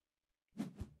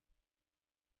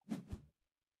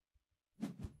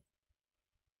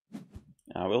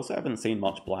 We also haven't seen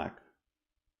much black.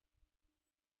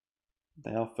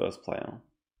 They are first player.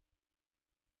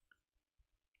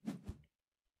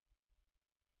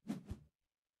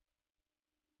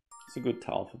 It's a good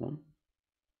tile for them.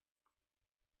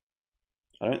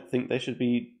 I don't think they should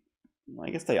be... I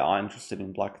guess they are interested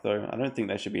in black though. I don't think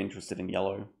they should be interested in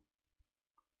yellow.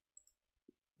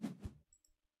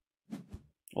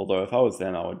 Although if I was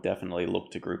them, I would definitely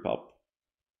look to group up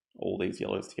all these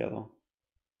yellows together.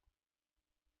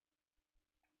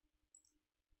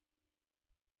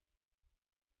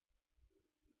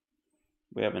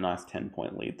 We have a nice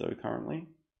 10-point lead though currently.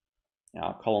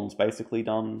 Our column's basically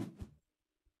done.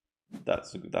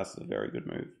 That's a very good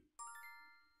move.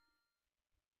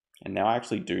 And now I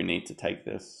actually do need to take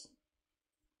this,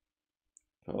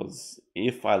 because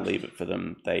if I leave it for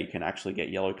them, they can actually get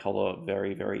yellow color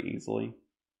very, very easily.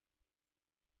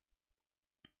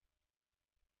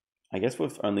 I guess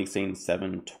we've only seen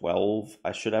 7, 12.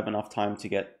 I should have enough time to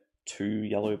get 2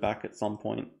 yellow back at some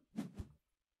point.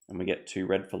 And we get 2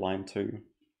 red for line 2.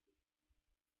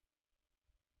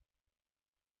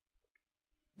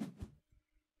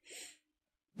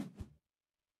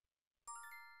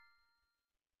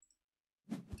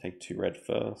 Take 2 red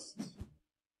first.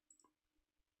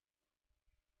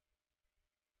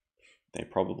 They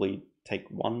probably take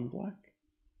 1 black.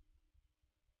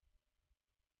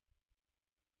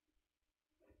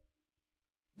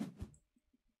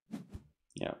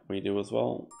 Yeah, we do as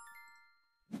well.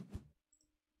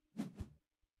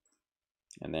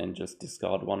 And then just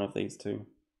discard one of these 2.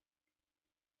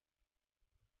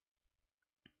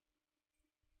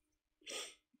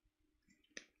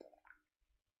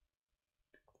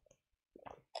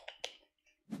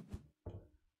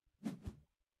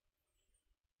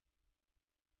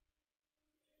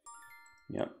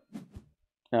 Yep.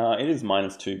 It is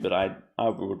 -2, but I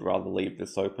would rather leave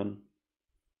this open.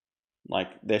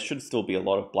 Like, there should still be a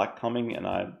lot of black coming, and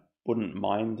I wouldn't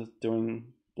mind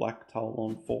doing black tile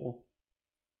on 4.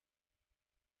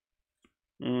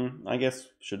 I guess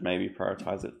should maybe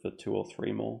prioritize it for 2 or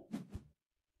 3 more.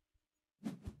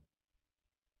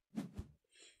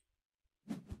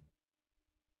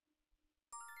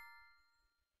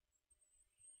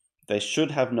 They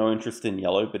should have no interest in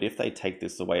yellow, but if they take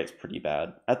this away, it's pretty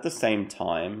bad. At the same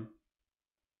time,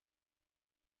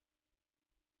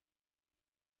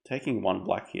 taking 1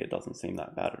 black here doesn't seem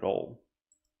that bad at all.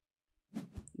 It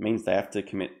means they have to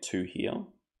commit 2 here.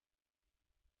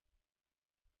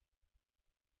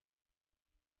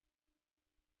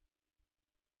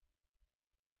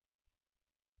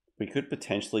 We could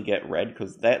potentially get red,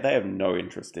 because they have no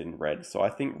interest in red, so I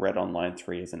think red on line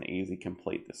 3 is an easy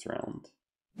complete this round.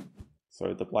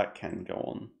 So the black can go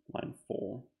on line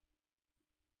 4.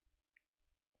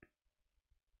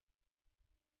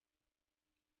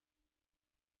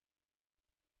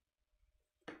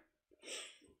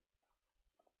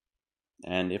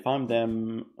 And if I'm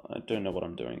them, I don't know what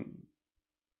I'm doing.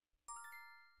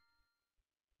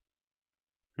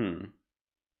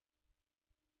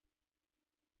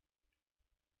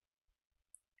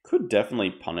 Could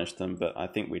definitely punish them, but I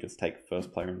think we just take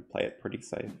first player and play it pretty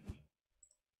safe.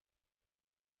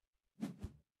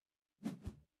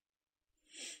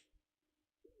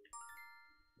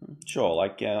 Sure,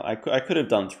 like, yeah, I could have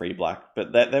done 3 black,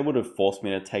 but that would have forced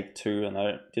me to take 2, and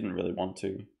I didn't really want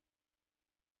to.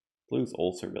 Blue's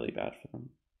also really bad for them.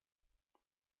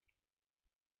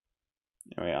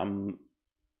 Anyway,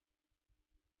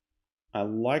 I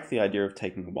like the idea of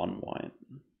taking 1 white.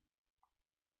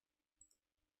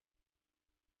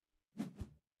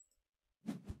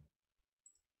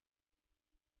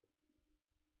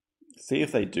 See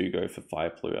if they do go for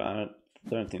 5 blue. I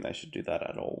don't think they should do that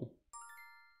at all.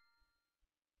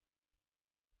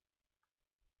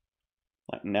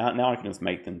 Like now I can just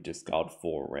make them discard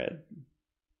 4 red.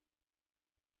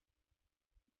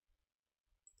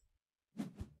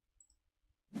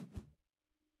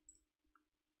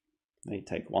 They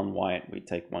take 1 white, we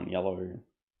take 1 yellow.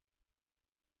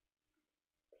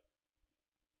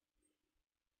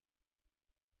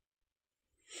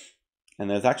 And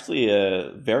there's actually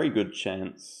a very good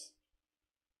chance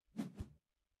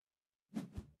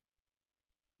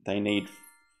they need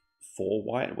 4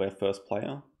 white, we're first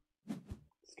player.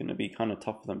 It's going to be kind of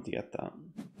tough for them to get that.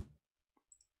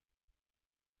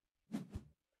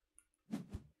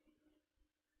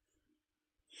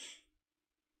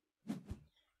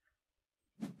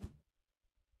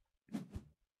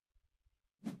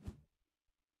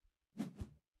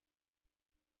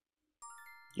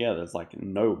 Yeah, there's like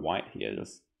no white here,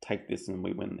 just take this and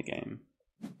we win the game.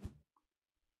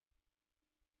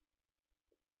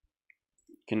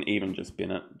 Can even just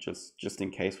bin it, just in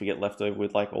case we get left over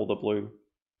with like all the blue.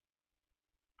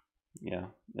 Yeah,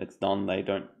 it's done. They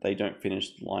don't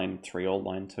finish line 3 or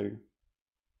line 2.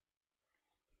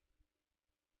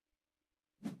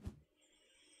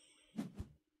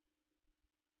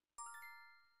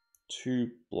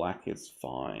 Two black is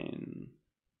fine.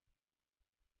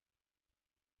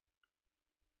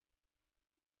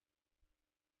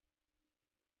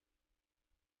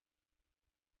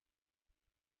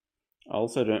 I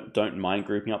also don't mind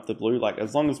grouping up the blue. Like,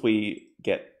 as long as we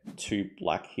get 2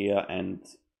 black here and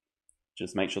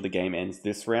just make sure the game ends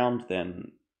this round,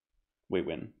 then we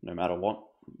win, no matter what.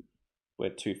 We're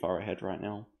too far ahead right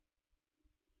now.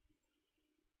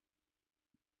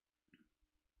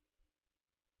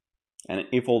 And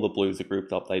if all the blues are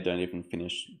grouped up, they don't even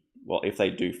finish. Well, if they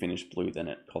do finish blue, then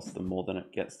it costs them more than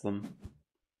it gets them.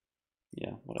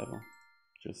 Yeah, whatever.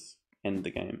 Just end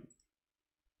the game.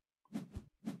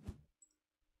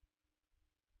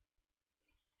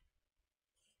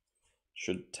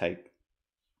 Should take...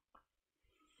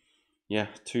 Yeah,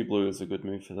 2 blue is a good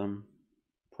move for them.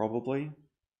 Probably.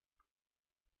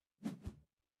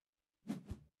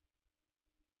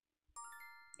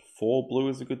 Four blue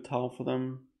is a good tile for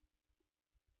them.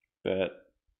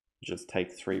 But just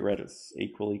take 3 red is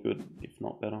equally good, if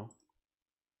not better.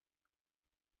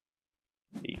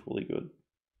 Equally good.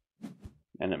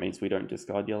 And it means we don't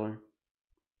discard yellow.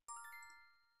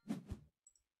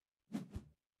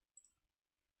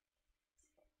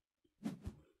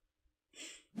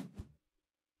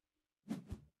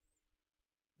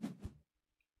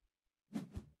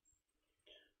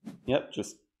 Yep,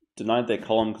 just denied their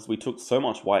column because we took so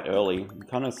much white early. I'm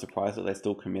kind of surprised that they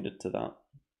still committed to that.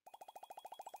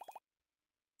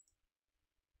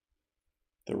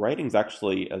 The rating's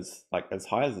actually as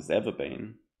high as it's ever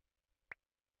been.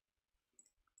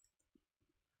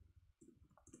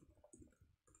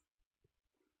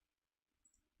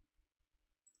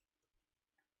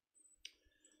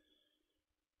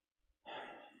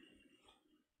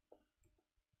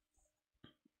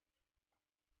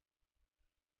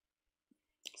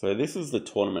 So this is the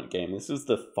tournament game. This is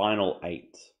the final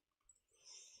 8.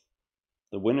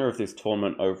 The winner of this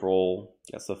tournament overall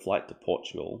gets a flight to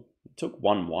Portugal. It took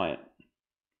 1 white.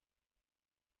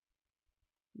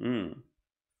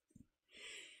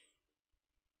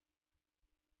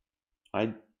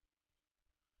 I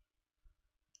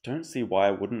don't see why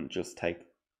I wouldn't just take...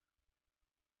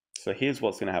 So here's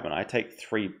what's going to happen. I take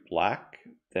 3 black,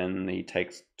 then he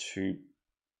takes 2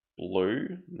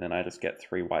 blue, then I just get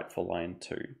 3 white for line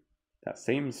 2. That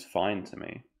seems fine to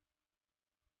me.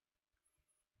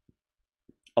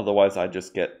 Otherwise I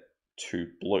just get 2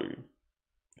 blue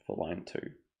for line 2.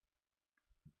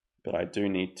 But I do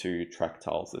need to track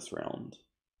tiles this round.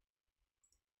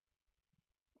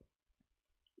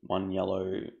 1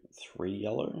 yellow, 3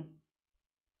 yellow.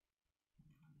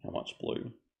 How much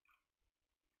blue?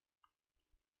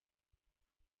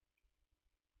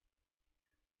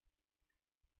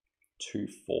 2,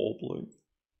 4 blue.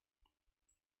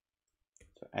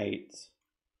 So 8.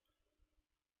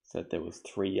 Said there was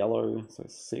 3 yellow, so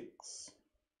 6.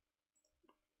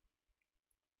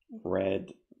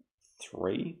 Red,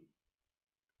 3.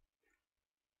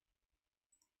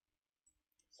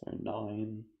 So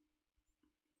 9.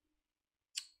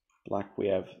 Black we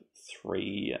have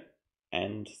 3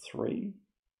 and 3.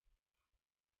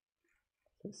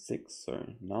 So 6, so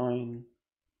 9.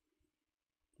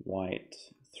 White,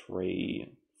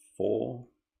 3, 4.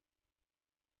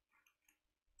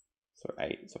 So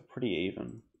 8, so pretty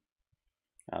even.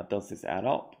 Does this add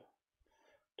up?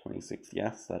 26,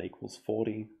 yes, that equals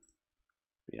 40.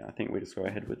 Yeah, I think we just go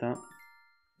ahead with that.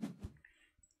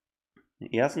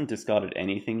 He hasn't discarded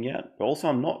anything yet, but also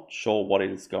I'm not sure what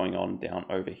is going on down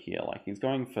over here. Like, he's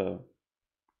going for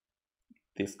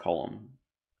this column.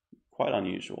 Quite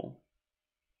unusual.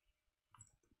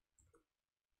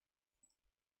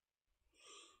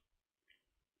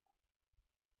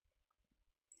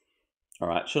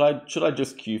 Alright, should I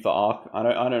just queue for Ark? I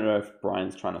don't know if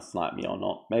Brian's trying to snipe me or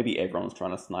not. Maybe everyone's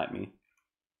trying to snipe me.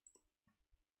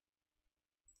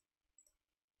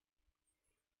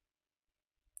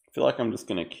 I feel like I'm just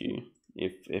gonna queue.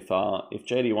 If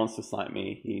JD wants to snipe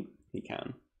me, he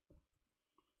can.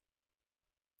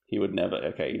 He would never.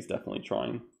 Okay, he's definitely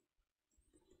trying.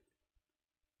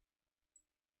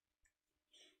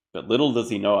 But little does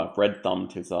he know, I've red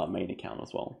thumbed his main account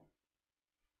as well.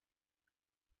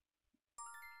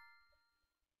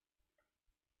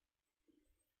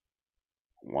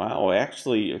 Wow,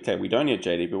 actually, okay, we don't hit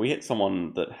JD, but we hit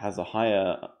someone that has a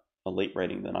higher elite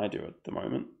rating than I do at the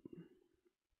moment.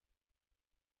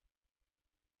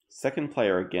 Second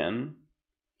player again.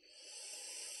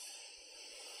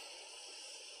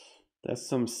 There's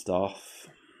some stuff.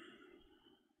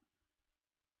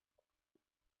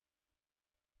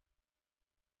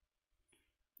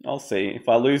 I'll see. If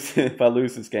I lose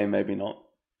this game, maybe not.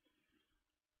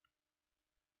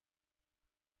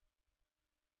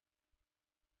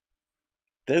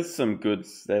 There's some good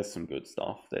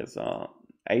stuff. There's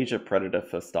Asia Predator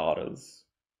for starters.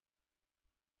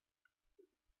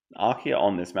 Archaea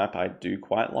on this map I do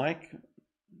quite like.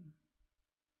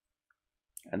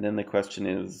 And then the question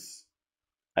is,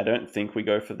 I don't think we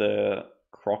go for the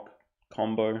Croc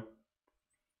combo.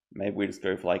 Maybe we just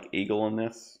go for like Eagle on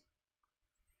this.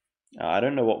 I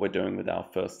don't know what we're doing with our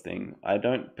first thing. I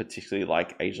don't particularly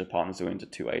like Asia Partners into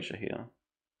 2 Asia here.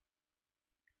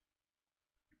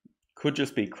 Could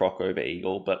just be Croc over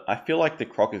Eagle, but I feel like the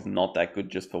Croc is not that good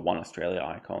just for 1 Australia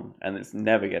icon, and it's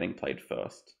never getting played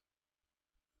first.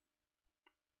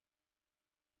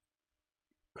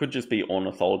 Could just be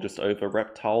Ornithologist over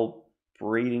Reptile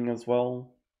breeding as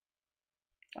well.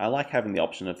 I like having the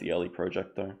option of the early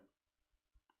project though.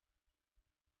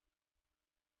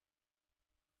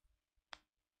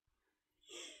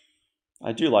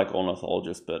 I do like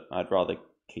Ornithologist, but I'd rather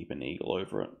keep an Eagle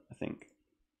over it, I think.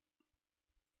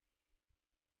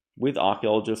 With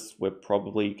Archaeologists, we're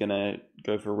probably gonna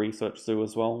go for Research Zoo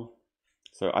as well.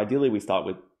 So ideally we start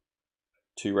with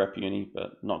 2 rep uni,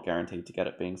 but not guaranteed to get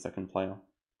it being second player.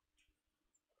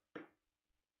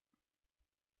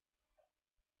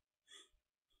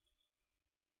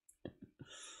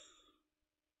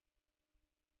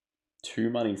 Too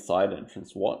money side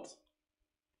entrance, what?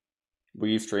 Were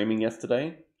you streaming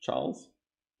yesterday, Charles?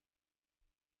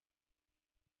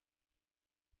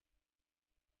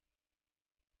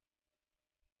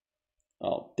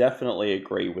 I'll definitely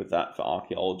agree with that for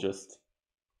Archaeologist.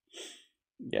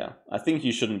 Yeah, I think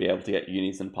you shouldn't be able to get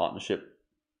unis in partnership.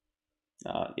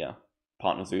 Yeah,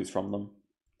 partner zoos from them,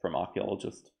 from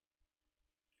Archaeologist.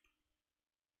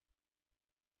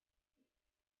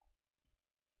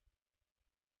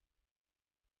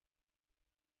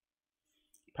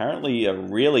 Apparently a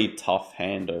really tough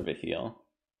hand over here.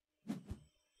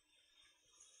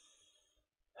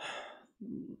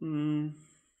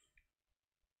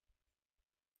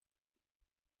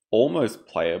 Almost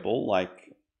playable,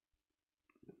 like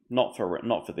not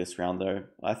for this round though.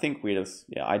 I think we just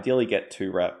ideally get 2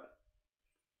 rep.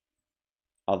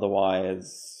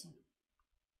 Otherwise,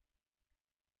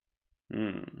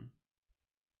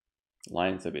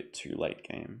 line's a bit too late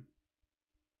game.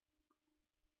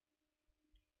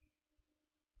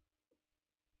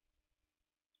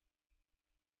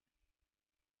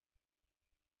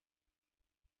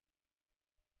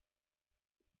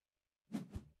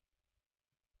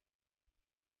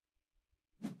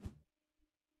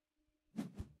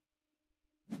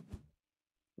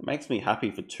 It makes me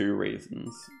happy for 2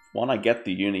 reasons. 1, I get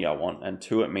the uni I want, and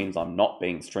 2, it means I'm not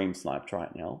being stream sniped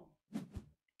right now.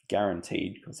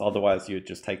 Guaranteed, because otherwise you'd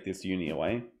just take this uni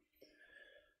away.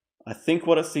 I think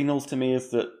what it signals to me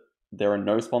is that there are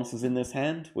no sponsors in this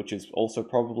hand, which is also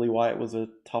probably why it was a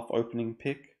tough opening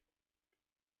pick.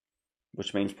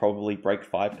 Which means probably break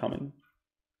 5 coming.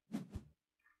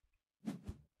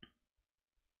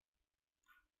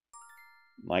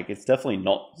 Like, it's definitely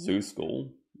not Zoo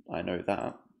School. I know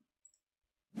that.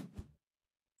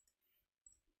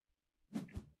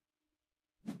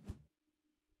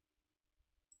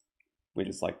 We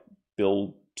just like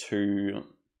build 2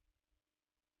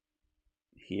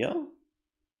 here.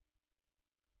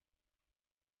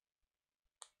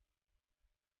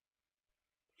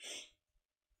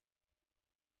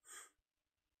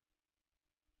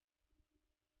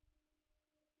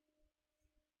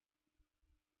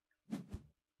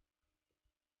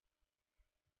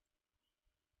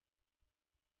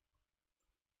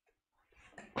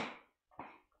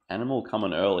 Animal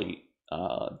coming early.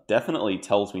 Definitely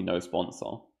tells me no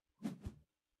sponsor.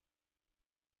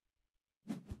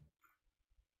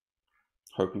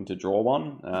 Hoping to draw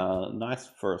one. Nice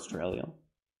for Australia.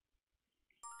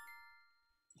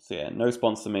 So yeah, no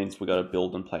sponsor means we got to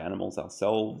build and play animals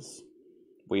ourselves.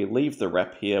 We leave the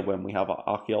rep here when we have our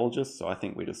archaeologists, so I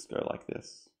think we just go like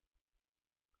this.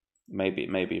 Maybe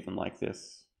even like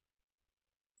this.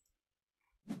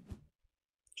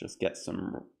 Just get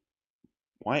some...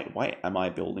 Why am I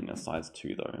building a size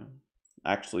 2 though?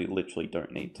 Actually, literally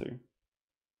don't need to.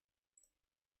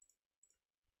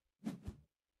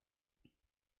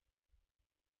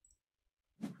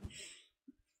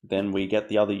 Then we get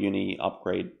the other uni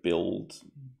upgrade build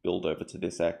over to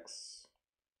this X.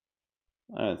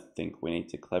 I don't think we need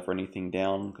to clever anything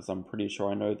down because I'm pretty sure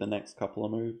I know the next couple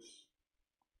of moves.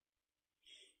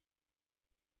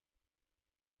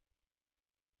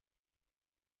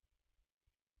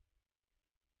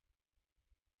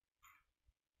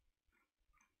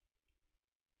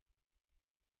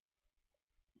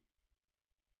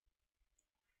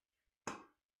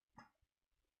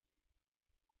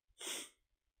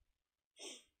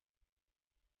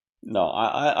 No,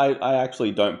 I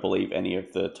actually don't believe any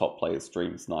of the top players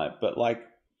stream snipe, but like,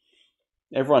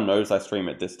 everyone knows I stream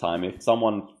at this time. If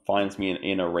someone finds me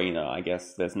in arena, I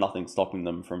guess there's nothing stopping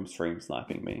them from stream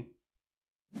sniping me.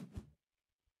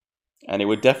 And it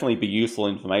would definitely be useful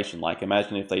information. Like,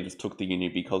 imagine if they just took the uni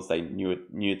because they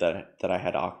knew that I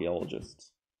had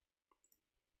archaeologists.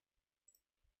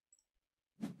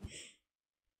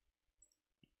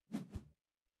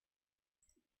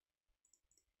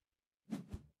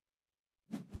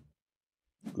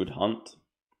 Good hunt.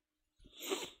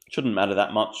 Shouldn't matter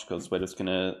that much because we're just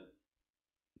gonna...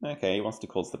 Okay, he wants to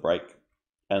cause the break.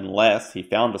 Unless he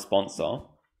found a sponsor.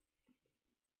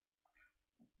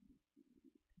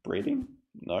 Breeding?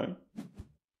 No.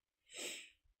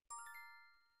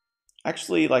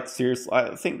 Actually, like, seriously,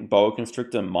 I think Boa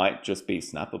Constrictor might just be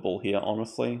snappable here,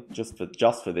 honestly. Just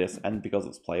for this, and because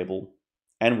it's playable.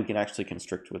 And we can actually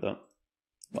constrict with it.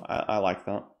 I like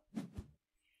that.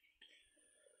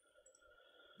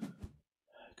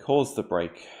 Cause the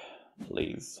break,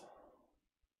 please.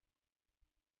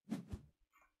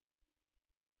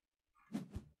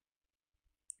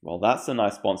 Well, that's a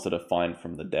nice sponsor to find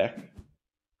from the deck.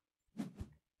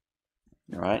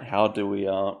 Alright, how do we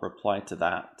reply to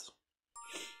that?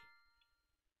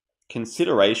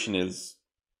 Consideration is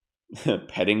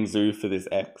petting zoo for this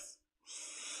X.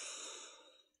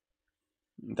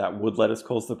 That would let us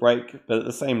cause the break, but at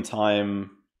the same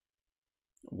time,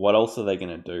 what else are they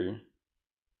going to do?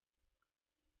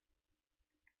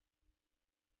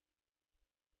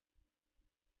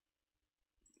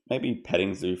 Maybe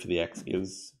petting zoo for the X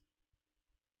is...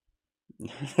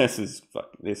 this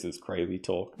is crazy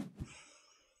talk.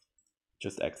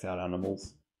 Just X out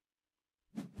animals.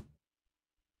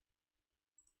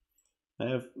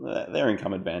 Their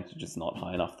income advantage is not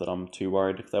high enough that I'm too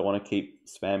worried if they want to keep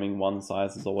spamming one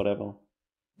sizes or whatever.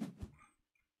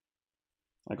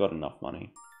 I got enough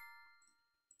money.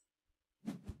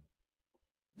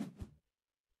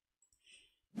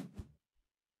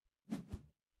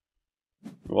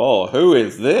 Whoa, who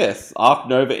is this? Ark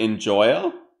Nova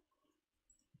Enjoyer?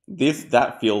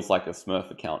 That feels like a Smurf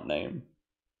account name.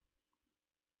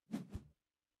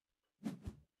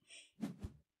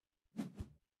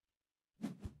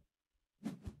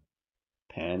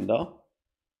 Panda.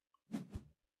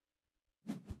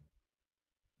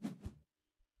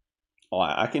 Oh,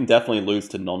 I can definitely lose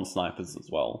to non-snipers as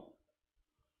well.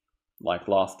 Like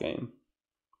last game.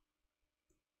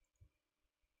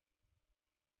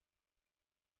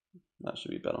 That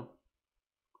should be better.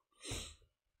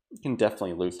 You can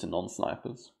definitely lose to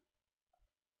non-snipers.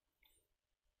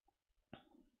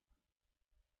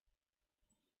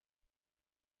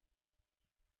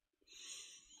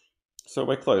 So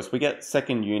we're close. We get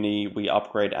second uni, we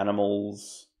upgrade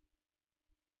animals.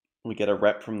 We get a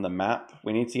rep from the map.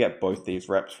 We need to get both these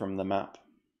reps from the map.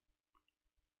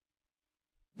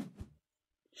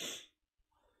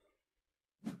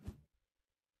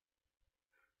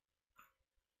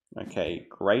 Okay,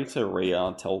 Great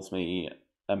Area tells me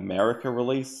America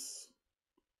release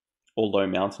or low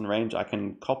mountain range. I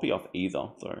can copy off either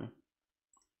though.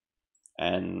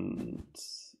 And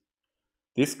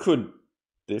this could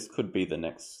be the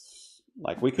next,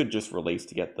 like, we could just release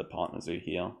to get the partner zoo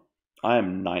here. I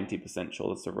am 90% sure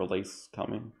there's a release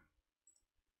coming.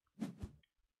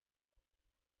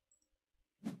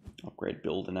 Upgrade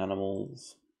build and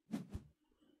animals.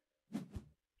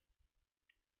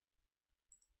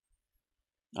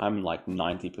 I'm like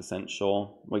 90%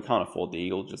 sure. We can't afford the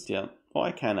eagle just yet. Oh,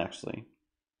 I can actually.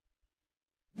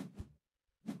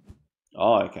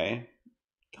 Oh, okay.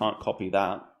 Can't copy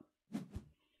that.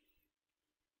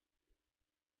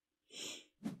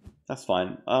 That's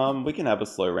fine. We can have a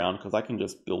slow round because I can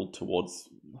just build towards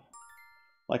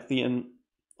like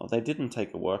oh, they didn't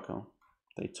take a worker.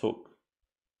 They took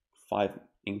 5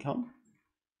 income.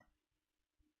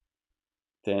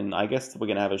 Then I guess we're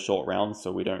gonna have a short round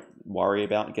so we don't worry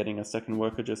about getting a second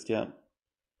worker just yet.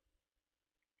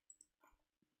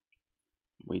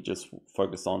 We just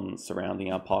focus on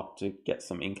surrounding our park to get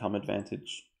some income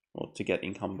advantage, or to get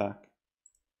income back.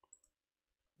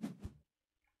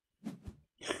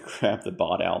 Grab the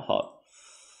barred owl hut.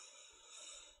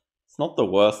 It's not the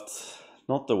worst.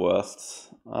 Not the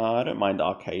worst. I don't mind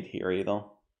arcade here either,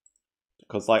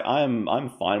 because like I'm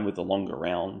fine with the longer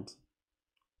round.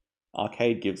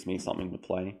 Arcade gives me something to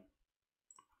play.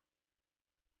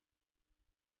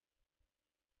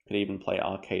 Could even play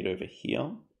arcade over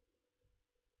here.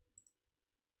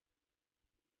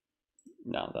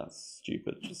 No, that's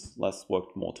stupid. Just let's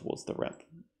work more towards the rep.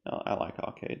 I like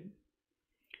arcade.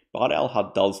 Bard Al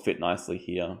Hud does fit nicely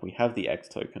here. We have the X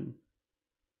token.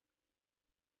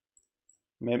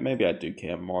 Maybe I do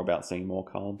care more about seeing more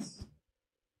cards.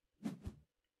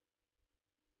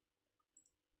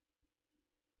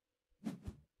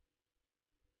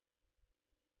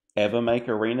 Ever make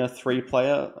Arena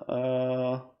 3-player?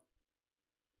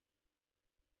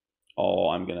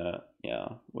 Oh, yeah,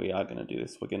 we are gonna do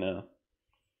this. We're gonna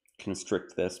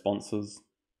constrict their sponsors.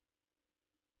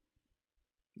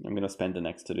 I'm gonna spend an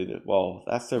X to do that. Well,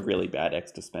 that's a really bad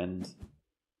X to spend.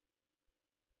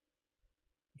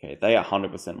 Okay, they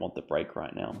 100% want the break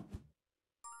right now.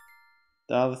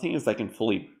 The thing is they can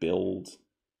fully build.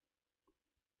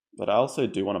 But I also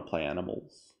do want to play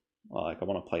animals. Like, I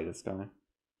want to play this guy.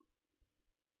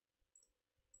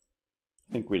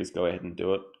 I think we just go ahead and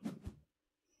do it.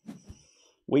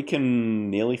 We can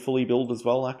nearly fully build as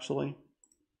well, actually.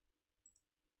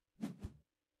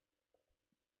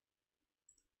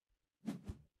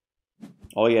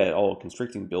 Oh yeah, oh,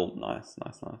 constricting build, nice,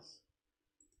 nice, nice.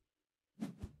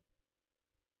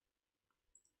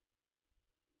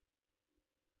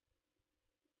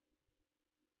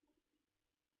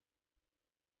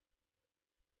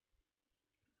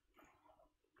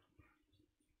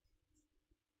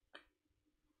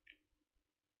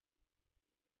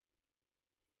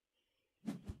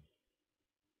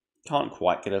 Can't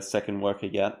quite get a second worker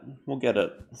yet. We'll get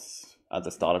it at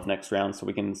the start of next round, so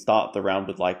we can start the round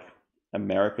with like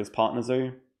America's partner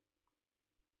zoo.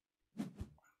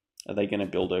 Are they going to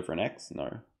build over an X?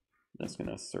 No. They're just going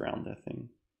to surround their thing.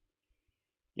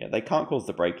 Yeah, they can't cause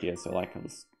the break here, so like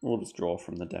we'll just draw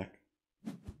from the deck.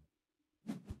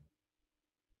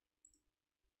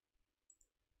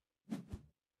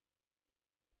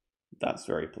 That's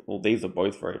very... Well, these are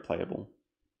both very playable.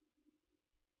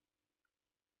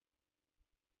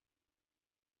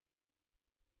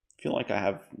 I feel like I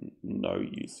have no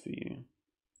use for you.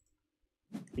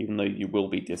 Even though you will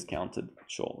be discounted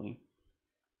shortly.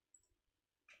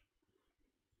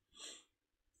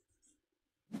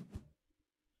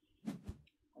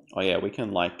 Oh yeah, we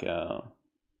can like... I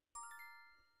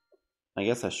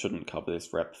guess I shouldn't cover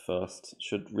this rep first.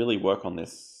 Should really work on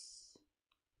this.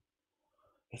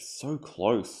 It's so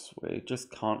close. We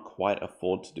just can't quite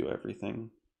afford to do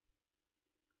everything.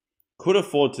 Could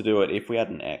afford to do it if we had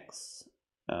an X.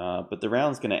 But the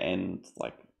round's going to end,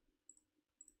 like...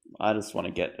 I just want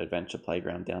to get Adventure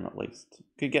Playground down at least.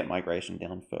 Could get Migration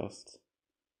down first.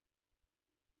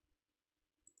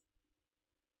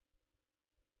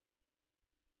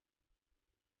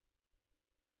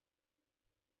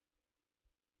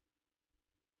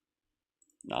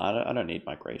 No, I don't need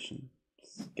Migration.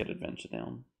 Just get Adventure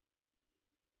down.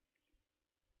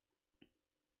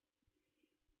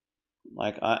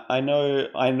 Like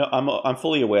I'm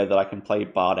fully aware that I can play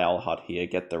Bard Owl Hut here,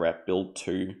 get the rep, build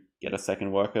 2, get a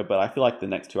second worker, but I feel like the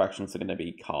next 2 actions are going to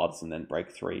be cards and then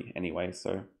break 3 anyway,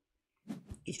 so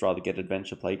just rather get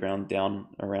Adventure Playground down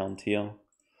around here,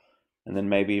 and then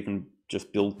maybe even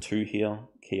just build 2 here,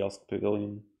 Kiosk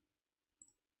Pavilion,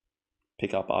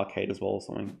 pick up Arcade as well or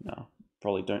something. No,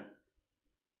 probably don't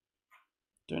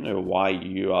know why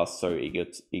you are so eager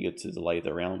to delay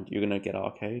the round. You're going to get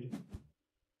Arcade.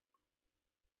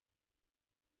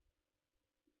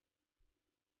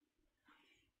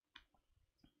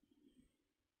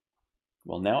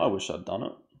 Well, now I wish I'd done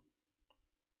it.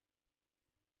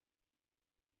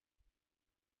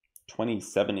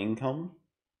 27 income.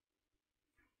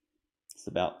 It's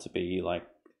about to be like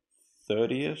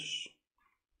 30-ish.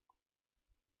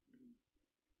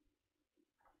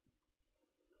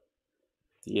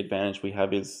 The advantage we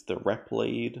have is the rep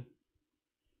lead,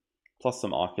 plus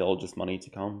some archaeologist money to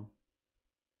come.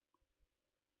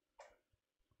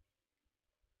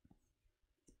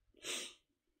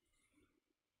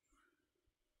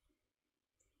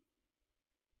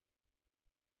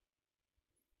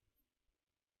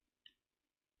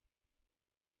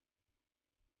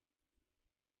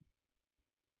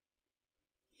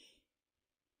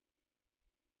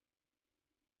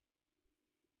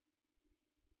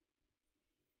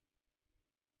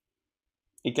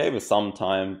 it gave us some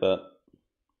time, but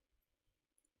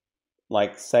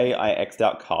like, say I X'd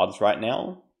out cards right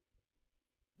now.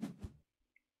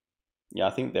 Yeah,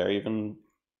 I think they're even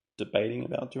debating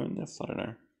about doing this. I don't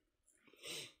know.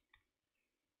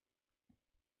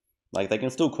 Like, they can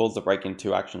still cause the break in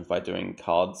 2 actions by doing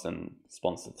cards and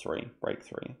sponsor 3, break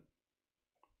 3.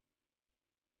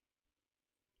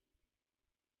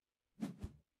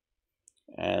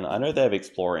 And I know they have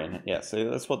Explorer in. Yeah, so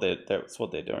that's what they're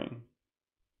doing.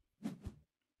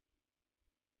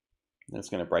 It's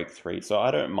going to break 3, so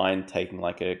I don't mind taking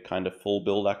like a kind of full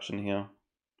build action here.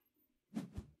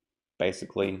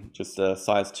 Basically, just a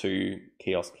size 2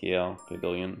 kiosk here,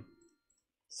 pavilion.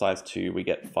 Size 2, we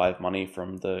get 5 money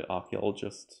from the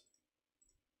archaeologist.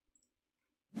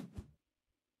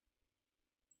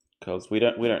 Because we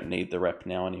don't need the rep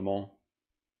now anymore.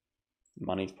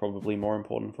 Money's probably more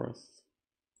important for us.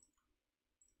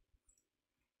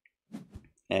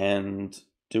 And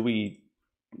do we...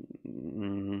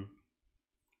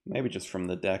 maybe just from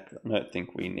the deck. I don't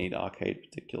think we need arcade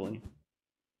particularly.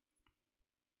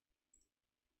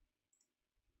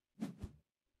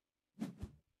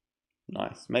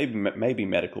 Nice. Maybe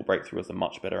medical breakthrough is a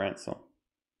much better answer.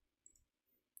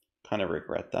 Kind of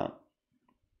regret that.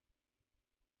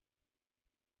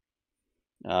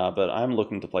 But I'm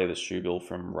looking to play the shoe bill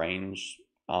from range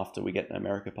after we get an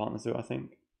America Partner Zoo, I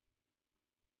think.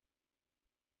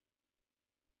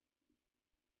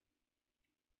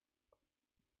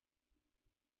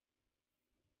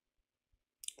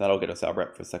 That'll get us our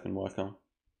rep for second worker.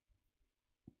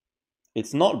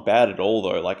 It's not bad at all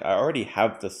though. Like, I already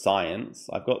have the science.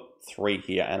 I've got 3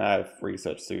 here and I have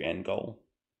research suit end goal.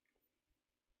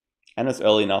 And it's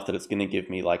early enough that it's going to give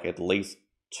me like at least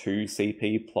 2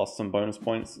 CP plus some bonus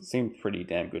points. It seems pretty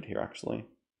damn good here actually.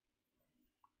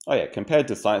 Oh yeah, compared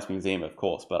to Science Museum of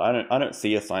course, but I don't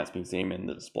see a Science Museum in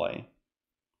the display.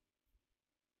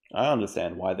 I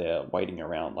understand why they're waiting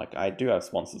around. Like, I do have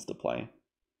sponsors to play.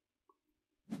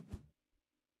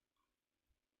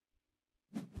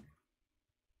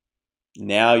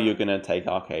 Now you're going to take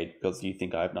arcade because you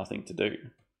think I have nothing to do.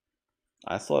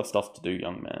 I still have stuff to do,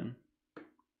 young man.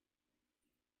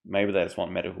 Maybe they just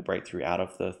want medical breakthrough out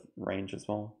of the range as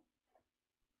well.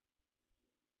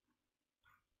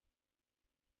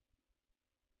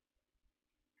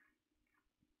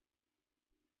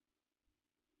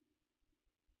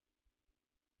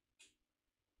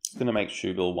 It's going to make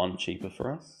Shoebill 1 cheaper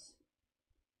for us.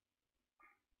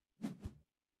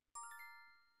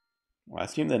 I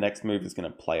assume the next move is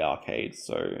going to play arcade,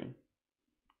 so...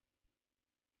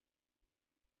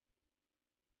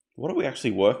 What are we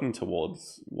actually working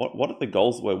towards? What are the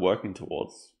goals we're working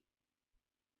towards?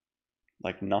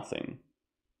 Like, nothing.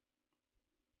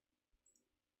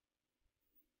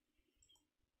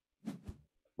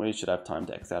 We should have time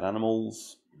to X out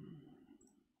animals.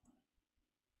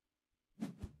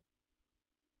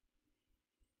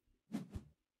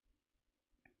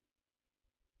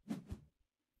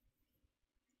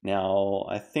 Now,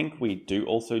 I think we do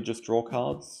also just draw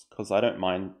cards, because I don't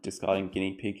mind discarding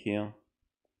Guinea Pig here.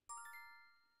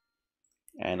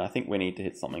 And I think we need to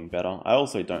hit something better. I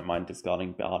also don't mind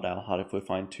discarding Bard Owl Hut if we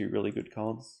find 2 really good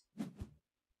cards.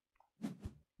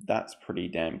 That's pretty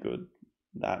damn good.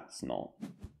 That's not.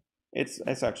 It's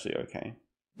actually okay.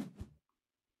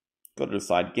 Got to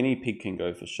decide. Guinea Pig can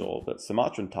go for sure, but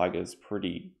Sumatran Tiger is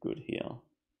pretty good here.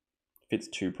 Fits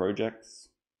 2 projects.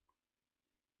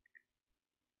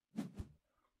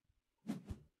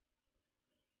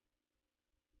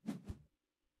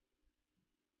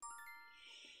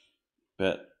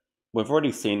 But we've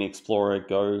already seen Explorer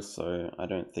go, so I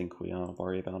don't think we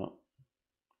worry about it.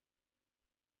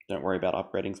 Don't worry about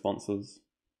upgrading sponsors.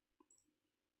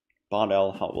 Bard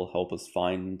Owl Hut will help us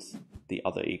find the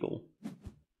other eagle.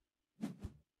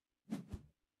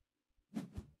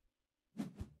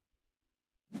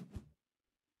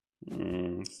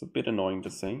 It's a bit annoying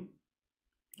to see.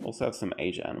 Also have some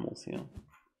Asia animals here.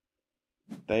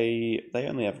 They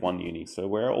only have 1 uni, so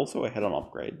we're also ahead on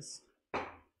upgrades.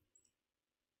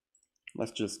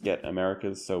 Let's just get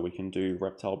Americas so we can do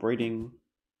reptile breeding.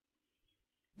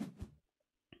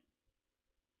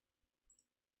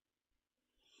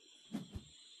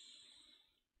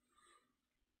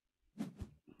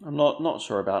 I'm not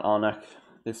sure about Arnak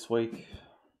this week.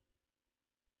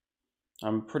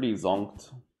 I'm pretty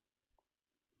zonked.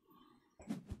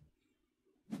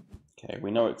 Okay,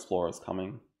 we know Explorer's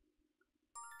coming.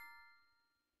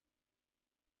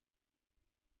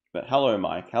 But hello,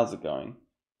 Mike. How's it going?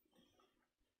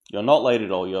 You're not late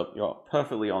at all. You're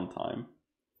perfectly on time.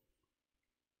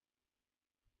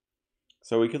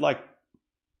 So we could like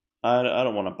I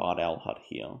don't want a Bard Owl Hut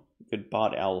here. We could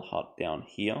Bard Owl Hut down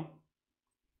here.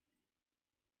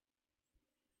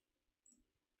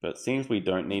 But it seems we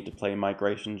don't need to play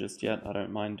Migration just yet. I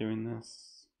don't mind doing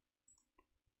this.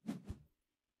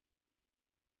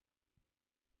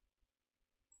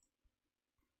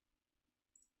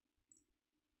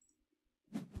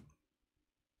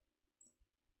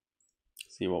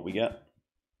 See what we get.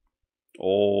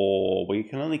 Oh, we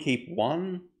can only keep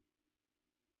one?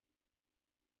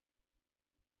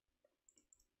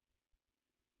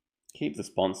 Keep the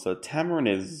sponsor.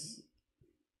 Tamarin's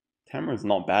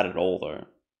not bad at all, though.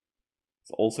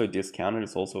 It's also discounted.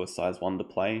 It's also a size 1 to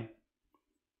play.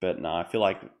 But no, I feel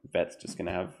like Vet's just going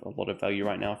to have a lot of value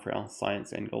right now for our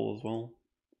science end goal as well.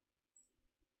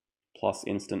 Plus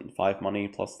instant 5 money,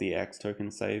 plus the X token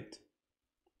saved.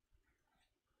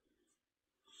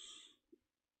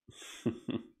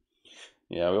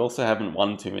 Yeah, we also haven't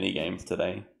won too many games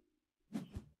today.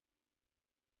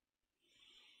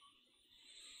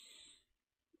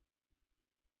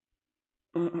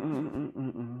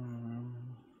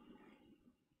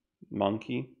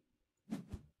 Monkey.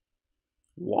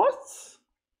 What?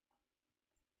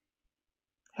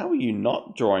 How are you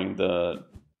not drawing the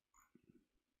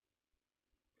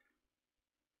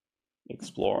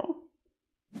Explorer?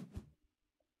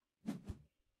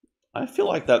 I feel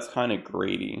like that's kind of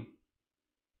greedy.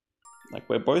 Like,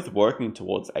 we're both working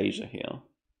towards Asia here.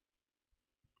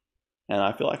 And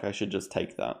I feel like I should just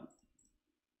take that.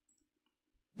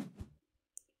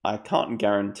 I can't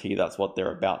guarantee that's what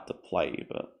they're about to play,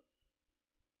 but...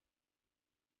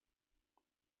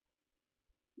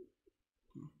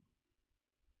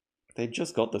 They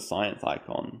just got the science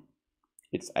icon.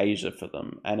 It's Asia for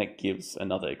them, and it gives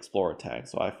another Explorer tag,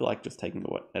 so I feel like just taking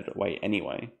it away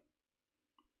anyway.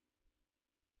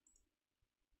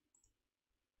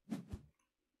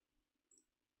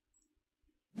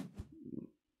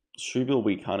 Shubil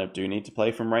we kind of do need to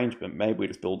play from range, but maybe we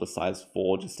just build a size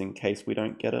 4 just in case we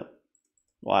don't get it.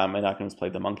 Well, I mean, I can just play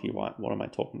the monkey. What am I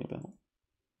talking about?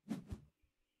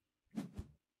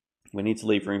 We need to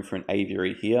leave room for an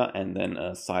aviary here, and then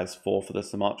a size 4 for the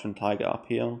Sumatran tiger up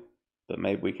here. But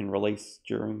maybe we can release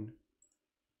during...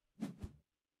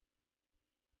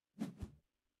 You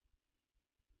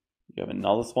have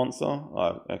another sponsor?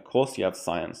 Of course you have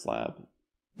Science Lab.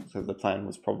 So the plan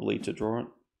was probably to draw it.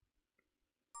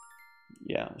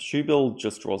 Yeah, Shubil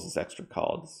just draws us extra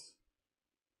cards.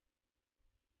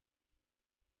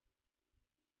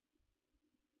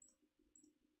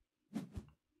 I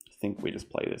think we just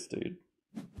play this dude.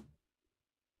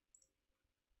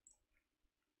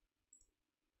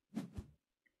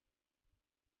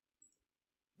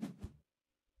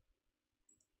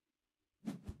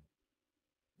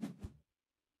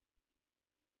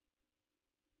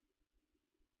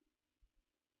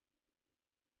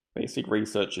 Basic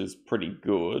research is pretty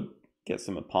good. Gets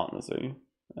them a partner zoo.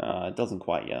 It doesn't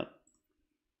quite yet.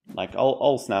 Like,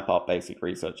 I'll snap up basic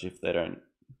research if they don't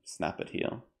snap it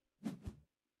here.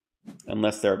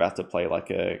 Unless they're about to play like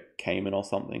a Cayman or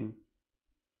something.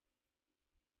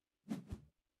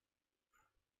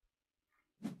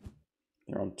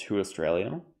 They're on 2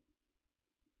 Australia.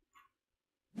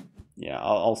 Yeah,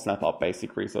 I'll snap up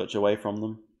basic research away from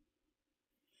them.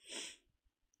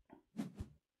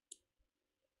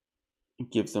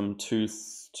 It gives them two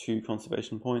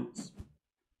conservation points.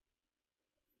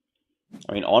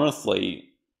 I mean, honestly,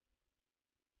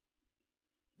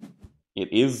 it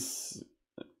is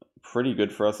pretty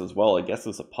good for us as well. It gets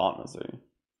us a partner zoo.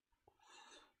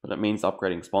 But it means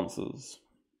upgrading sponsors.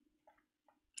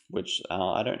 Which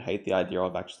I don't hate the idea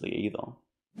of actually either.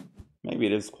 Maybe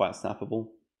it is quite snappable.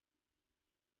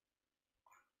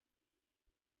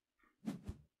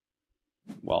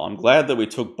 Well, I'm glad that we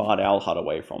took Bard Owl Hut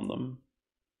away from them.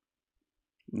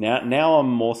 Now I'm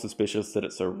more suspicious that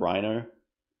it's a rhino.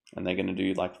 And they're going to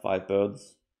do like 5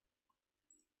 birds.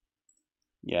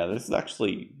 Yeah, this is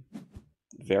actually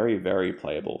very, very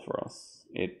playable for us.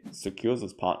 It secures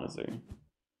us partner zoo.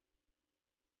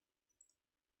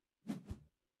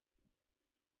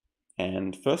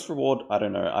 And first reward, I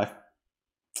don't know.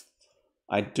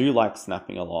 I do like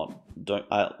snapping a lot.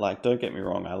 Don't get me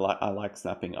wrong. I like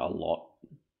snapping a lot,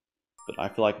 but I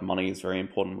feel like money is very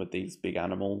important with these big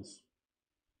animals.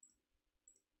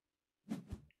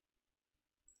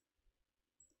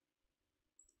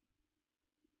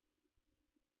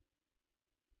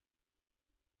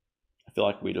 I feel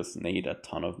like we just need a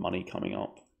ton of money coming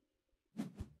up.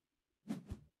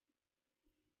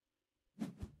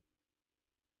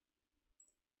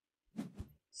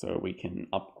 So we can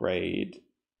upgrade.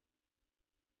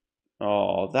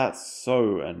 Oh, that's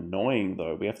so annoying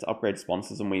though. We have to upgrade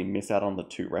sponsors and we miss out on the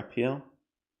 2 rep here.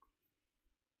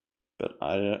 But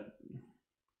I don't...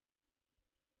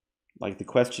 Like, the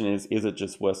question is it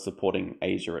just worth supporting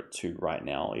Asia at 2 right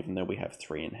now, even though we have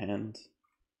 3 in hand?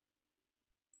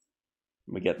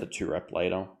 We get the 2 rep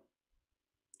later.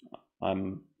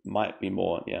 Might be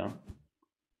more, yeah.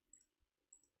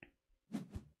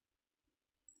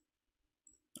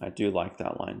 I do like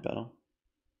that line better.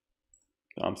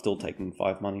 But I'm still taking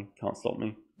 5 money, can't stop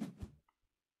me.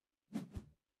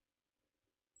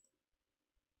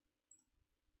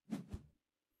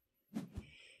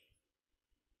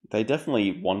 They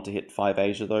definitely want to hit 5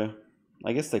 Asia though.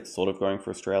 I guess they're sort of going for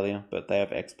Australia, but they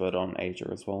have expert on Asia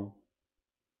as well.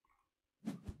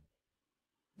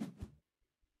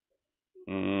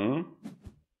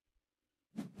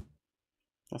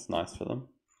 That's nice for them.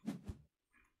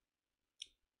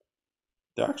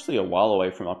 They're actually a while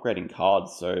away from upgrading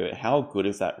cards, so how good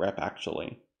is that rep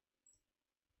actually?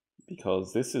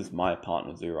 Because this is my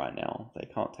partner zoo right now. They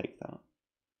can't take that.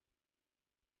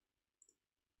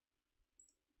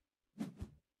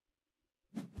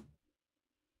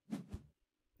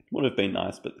 Would have been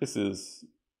nice, but this is...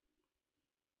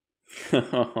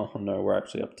 Oh no, we're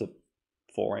actually up to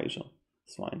 4 Asia.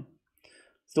 It's fine.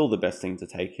 Still the best thing to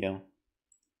take here.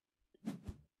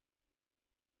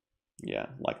 Yeah,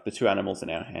 like the 2 animals in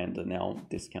our hand are now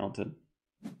discounted.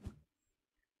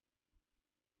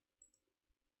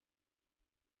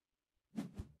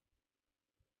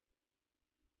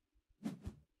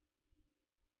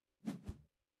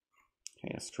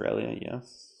 Okay, Australia,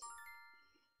 yes.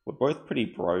 We're both pretty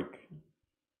broke.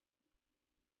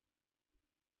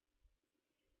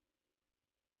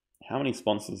 How many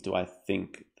sponsors do I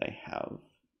think they have?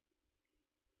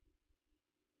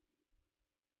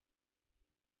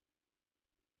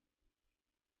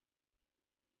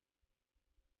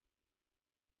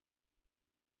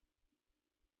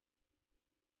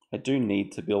 I do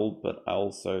need to build, but I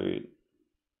also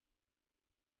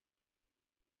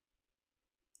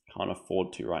can't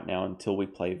afford to right now until we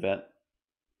play vet.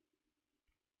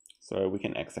 So we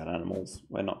can X out animals.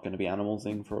 We're not going to be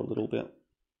animalsing for a little bit.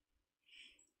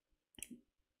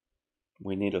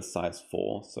 We need a size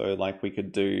 4. So like we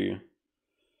could do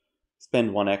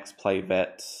spend 1x, play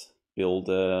vet, build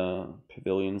a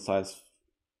pavilion size.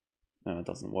 No, it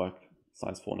doesn't work.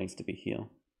 Size 4 needs to be here.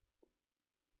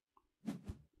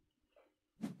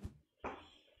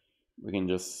 We can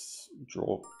just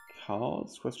draw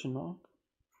cards, question mark.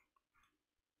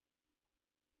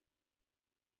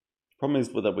 Problem is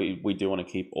that we do want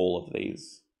to keep all of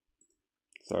these.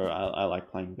 So I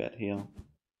like playing vet here.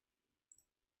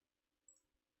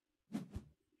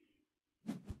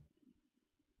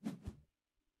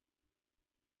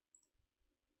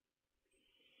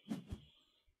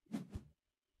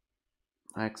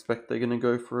 I expect they're going to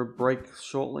go for a break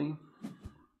shortly.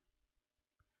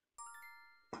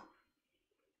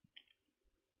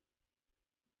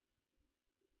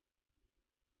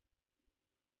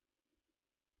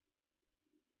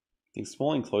 These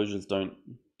small enclosures don't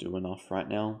do enough right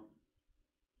now.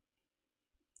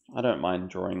 I don't mind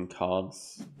drawing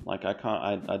cards. Like I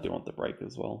do want the break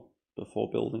as well before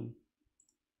building.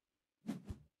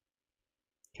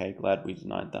 Okay, glad we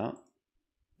denied that.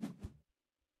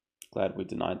 Glad we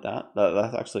denied that.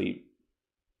 That's actually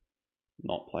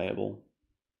not playable.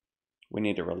 We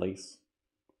need a release.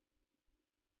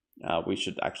 We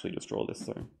should actually just draw this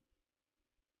though.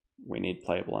 We need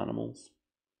playable animals.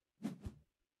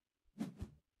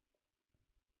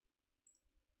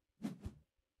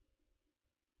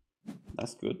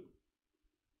 That's good.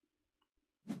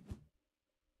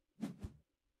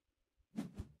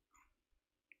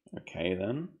 Okay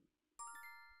then.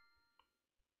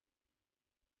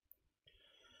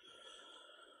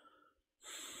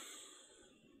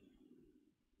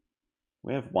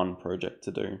 We have 1 project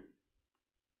to do.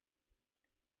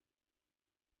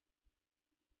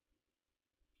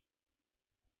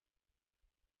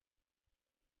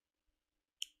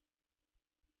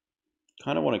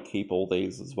 Kind of want to keep all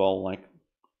these as well, like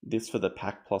this for the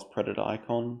pack plus predator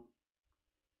icon.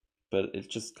 But it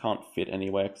just can't fit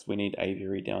anywhere because we need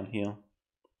aviary down here.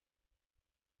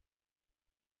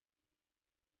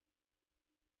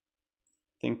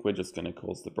 I think we're just going to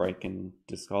cause the break and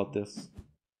discard this.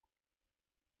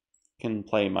 Can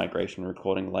play migration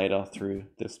recording later through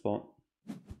this spot.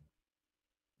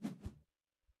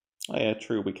 Oh yeah,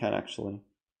 true, we can actually.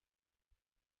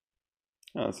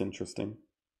 Oh, that's interesting.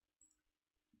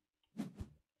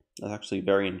 That's actually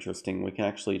very interesting. We can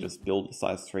actually just build a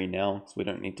size 3 now because we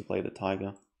don't need to play the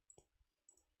tiger.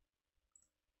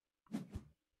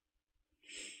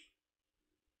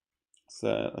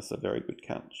 So that's a very good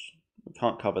catch. We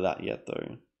can't cover that yet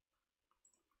though.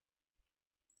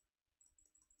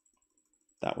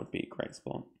 that would be a great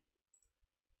spot.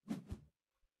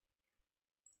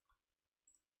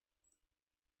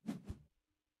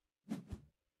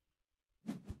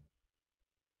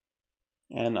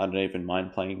 And I don't even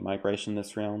mind playing Migration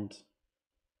this round.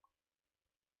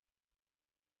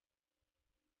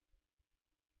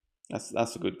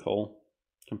 That's a good call.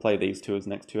 Can play these two as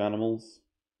next two animals.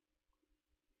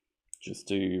 Just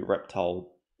do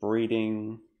reptile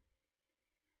breeding,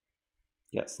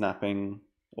 get snapping,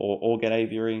 or get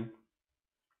aviary.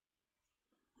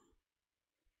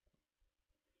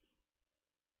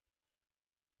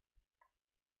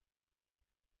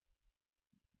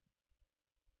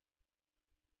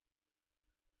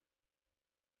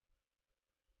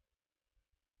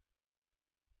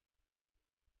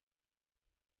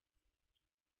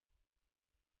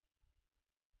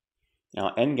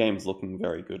 Our endgame's looking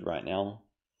very good right now.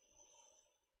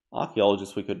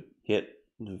 Archaeologist, we could hit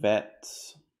vet.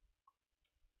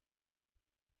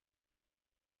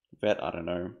 Vet, I don't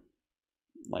know.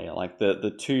 Like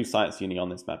the 2 science uni on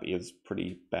this map is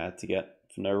pretty bad to get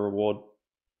for no reward.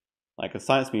 Like a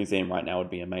science museum right now would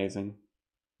be amazing.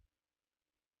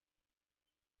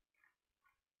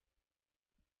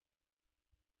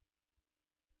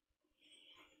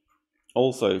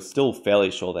 Also, still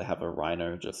fairly sure they have a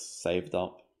rhino just saved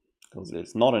up, because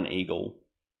it's not an eagle.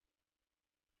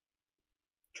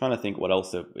 Trying to think what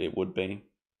else it would be.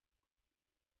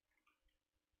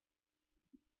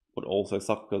 Would also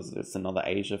suck because it's another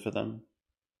Asia for them.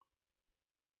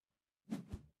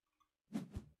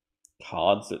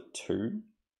 Cards at 2.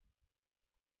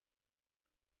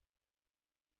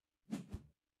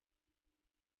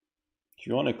 If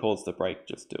you want to cause the break,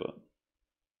 just do it.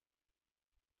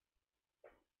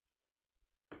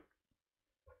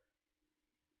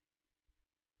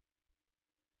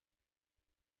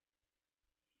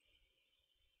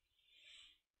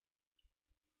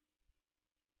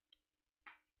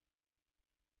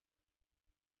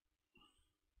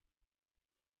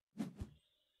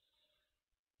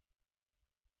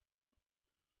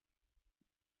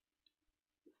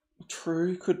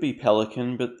 True, could be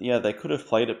Pelican, but yeah, they could have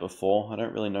played it before. I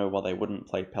don't really know why they wouldn't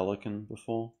play Pelican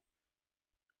before.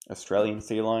 Australian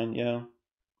Sea Lion, yeah.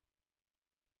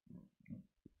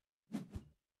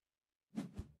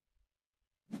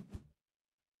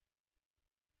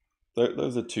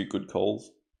 Those are 2 good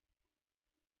calls.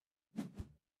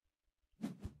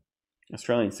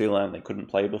 Australian Sea Lion they couldn't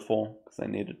play before because they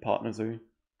needed Partner Zoo.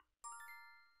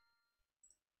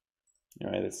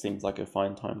 Anyway, this seems like a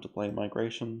fine time to play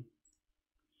Migration.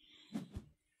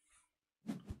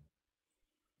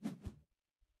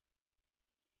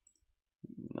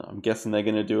 I'm guessing they're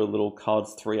going to do a little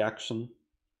cards 3 action.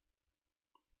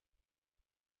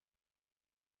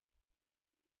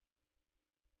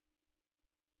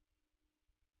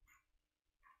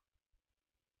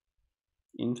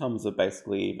 Incomes are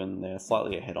basically even, they're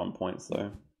slightly ahead on points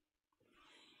though.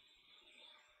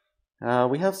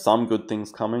 We have some good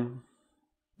things coming.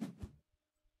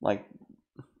 Like,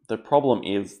 the problem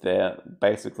is they're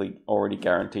basically already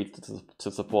guaranteed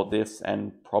to support this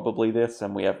and probably this,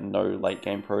 and we have no late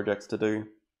game projects to do,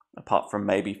 apart from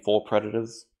maybe 4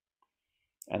 Predators.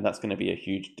 And that's going to be a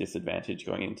huge disadvantage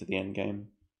going into the end game.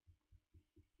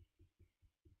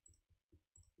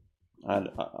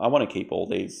 I want to keep all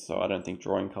these, so I don't think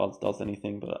drawing cards does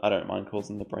anything, but I don't mind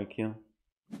causing the break here.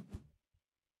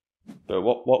 But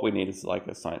what we need is like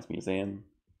a science museum.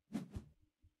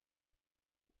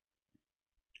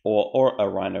 Or a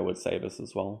rhino would save us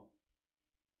as well.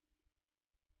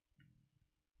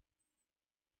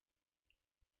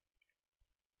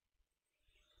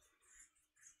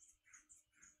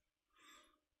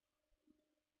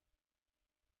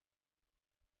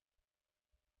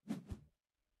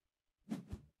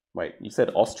 Wait, you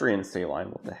said Austrian sea lion?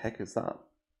 What the heck is that?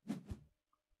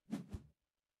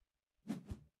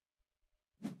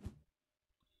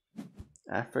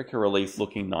 Africa release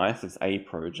looking nice is a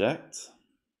project.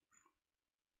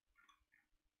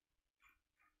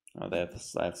 Oh, they have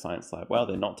science lab. Wow,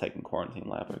 they're not taking quarantine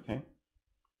lab, okay.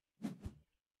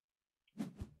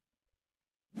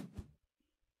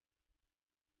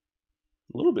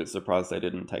 A little bit surprised they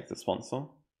didn't take the sponsor.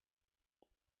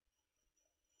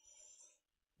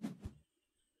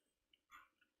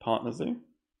 Partner Zoo.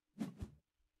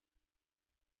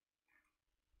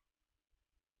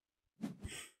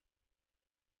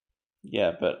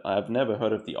 Yeah, but I've never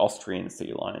heard of the Austrian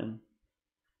sea lion.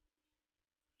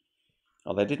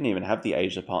 Oh, they didn't even have the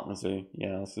Asia Partner Zoo.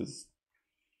 Yeah, this is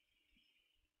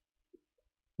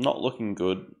not looking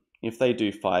good. If they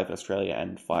do 5 Australia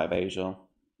and 5 Asia,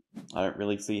 I don't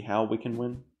really see how we can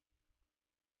win.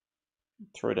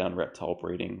 Throw down reptile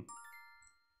breeding.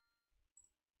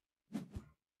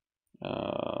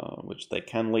 which they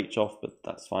can leech off, but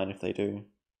that's fine if they do.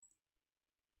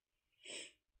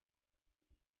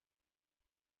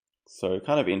 So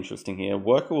kind of interesting here.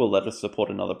 Worker will let us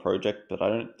support another project, but I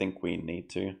don't think we need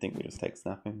to. I think we just take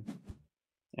snapping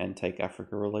and take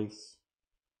Africa release.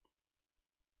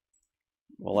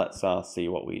 Well, let's see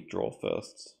what we draw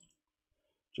first.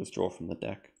 Just draw from the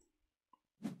deck.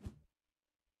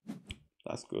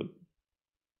 That's good.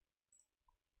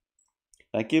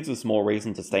 That gives us more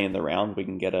reason to stay in the round. We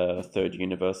can get a third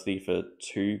university for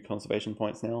 2 conservation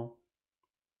points now.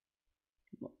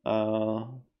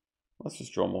 Let's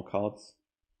just draw more cards.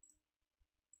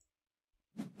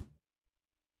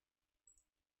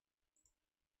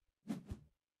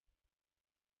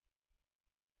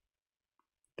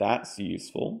 That's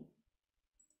useful.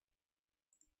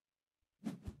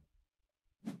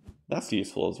 That's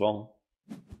useful as well.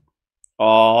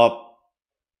 Oh,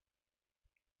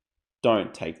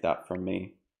 don't take that from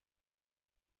me.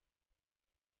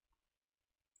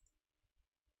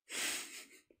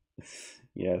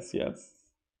 Yes, yes.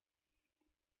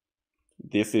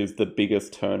 This is the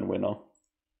biggest turn winner.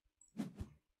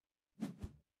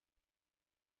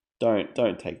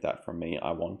 Don't take that from me.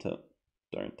 I want it.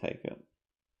 Don't take it.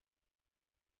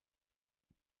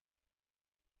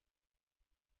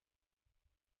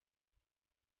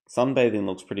 Sunbathing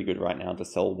looks pretty good right now to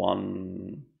sell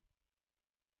 1,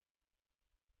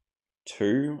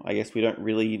 2. I guess we don't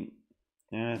really...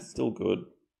 Yeah, it's still good.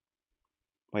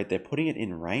 Wait, they're putting it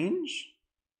in range?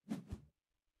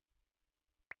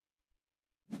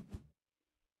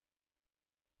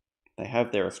 They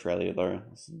have their Australia though.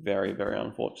 It's very, very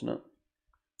unfortunate.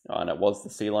 Oh, and it was the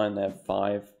sea lion. They have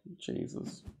 5.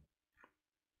 Jesus.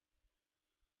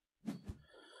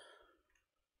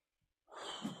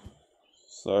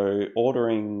 So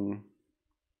ordering...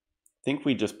 I think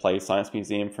we just play Science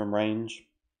Museum from range.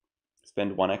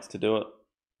 Spend 1x to do it.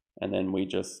 And then we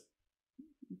just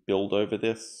build over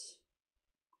this.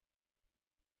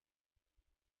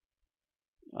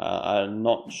 I'm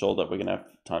not sure that we're going to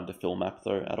have time to fill map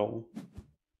though at all.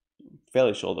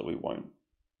 Fairly sure that we won't.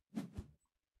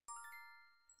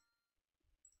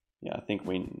 Yeah, I think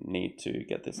we need to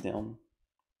get this down.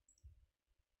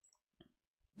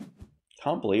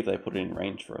 Can't believe they put it in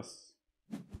range for us.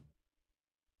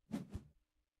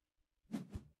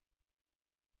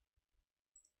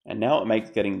 And now it makes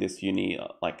getting this uni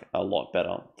like a lot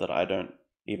better, that I don't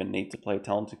even need to play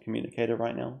Talented Communicator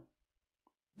right now.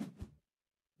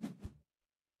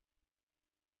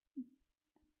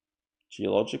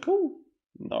 Geological?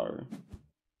 No.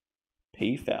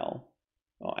 P-Foul?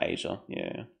 Oh, Asia.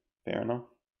 Yeah, fair enough.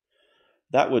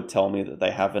 That would tell me that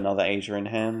they have another Asia in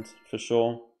hand, for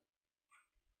sure.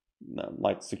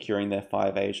 Like securing their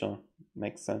 5 Asia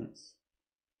makes sense.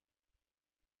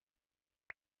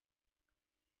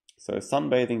 So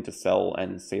Sunbathing to sell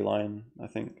and Sea Lion, I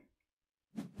think.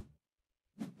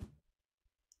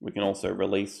 We can also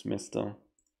release Mr.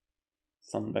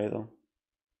 Sunbather.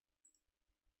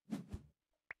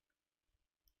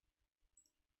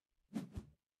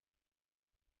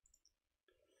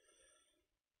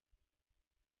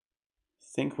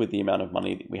 I think with the amount of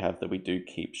money that we have that we do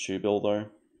keep Shoebill though.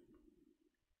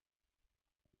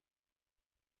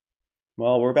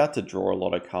 Well, we're about to draw a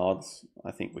lot of cards.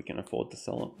 I think we can afford to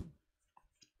sell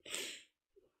it.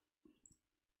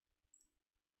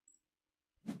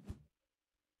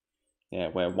 Yeah,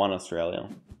 we're 1 Australia.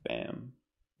 Bam.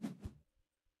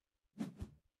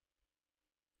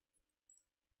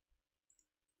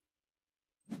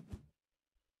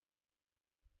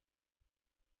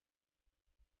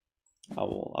 I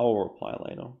will reply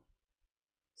later.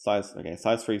 Size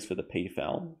 3 is for the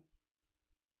P-Foul.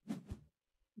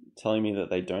 Telling me that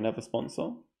they don't have a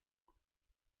sponsor.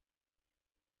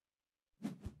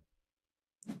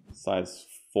 Size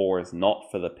 4 is not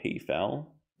for the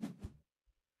P-Foul.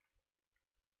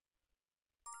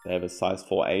 They have a size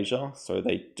 4 Asia, so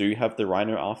they do have the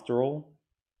Rhino after all.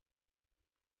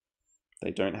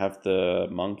 They don't have the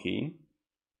Monkey.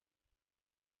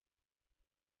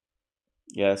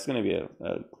 Yeah, it's going to be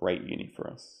a great uni for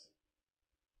us.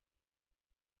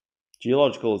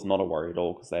 Geological is not a worry at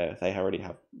all, because they already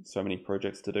have so many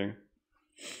projects to do.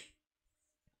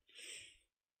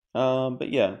 But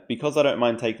yeah, because I don't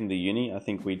mind taking the uni, I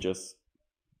think we just...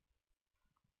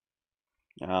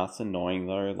 it's annoying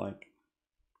though, like...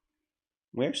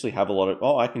 We actually have a lot of...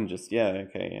 Oh, I can just... Yeah,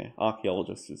 okay, yeah.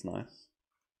 Archaeologist is nice.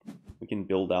 We can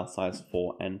build our size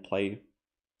 4 and play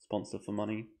sponsor for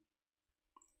money.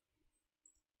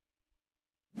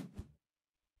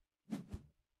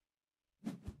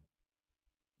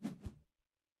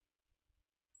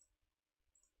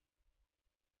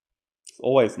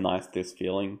 always nice, this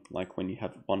feeling, like when you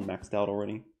have one maxed out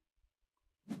already.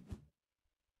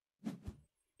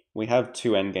 We have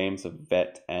 2 endgames of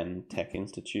Vet and Tech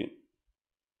Institute.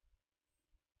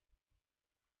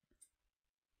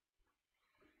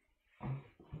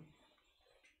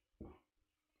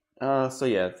 So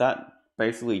yeah, that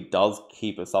basically does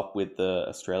keep us up with the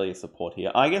Australia support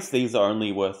here. I guess these are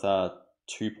only worth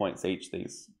 2 points each,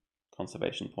 these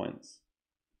conservation points.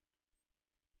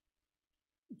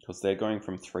 Because they're going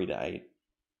from 3 to 8.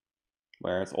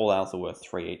 Whereas all ours are worth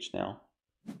 3 each now.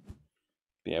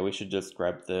 But yeah, we should just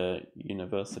grab the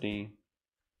university,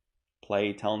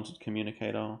 play talented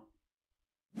communicator,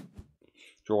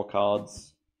 draw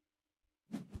cards.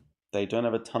 They don't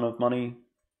have a ton of money.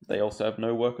 They also have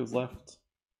no workers left.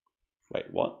 Wait,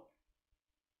 what?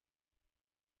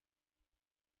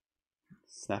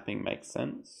 Snapping makes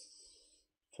sense.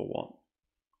 For what?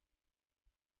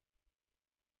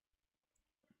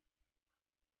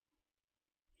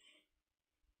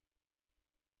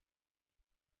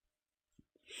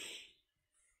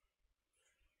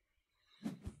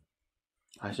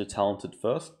 I should talented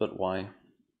first, but why?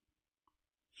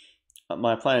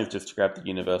 My plan is just to grab the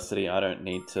university. I don't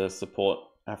need to support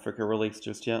Africa release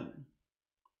just yet.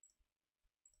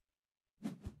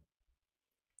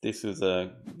 This is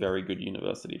a very good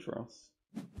university for us.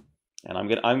 And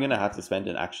I'm gonna have to spend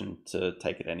an action to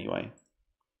take it anyway.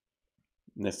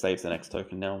 And this saves the next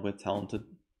token now with talented.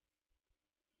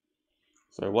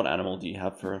 So what animal do you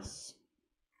have for us?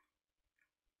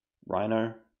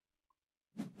 Rhino.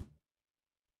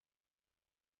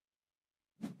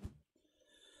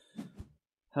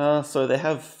 So they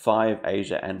have 5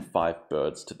 Asia and 5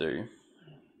 birds to do.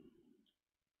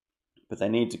 But they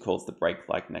need to cause the break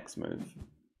like next move.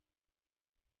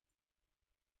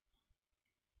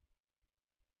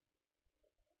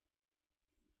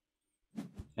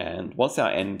 And what's our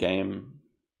end game?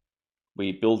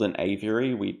 We build an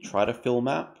aviary, we try to fill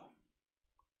map.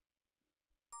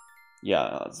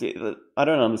 Yeah, see, I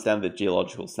don't understand the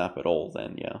geological snap at all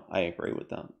then, yeah, I agree with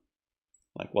that.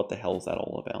 Like, what the hell is that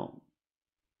all about?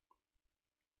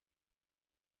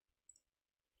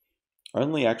 I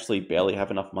only actually barely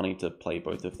have enough money to play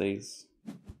both of these.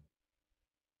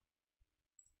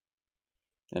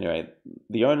 Anyway,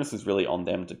 the onus is really on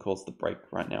them to cause the break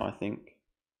right now, I think.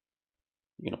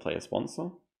 You're going to play a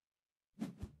sponsor?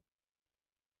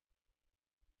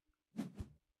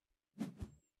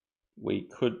 We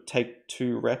could take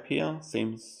 2 rep here.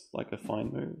 Seems like a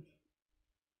fine move.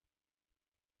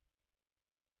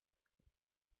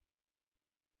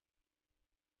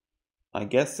 I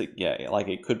guess it, yeah, like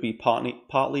it could be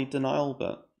partly denial,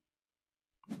 but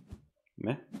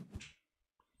meh.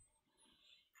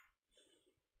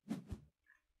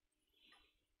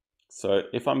 So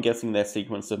if I'm guessing their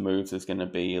sequence of moves is going to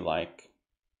be like,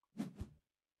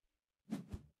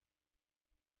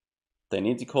 they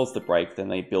need to cause the break, then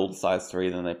they build size 3,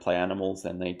 then they play animals,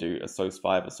 then they do Assos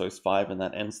 5, and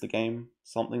that ends the game.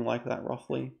 Something like that,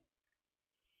 roughly.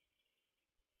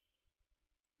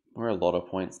 We're a lot of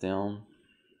points down.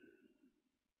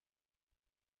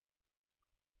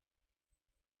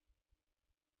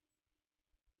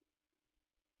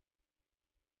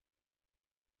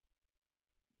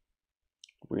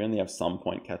 We only have some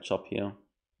point catch up here.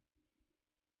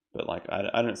 But like,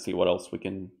 I don't see what else we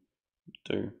can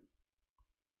do.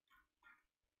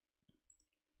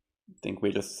 I think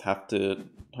we just have to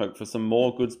hope for some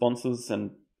more good sponsors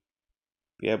and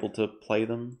be able to play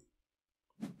them.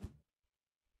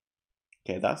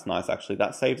 Okay, that's nice actually.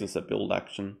 That saves us a build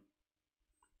action.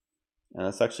 And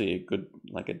that's actually a good,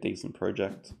 like a decent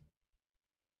project.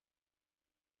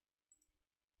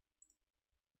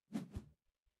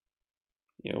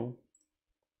 Ew.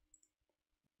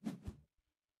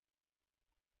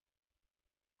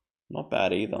 Not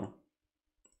bad either.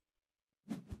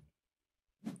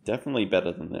 Definitely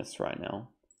better than this right now.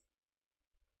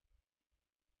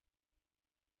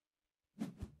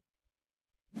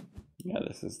 Yeah,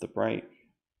 this is the break.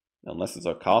 Unless it's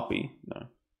a copy, no.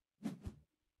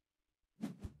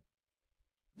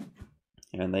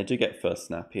 And they do get first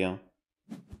snap here.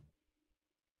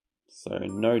 So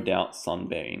no doubt Sun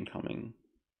Bear incoming.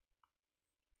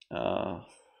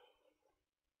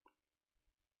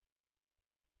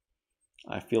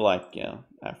 I feel like, yeah,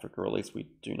 Africa release we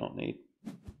do not need.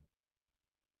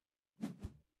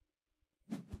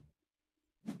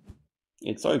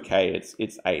 It's okay, it's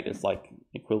 8, it's like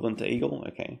equivalent to Eagle,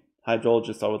 okay.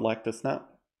 Hydrologist I would like to snap.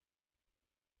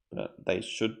 But they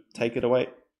should take it away.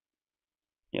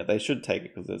 Yeah, they should take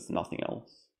it because there's nothing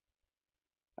else.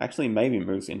 Actually, maybe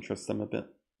Moose interests them a bit.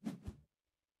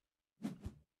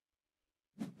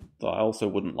 Though I also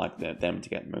wouldn't like them to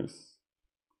get Moose.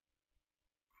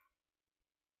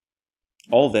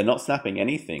 Oh, they're not snapping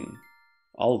anything.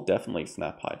 I'll definitely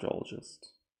snap Hydrologist.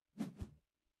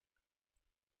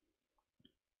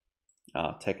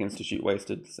 Tech Institute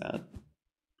wasted. Sad.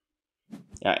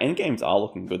 Yeah, endgames are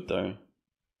looking good though.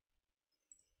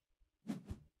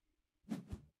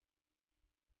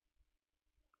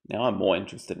 Now I'm more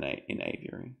interested in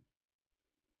Aviary.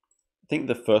 I think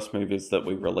the first move is that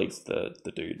we release the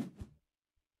dude.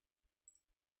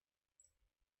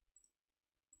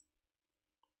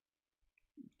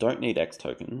 Don't need X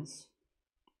tokens.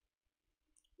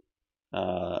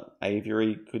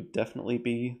 Aviary could definitely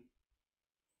be...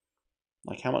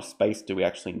 Like, how much space do we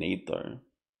actually need though?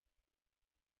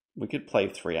 We could play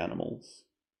 3 animals.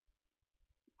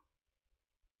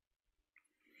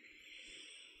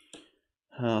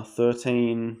 Uh,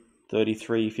 13,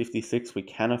 33, 56. We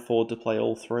can afford to play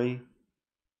all 3.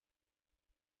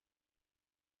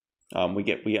 We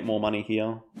get more money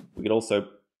here. We could also...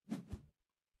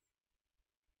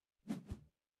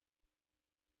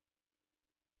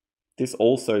 This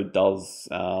also does...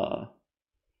 Oh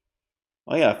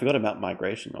yeah, I forgot about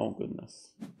migration. Oh goodness.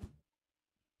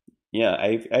 Yeah,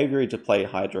 Aviary to play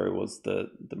Hydro was the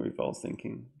move I was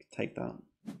thinking. Take that.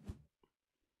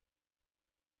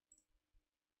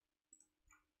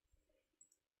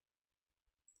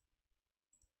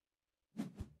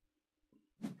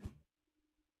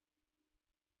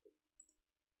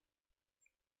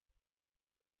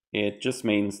 It just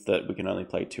means that we can only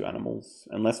play 2 animals,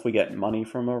 unless we get money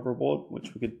from a reward,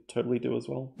 which we could totally do as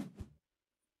well.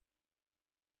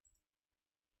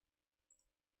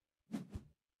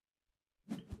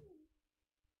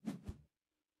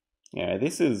 Yeah,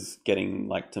 this is getting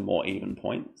like to more even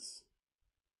points.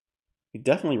 He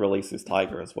definitely releases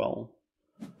Tiger as well.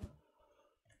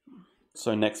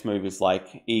 So next move is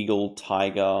like Eagle,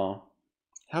 Tiger.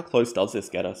 How close does this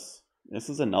get us? This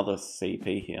is another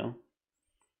CP here.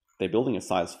 They're building a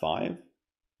size 5.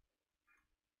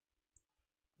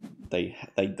 They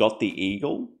got the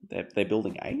Eagle. They're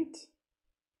building 8.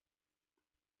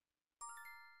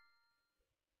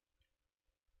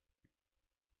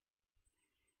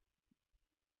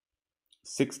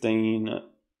 $16,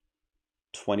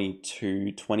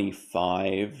 22,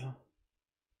 25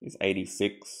 is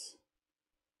 86.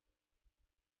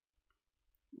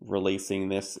 Releasing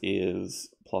this is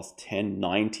plus 10,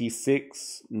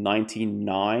 96,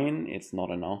 99. It's not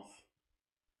enough.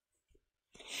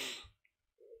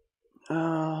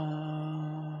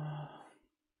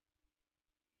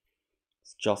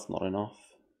 It's just not enough.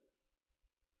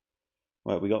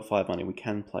 Wait, we got 5 money. We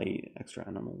can play extra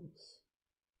animals.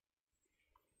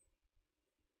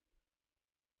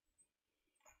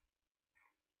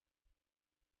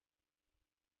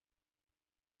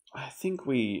 I think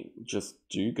we just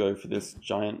do go for this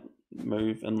giant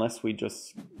move unless we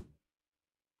just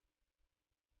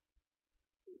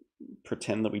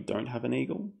pretend that we don't have an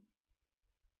eagle.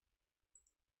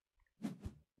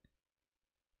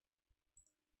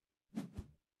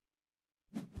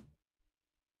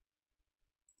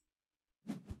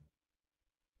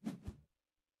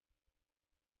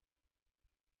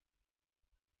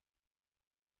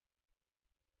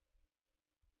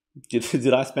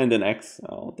 Did I spend an X?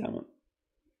 Oh, damn it.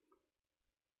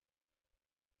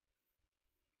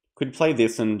 Could play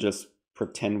this and just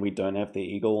pretend we don't have the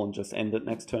eagle and just end it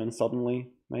next turn suddenly,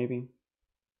 maybe.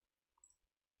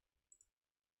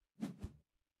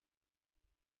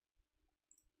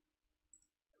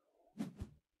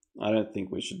 I don't think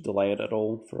we should delay it at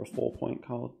all for a 4-point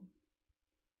card.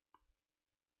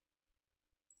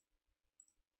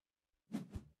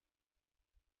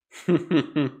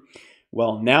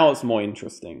 Well, now it's more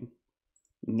interesting.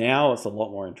 Now it's a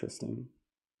lot more interesting.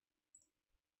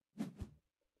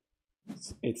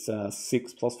 It's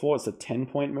 6 plus 4. It's a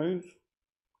 10-point move.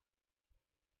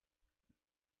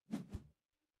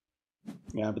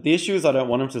 Yeah, but the issue is I don't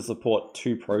want them to support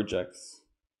 2 projects.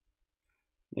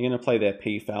 They're going to play their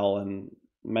P-Foul and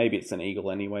maybe it's an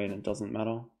eagle anyway and it doesn't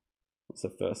matter. It's a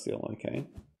first seal, okay.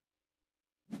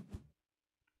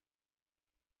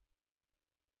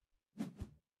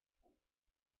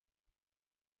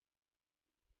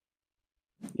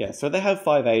 Yeah, so they have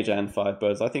 5 age and 5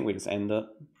 birds. I think we just end it.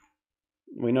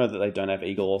 We know that they don't have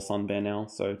eagle or sun bear now,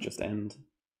 so just end.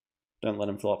 Don't let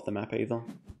them fill up the map either.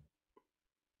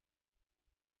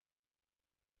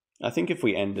 I think if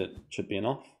we end it, should be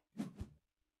enough.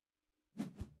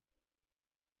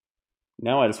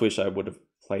 Now I just wish I would have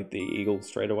played the eagle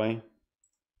straight away.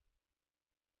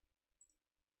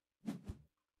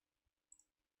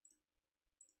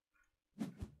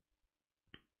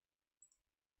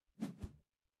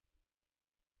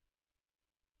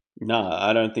 No,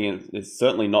 I don't think it's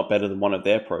certainly not better than one of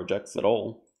their projects at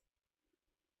all.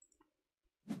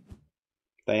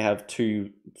 They have 2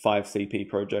 5 CP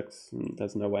projects, and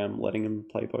there's no way I'm letting them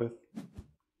play both.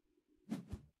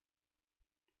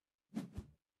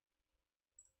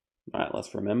 Alright,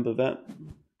 let's remember that.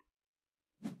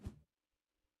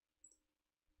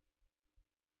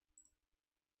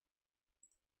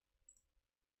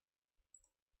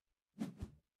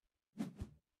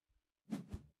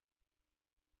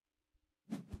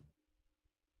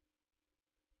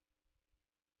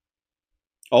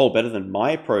 Oh, better than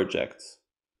my project.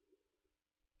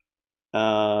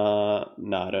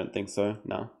 No, I don't think so.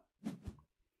 No.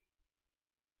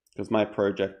 Because my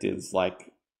project is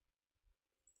like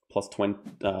plus 20,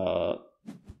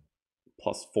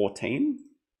 plus 14,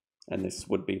 and this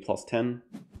would be plus 10.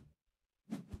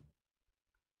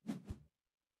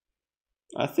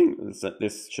 I think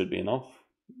this should be enough.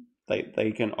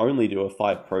 They can only do a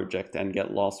 5 project and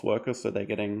get last worker, so they're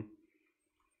getting...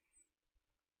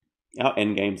 Our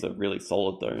end games are really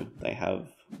solid though. They have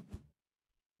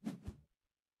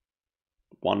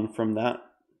 1 from that.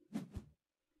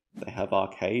 They have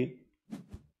arcade.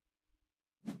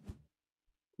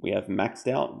 We have maxed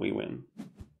out, we win.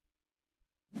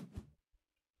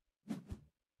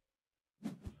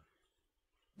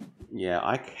 Yeah,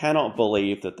 I cannot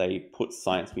believe that they put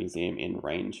Science Museum in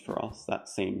range for us. That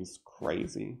seems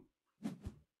crazy.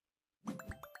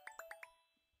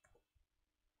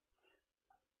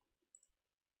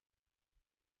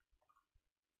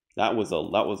 That was a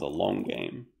long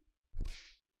game.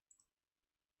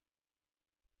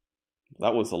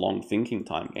 That was a long thinking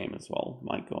time game as well.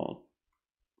 My God.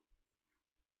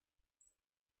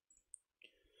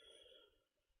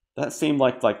 That seemed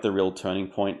like the real turning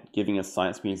point, giving a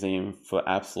Science Museum for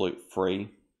absolute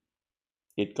free.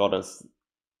 It got us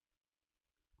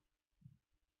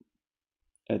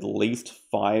at least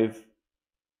 4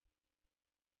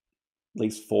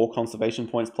 conservation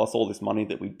points plus all this money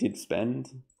that we did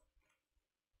spend.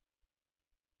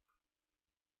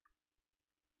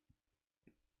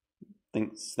 I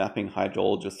think snapping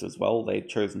hydrologist as well. They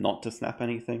chose not to snap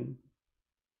anything.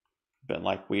 But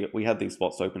like we had these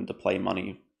spots open to play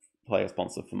a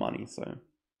sponsor for money, so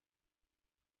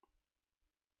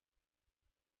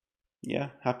yeah,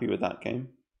 happy with that game.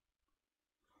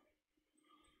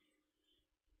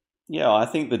 Yeah, I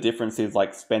think the difference is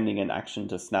like spending an action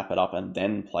to snap it up and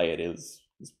then play it is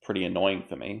pretty annoying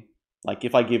for me. Like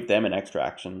if I give them an extra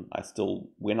action, I still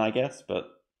win, I guess, but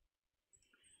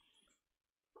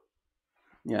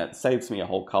yeah, it saves me a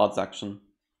whole cards action.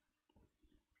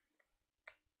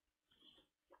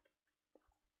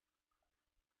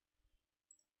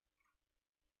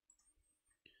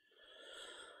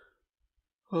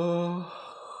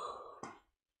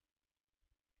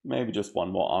 Maybe just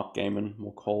one more Ark game and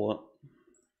we'll call it.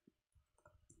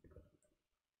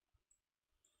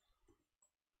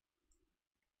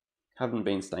 Haven't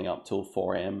been staying up till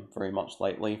 4 AM very much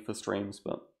lately for streams,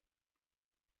 but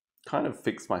kind of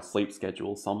fixed my sleep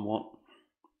schedule somewhat.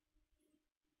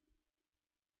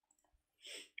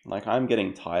 Like, I'm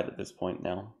getting tired at this point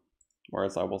now,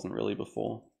 whereas I wasn't really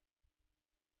before.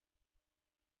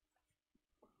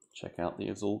 Check out the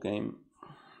Azul game.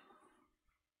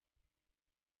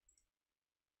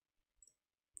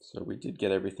 So we did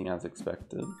get everything as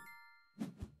expected.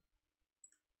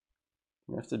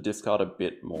 We have to discard a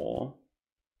bit more.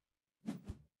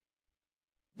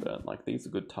 But, like, these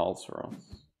are good tiles for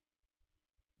us.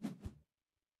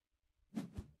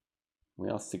 We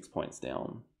are 6 points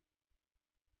down.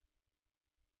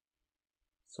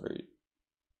 So...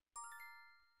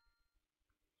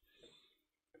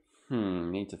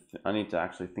 I need to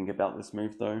actually think about this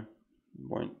move, though.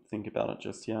 Won't think about it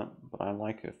just yet, but I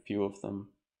like a few of them.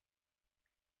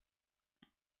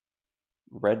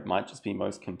 Red might just be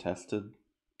most contested.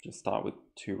 Just start with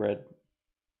 2 red.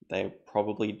 They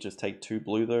probably just take 2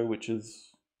 blue though, which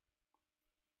is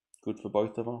good for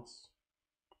both of us.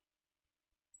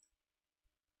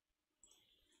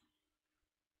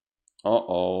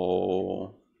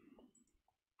 Uh-oh.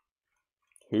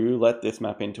 Who let this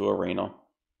map into arena?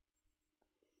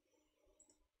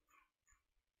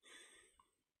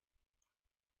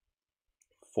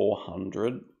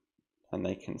 $400, and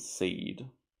they concede.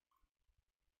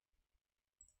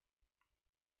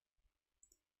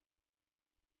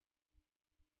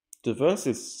 Diverse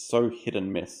is so hit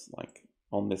and miss, like,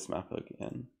 on this map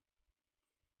again.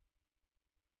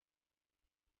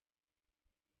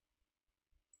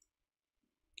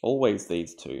 Always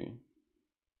these two.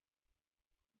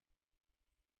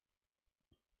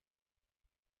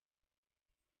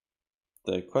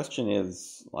 The question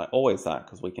is, like, always that,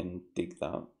 because we can dig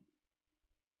that.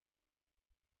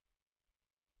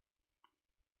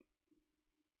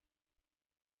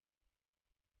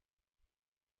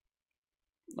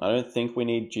 I don't think we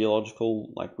need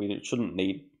geological, like we shouldn't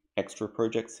need extra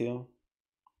projects here.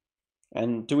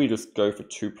 And do we just go for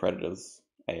 2 predators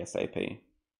ASAP?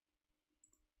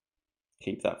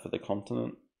 Keep that for the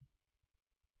continent.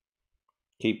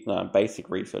 Keep basic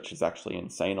research is actually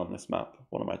insane on this map.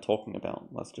 What am I talking about?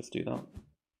 Let's just do that.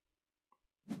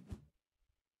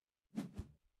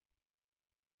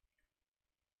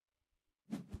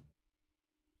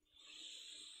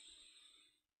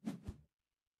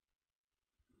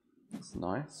 That's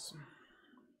nice.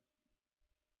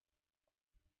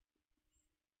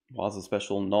 Why is the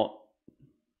special not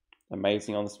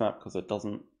amazing on this map? Because it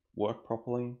doesn't work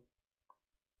properly.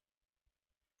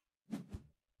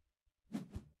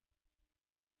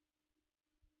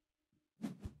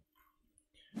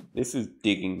 This is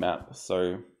digging map,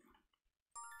 so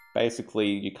basically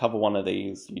you cover one of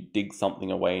these, you dig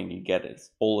something away and you get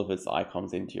all of its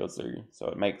icons into your zoo. So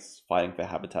it makes fighting for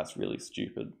habitats really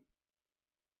stupid.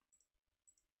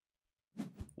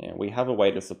 Yeah, we have a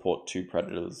way to support 2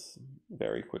 predators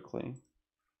very quickly.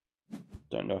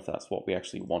 Don't know if that's what we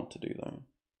actually want to do though.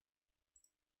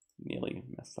 Nearly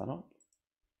messed that up.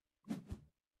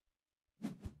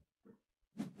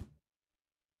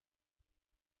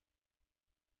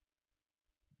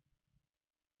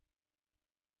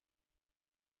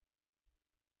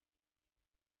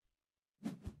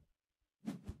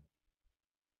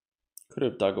 Could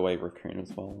have dug away raccoon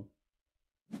as well.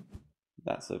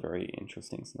 That's a very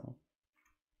interesting smell.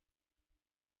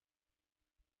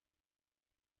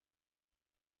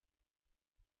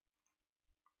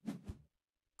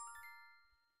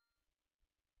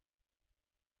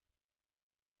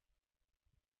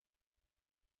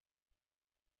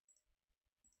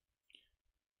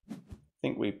 I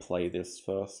think we play this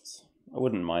first. I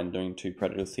wouldn't mind doing 2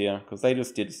 predators here, because they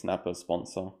just did snap a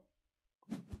sponsor.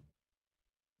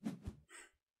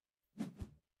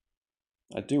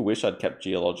 I do wish I'd kept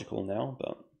geological now,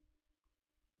 but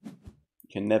you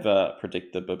can never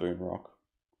predict the baboon rock.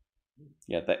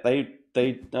 Yeah, they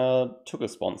took a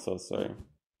sponsor, so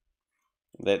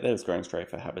they're just going straight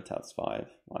for habitats 5.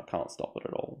 I can't stop it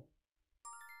at all.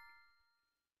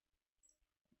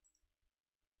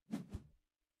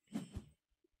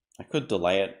 I could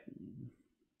delay it.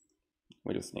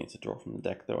 We just need to draw from the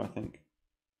deck though, I think.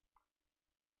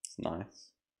 It's nice.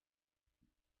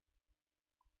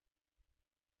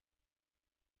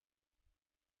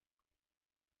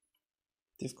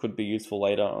 This could be useful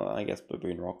later. I guess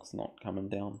baboon rock's not coming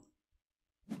down.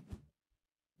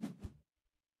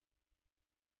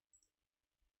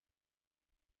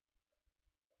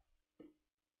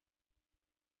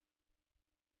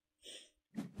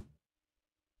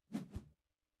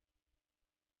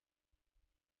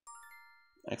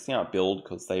 Xing out build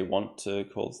because they want to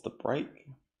cause the break.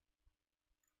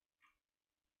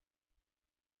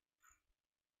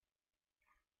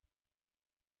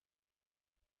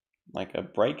 Like a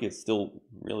break is still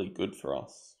really good for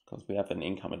us because we have an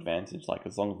income advantage, like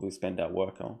as long as we spend our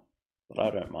worker. But I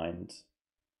don't mind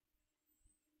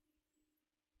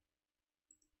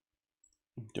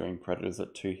doing predators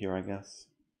at 2 here, I guess.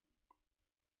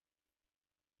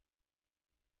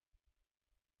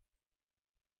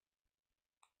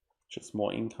 Just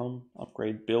more income,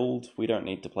 upgrade build. We don't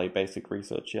need to play basic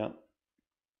research yet.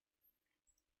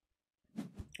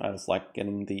 I just like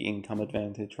getting the income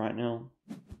advantage right now.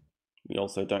 We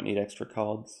also don't need extra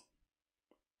cards.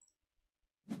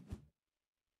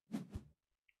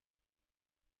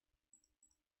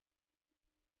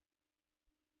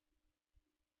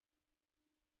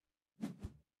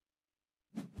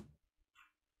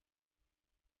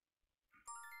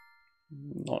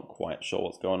 Not quite sure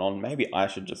what's going on. Maybe I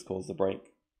should just cause the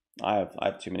break. I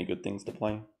have too many good things to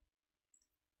play.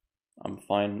 I'm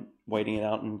fine waiting it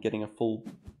out and getting a full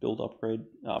build upgrade,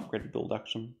 upgraded build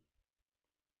action.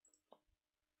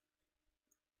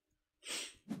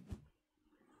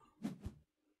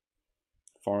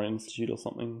 Foreign Institute or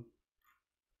something.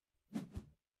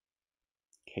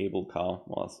 Cable car.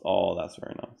 Well, that's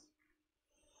very nice.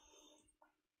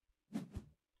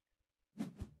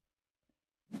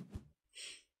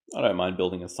 I don't mind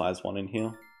building a size 1 in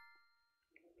here.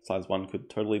 Size 1 could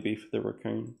totally be for the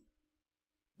raccoon.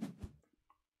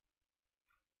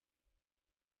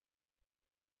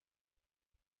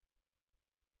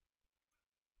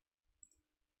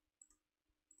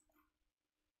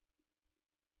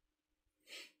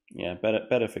 Yeah,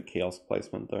 better for kiosk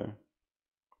placement though.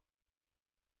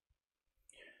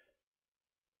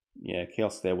 Yeah,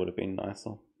 kiosk there would have been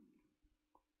nicer.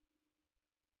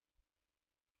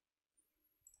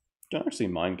 Don't actually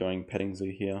mind going petting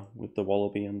zoo here with the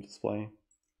wallaby on display.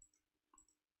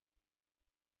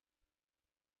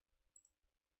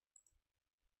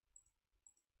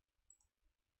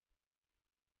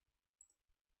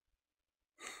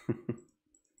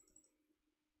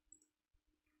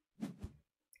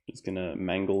 Just gonna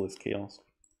mangle this kiosk.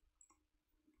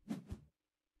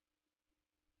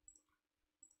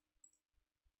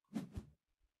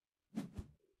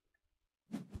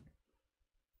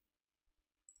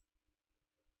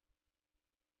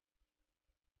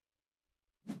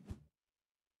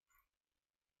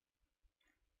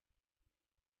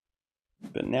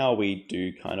 But now we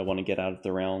do kind of want to get out of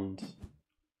the round.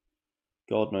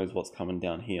 God knows what's coming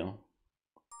down here.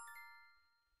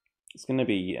 It's going to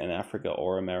be an Africa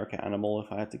or America animal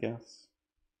if I had to guess.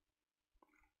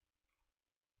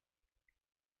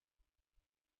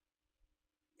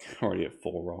 Already at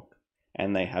 4 rock.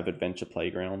 And they have Adventure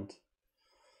Playground.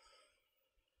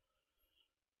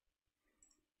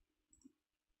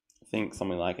 I think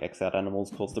something like X out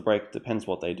animals calls the break. Depends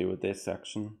what they do with this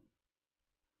section.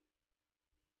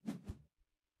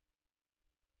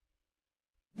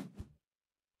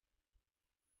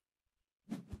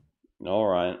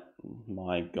 Alright,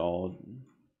 my god.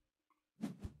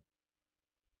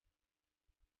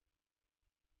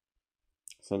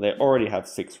 So they already have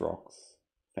 6 rocks.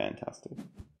 Fantastic.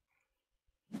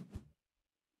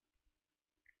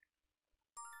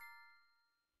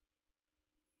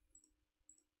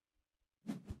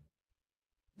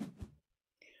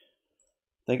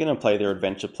 They're going to play their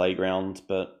Adventure Playground,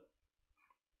 but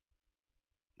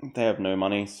they have no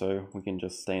money, so we can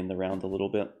just stay in the round a little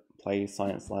bit. Play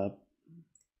Science Lab.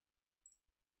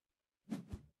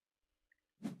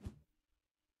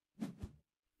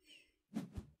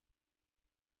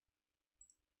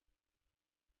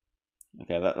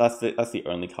 Okay, that's the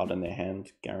only card in their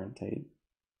hand, guaranteed.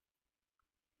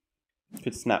 You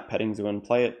could snap Petting Zoo and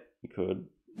play it. You could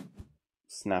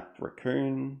snap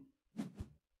Raccoon.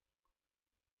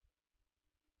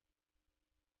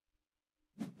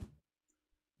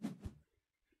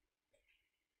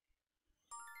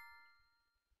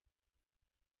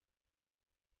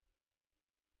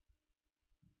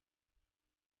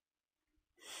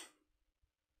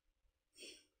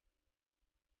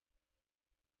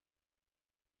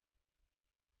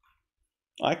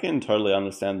 I can totally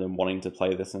understand them wanting to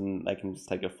play this and they can just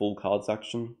take a full cards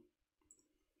action.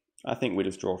 I think we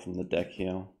just draw from the deck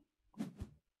here.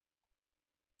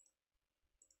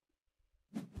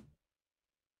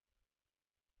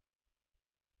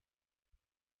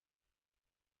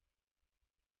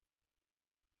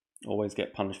 Always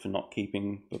get punished for not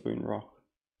keeping Baboon Rock.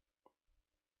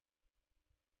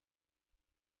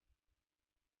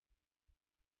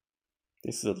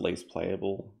 This is at least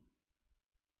playable.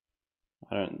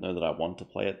 I don't know that I want to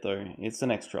play it though. It's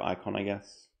an extra icon, I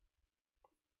guess.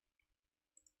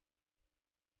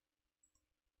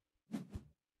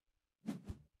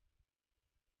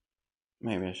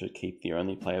 Maybe I should keep the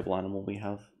only playable animal we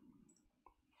have.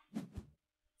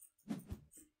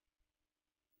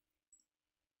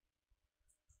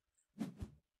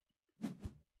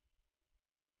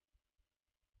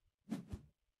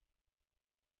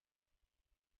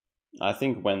 I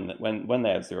think when they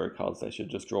have 0 cards, they should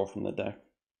just draw from the deck.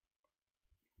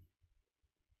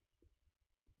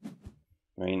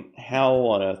 I mean, how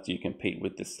on earth do you compete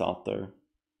with this start though?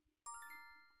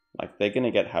 Like, they're going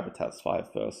to get Habitats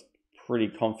 5 first. Pretty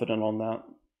confident on that.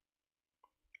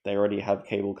 They already have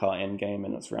Cable Car endgame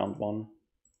and it's round 1.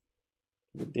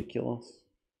 Ridiculous.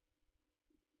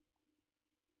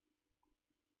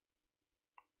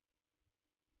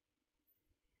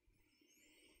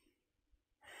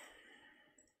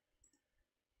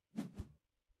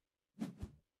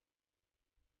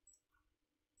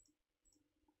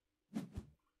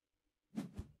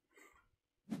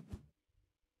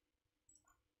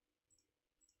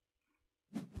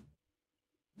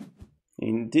 I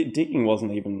mean, digging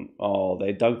wasn't even... Oh,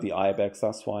 they dug the Ibex,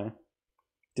 that's why.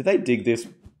 Did they dig this?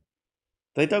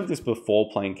 They dug this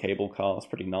before playing Cable Car. That's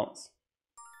pretty nuts.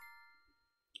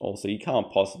 Also, you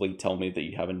can't possibly tell me that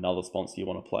you have another sponsor you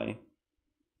want to play.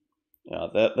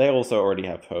 Yeah, they also already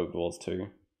have Herbivores too.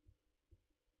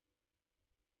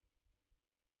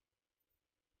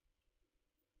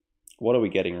 What are we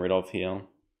getting rid of here?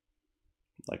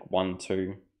 Like 1,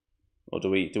 2, or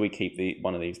do we keep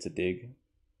one of these to dig?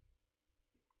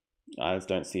 I just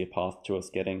don't see a path to us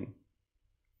getting.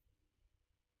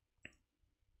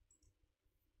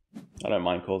 I don't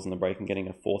mind causing the break and getting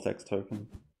a 4th X token.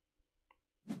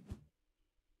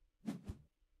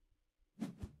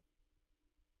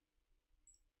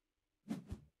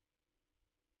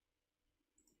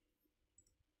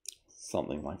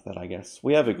 Something like that, I guess.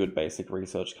 We have a good basic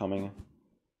research coming.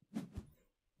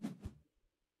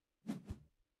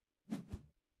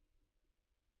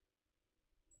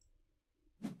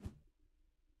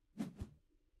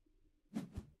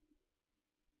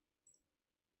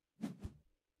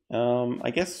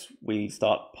 I guess we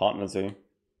start Partner Zoo.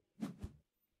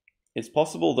 It's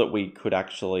possible that we could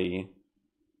actually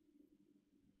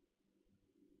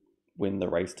win the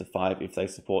race to 5 if they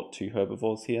support 2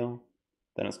 herbivores here.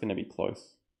 Then it's going to be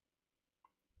close.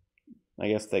 I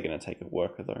guess they're going to take a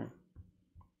worker though.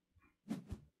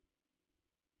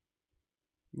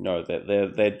 No,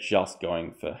 they're just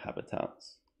going for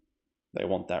habitats. They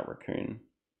want that raccoon.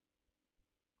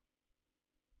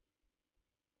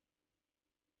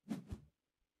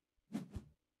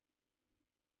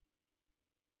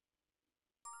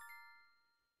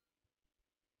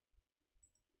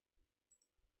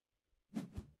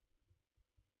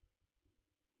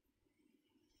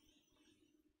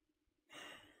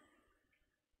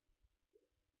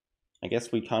 I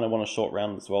guess we kind of want a short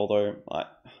round as well, though.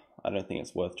 I don't think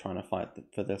it's worth trying to fight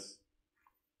for this.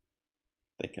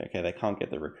 Okay, they can't get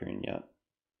the raccoon yet.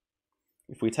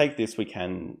 If we take this, we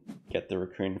can get the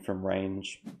raccoon from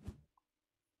range.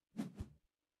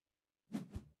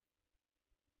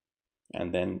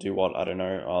 And then do what? I don't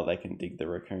know. Oh, they can dig the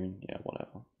raccoon. Yeah,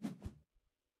 whatever.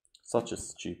 Such a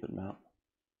stupid map.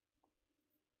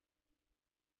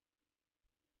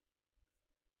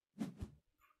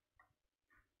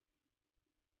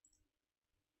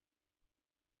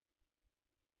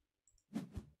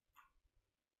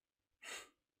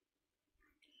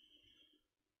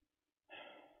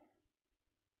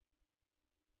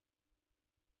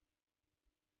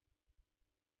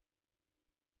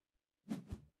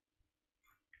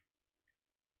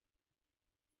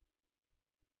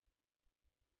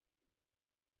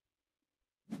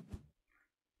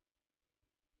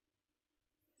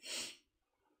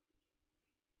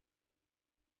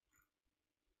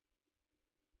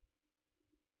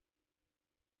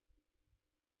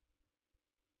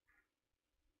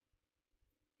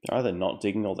 They're either not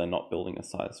digging or they're not building a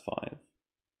size 5.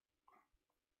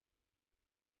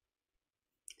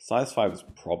 Size 5 is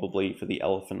probably for the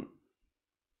elephant.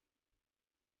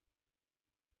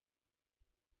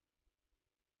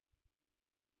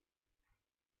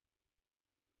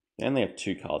 They only have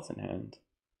 2 cards in hand.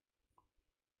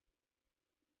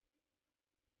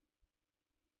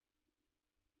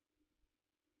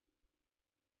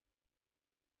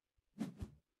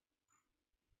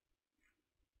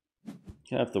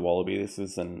 Can have the wallaby. This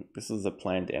is a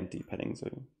planned empty petting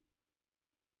zoo.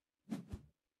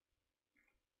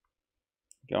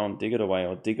 Go and dig it away,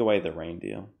 or dig away the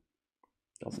reindeer.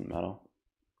 Doesn't matter.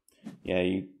 Yeah,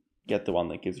 you get the one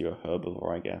that gives you a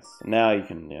herbivore, I guess. Now you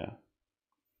can, yeah,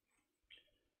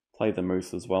 play the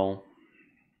moose as well.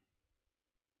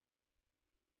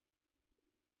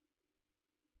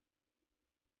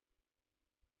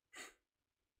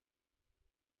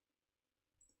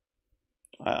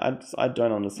 I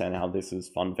don't understand how this is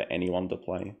fun for anyone to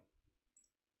play.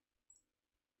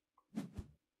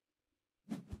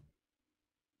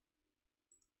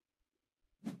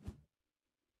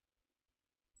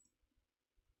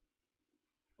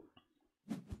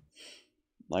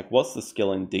 Like, what's the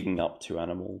skill in digging up 2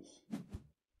 animals?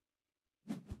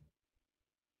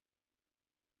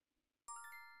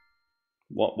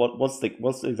 What's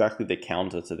exactly the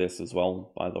counter to this as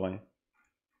well, by the way?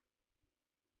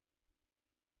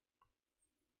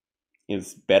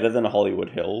 Is better than Hollywood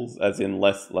Hills, as in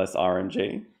less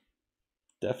RNG.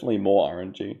 Definitely more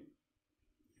RNG.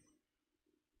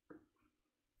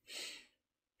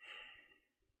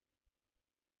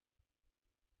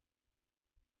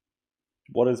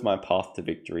 What is my path to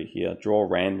victory here? Draw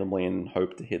randomly and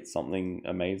hope to hit something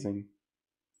amazing.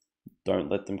 Don't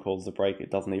let them cause the break.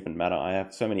 It doesn't even matter. I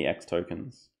have so many X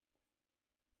tokens.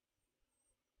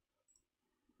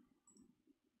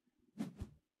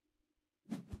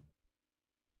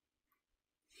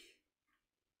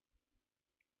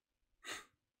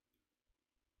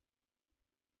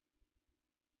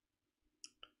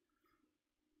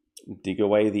 Dig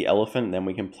away the elephant, then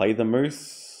we can play the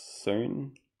moose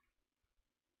soon.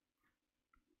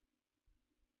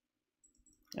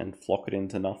 And flock it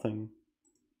into nothing.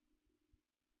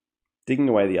 Digging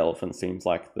away the elephant seems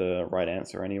like the right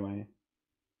answer anyway.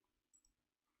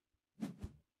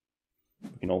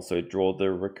 We can also draw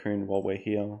the raccoon while we're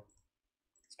here.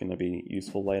 It's going to be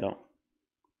useful later.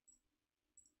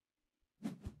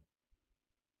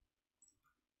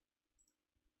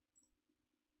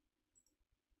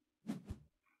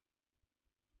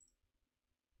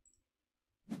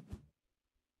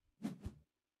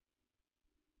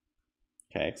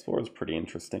 Okay, Explorer is pretty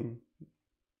interesting.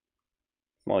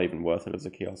 It's not even worth it as a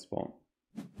kiosk spot.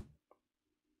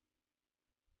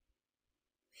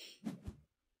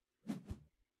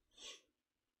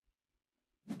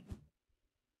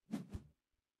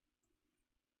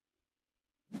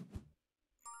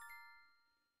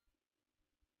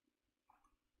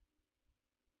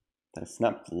 They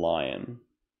snapped lion.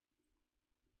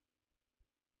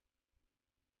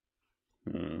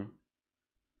 This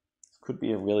could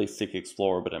be a really sick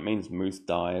explorer, but it means moose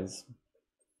dies.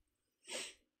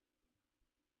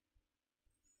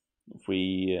 If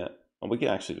we can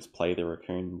actually just play the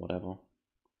raccoon, whatever.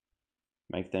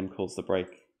 Make them cause the break.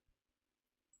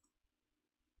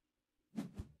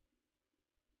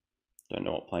 Don't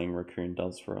know what playing raccoon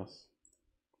does for us.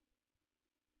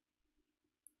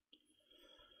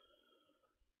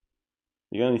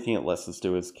 The only thing it lets us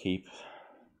do is keep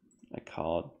a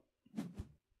card.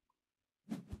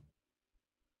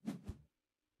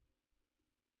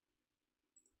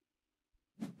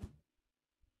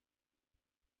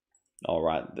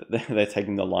 Alright, they're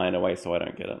taking the lion away, so I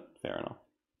don't get it. Fair enough.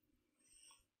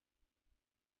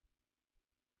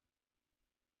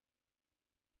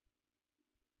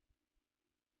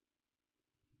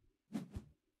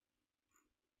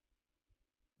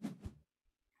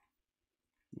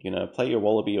 You're gonna play your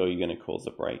wallaby or you're gonna cause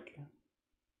a break.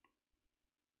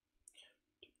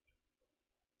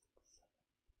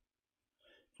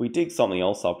 If we dig something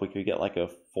else up, we could get like a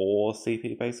 4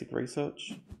 CP basic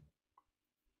research.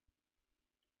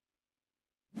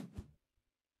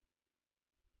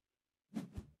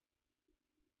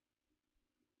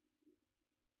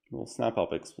 We'll snap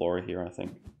up Explorer here, I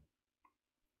think.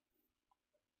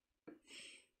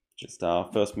 Just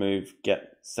first move,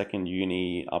 get second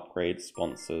uni, upgrade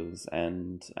sponsors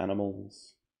and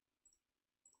animals.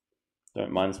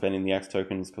 Don't mind spending the X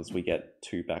tokens because we get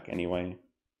 2 back anyway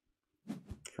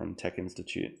from Tech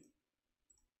Institute.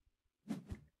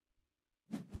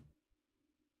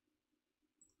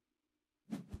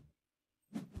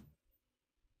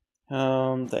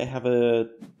 They have a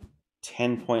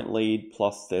 10-point lead,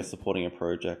 plus they're supporting a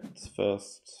project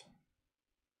first.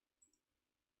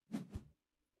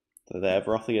 So they have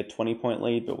roughly a 20-point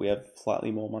lead, but we have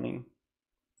slightly more money.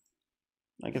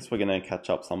 I guess we're going to catch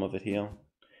up some of it here.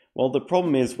 Well, the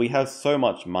problem is we have so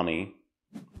much money.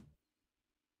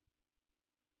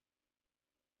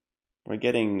 We're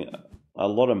getting a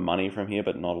lot of money from here,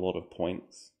 but not a lot of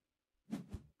points.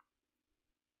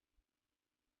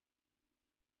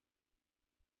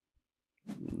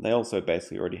 They also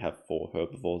basically already have 4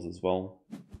 herbivores as well.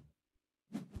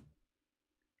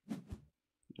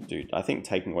 Dude, I think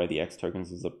taking away the X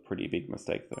tokens is a pretty big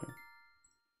mistake though.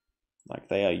 Like,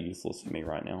 they are useless for me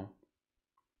right now.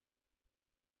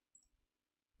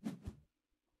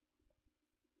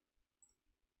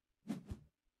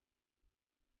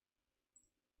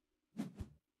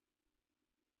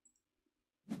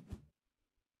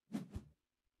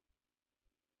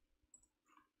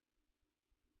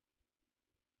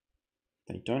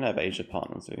 They don't have Asia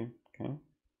partners, okay.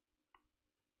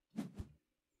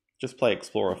 Just play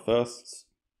Explorer first.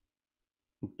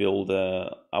 Build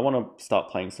a... I want to start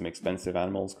playing some expensive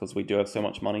animals because we do have so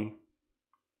much money.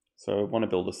 So I want to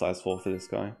build a size 4 for this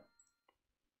guy.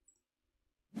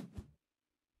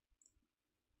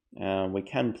 We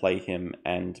can play him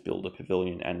and build a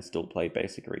pavilion and still play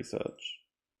basic research.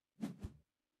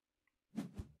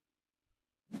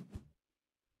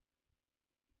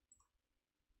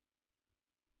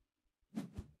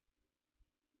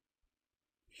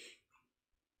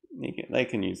 They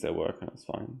can use their work and it's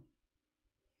fine.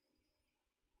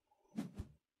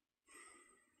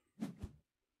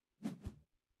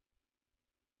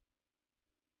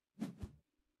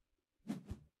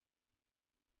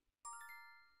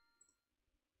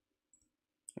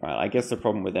 Right, I guess the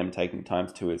problem with them taking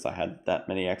 ×2 is I had that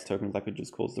many X tokens I could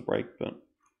just cause the break, but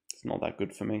it's not that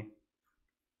good for me.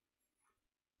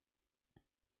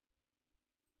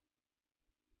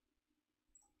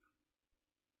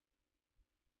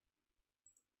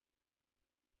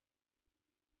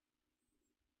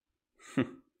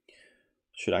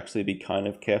 Should actually be kind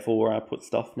of careful where I put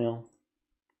stuff now.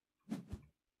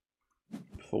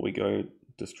 Before we go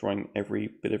destroying every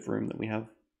bit of room that we have.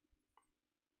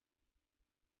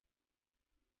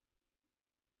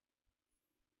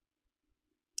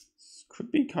 This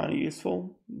could be kind of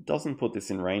useful. It doesn't put this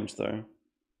in range though.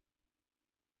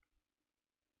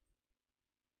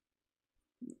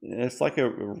 It's like a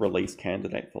release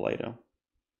candidate for later.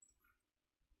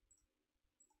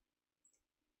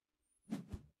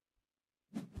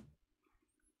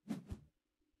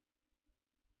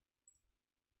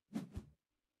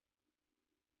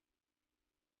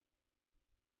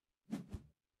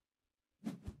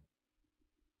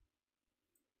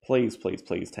 Please, please,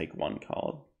 please take 1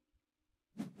 card.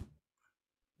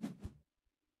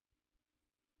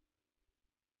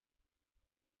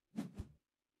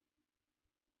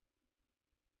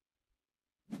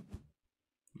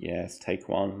 Yes, take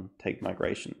 1. Take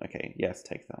migration. Okay, yes,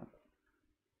 take that.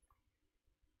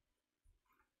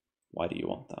 Why do you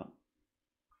want that?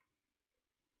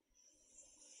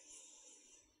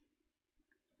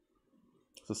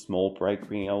 It's a small break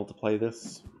being able to play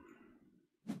this.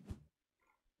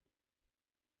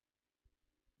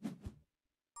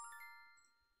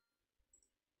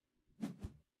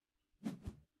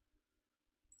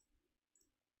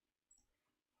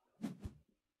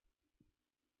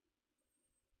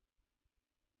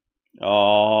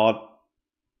 Oh,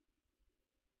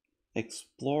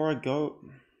 Explorer go.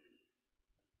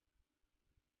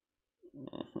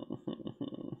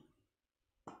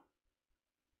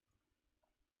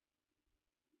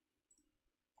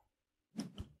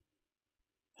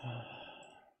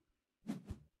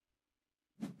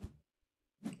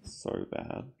 So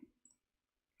bad.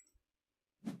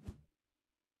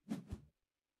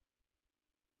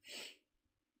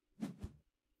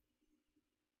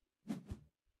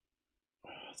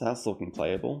 That's looking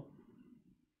playable.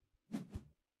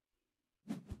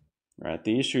 Right,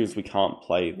 the issue is we can't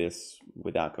play this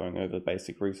without going over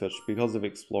basic research because of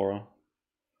Explorer.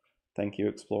 Thank you,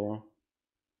 Explorer.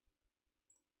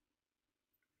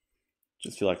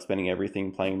 Just feel like spending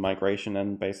everything playing migration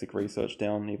and basic research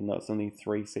down, even though it's only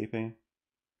 3 CP.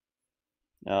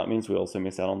 It means we also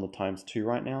miss out on the ×2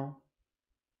 right now.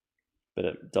 But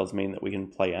it does mean that we can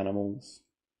play animals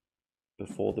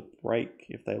before the break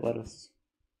if they let us.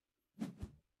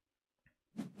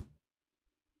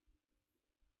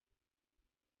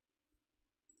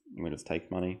 We just take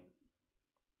money.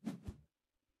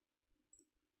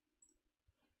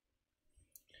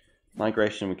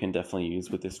 Migration we can definitely use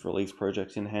with this release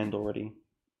project in hand already.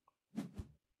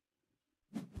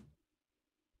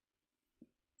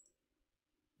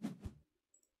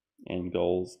 And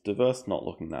goals. Diverse not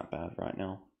looking that bad right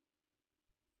now.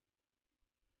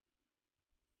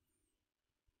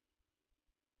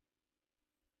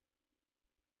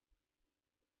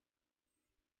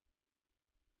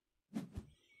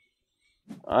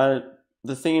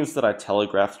 The thing is that I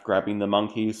telegraphed grabbing the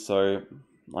monkey, so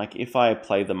like if I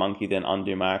play the monkey then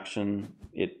undo my action,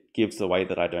 it gives away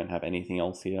that I don't have anything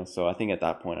else here, so I think at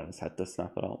that point I just had to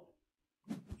snap it up.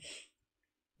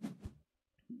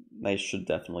 They should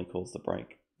definitely cause the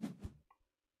break.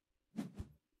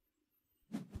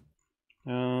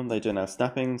 They don't have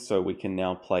snapping, so we can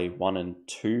now play 1 and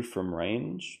 2 from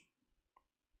range.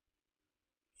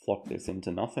 Flock this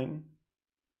into nothing.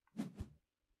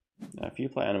 Now, if you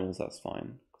play animals, that's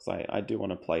fine, because I do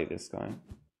want to play this guy.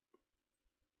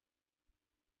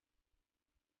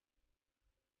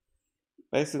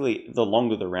 Basically, the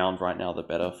longer the round right now, the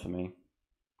better for me.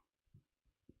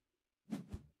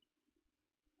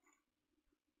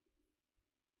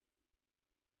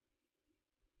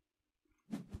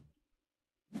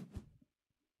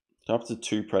 So up to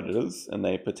 2 predators, and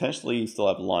they potentially still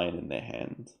have lion in their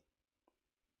hand.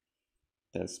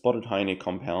 There's spotted hyena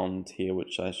compound here,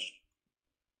 which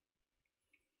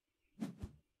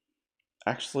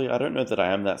actually, I don't know that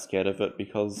I am that scared of it,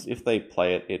 because if they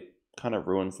play it, it kind of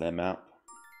ruins their map.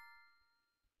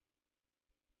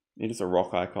 It is a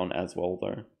rock icon as well,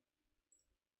 though.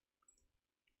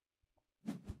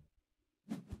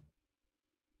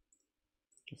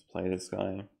 Just play this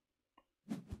guy.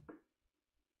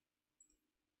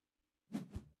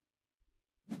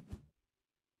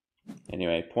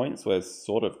 Anyway, points were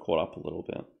sort of caught up a little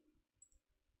bit.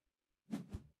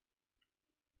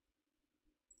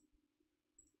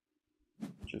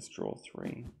 Just draw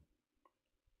 3.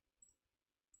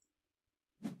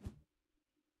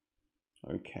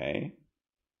 Okay.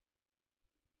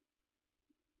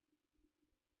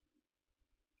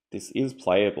 This is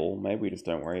playable. Maybe we just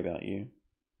don't worry about you.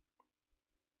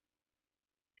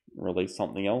 Release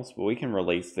something else, but we can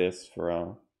release this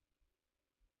for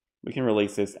we can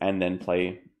release this and then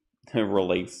play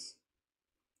release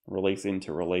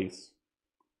into release.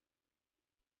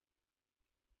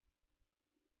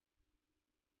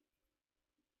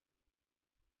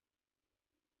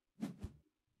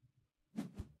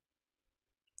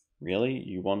 Really?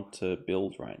 You want to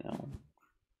build right now?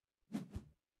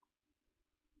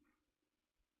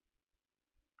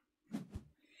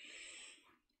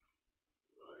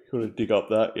 You want to dig up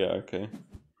that? Yeah, okay.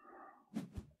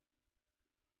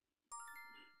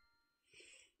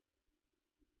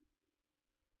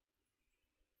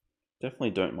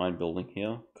 Definitely don't mind building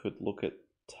here. Could look at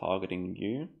targeting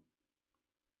you.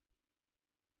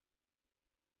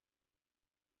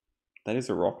 That is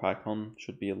a rock icon.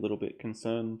 Should be a little bit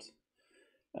concerned.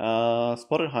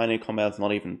 Spotted hyena compound's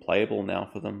not even playable now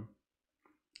for them.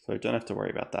 So don't have to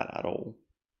worry about that at all.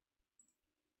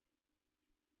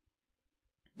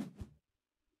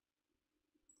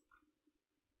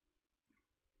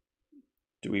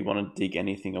 Do we want to dig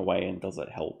anything away, and does it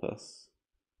help us?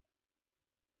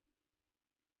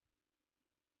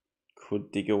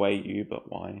 Could dig away you,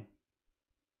 but why?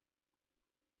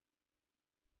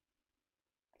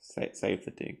 Save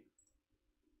the dig.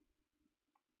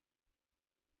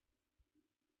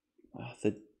 I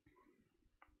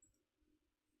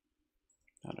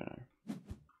don't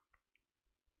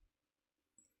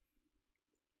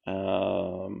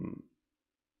know.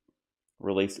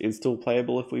 Release is still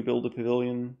playable if we build a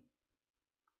pavilion.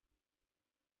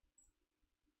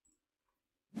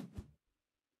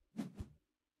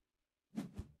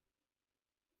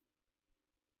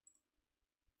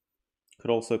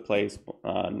 Could also play...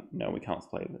 no, we can't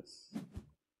play this.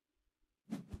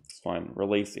 It's fine.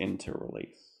 Release into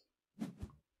release.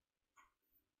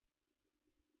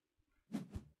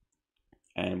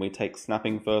 And we take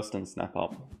snapping first and snap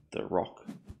up the rock.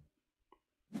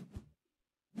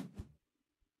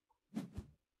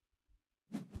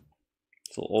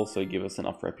 This will also give us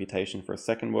enough reputation for a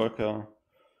second worker.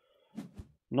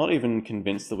 Not even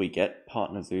convinced that we get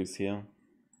partner zoos here.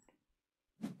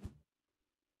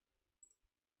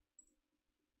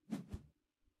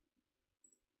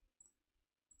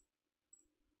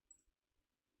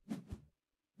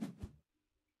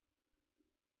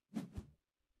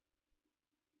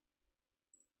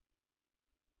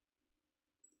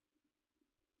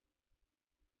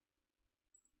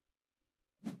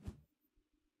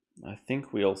 I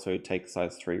think we also take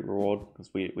size 3 reward, because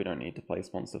we don't need to play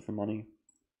sponsor for money.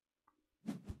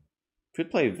 Could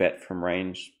play vet from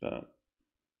range, but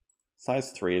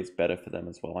size 3 is better for them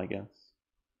as well, I guess.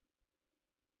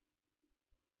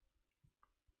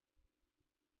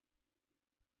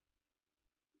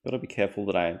 Gotta be careful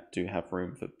that I do have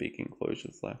room for big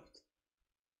enclosures left.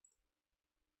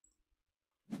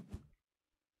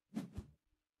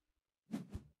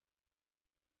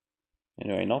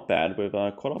 Anyway, not bad. We've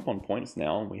caught up on points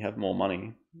now, and we have more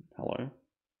money. Hello.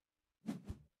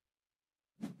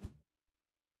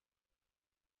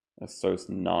 Assos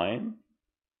 9.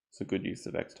 It's a good use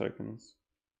of X tokens.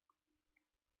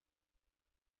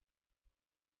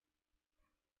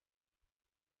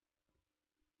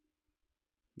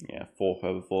 Yeah, 4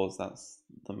 herbivores, that's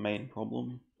the main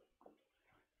problem.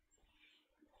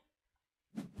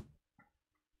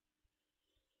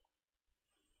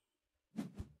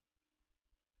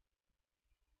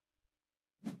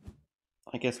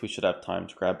 I guess we should have time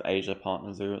to grab Asia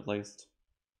Partner Zoo at least.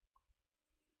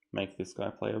 Make this guy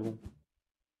playable.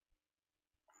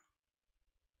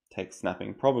 Take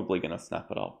snapping. Probably gonna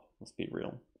snap it up. Let's be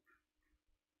real.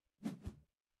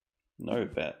 No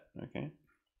bet. Okay.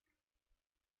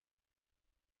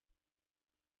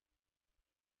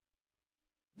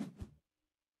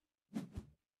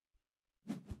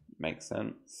 Makes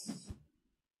sense.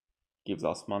 Gives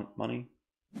us money.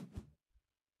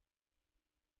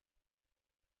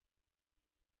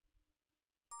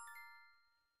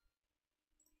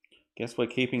 Guess we're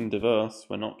keeping diverse.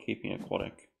 We're not keeping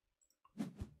aquatic.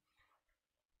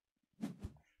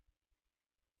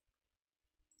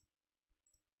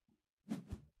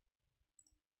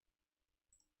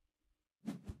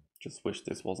 Just wish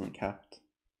this wasn't capped.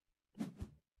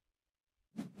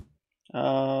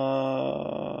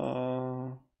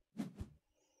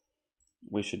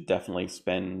 We should definitely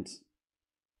spend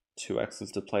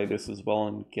 2x's to play this as well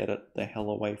and get it the hell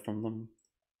away from them.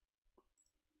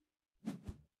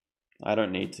 I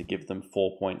don't need to give them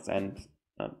 4 points and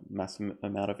a massive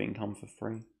amount of income for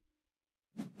free.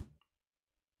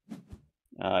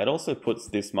 It also puts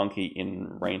this monkey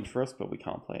in range for us, but we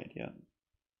can't play it yet.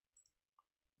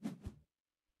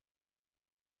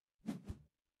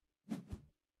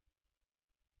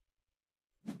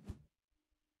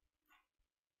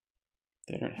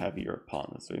 They don't have Europe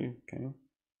partner zoo, okay.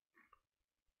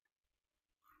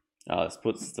 This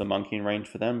puts the monkey in range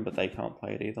for them, but they can't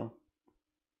play it either.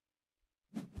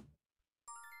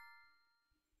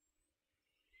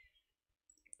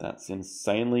 That's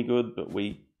insanely good, but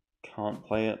we can't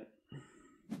play it.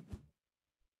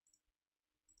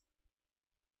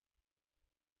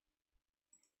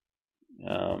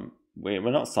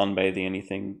 We're not sunbathing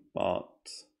anything, but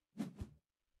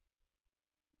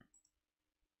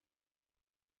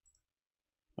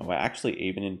we're actually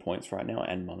even in points right now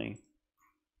and money.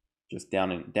 Just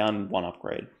down 1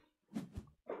 upgrade.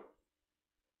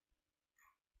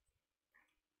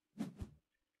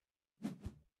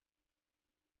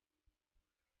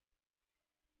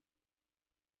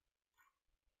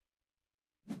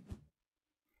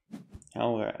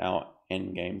 How are our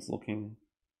end games looking?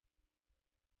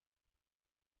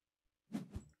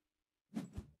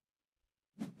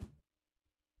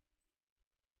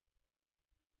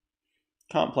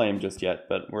 Can't play him just yet,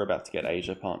 but we're about to get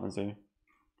Asia partners here.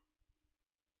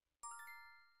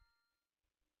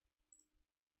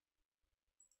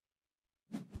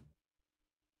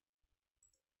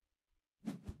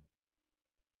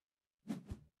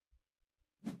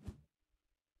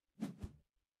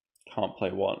 Can't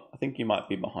play what? I think you might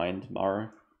be behind Maro.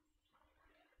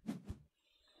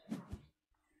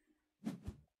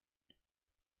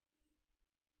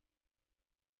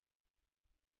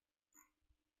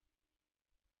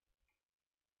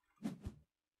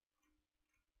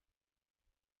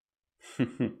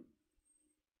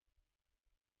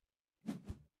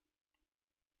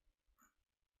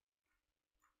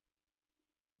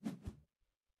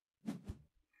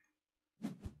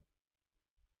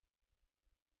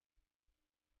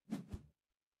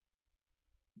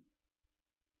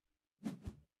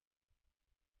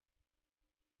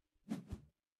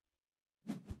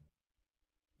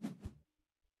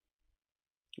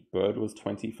 Bird was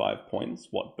 25 points.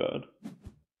 What bird?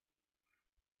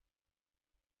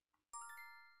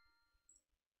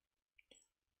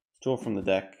 Draw from the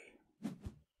deck.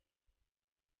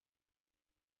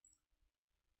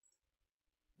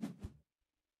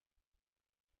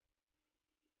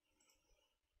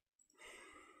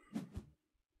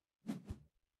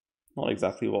 Not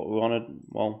exactly what we wanted.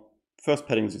 Well, first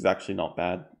Petings is actually not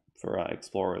bad for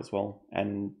Explorer as well,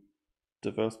 and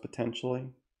Diverse potentially.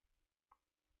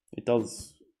 It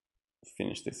does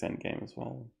finish this endgame as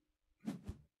well.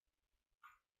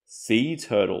 Sea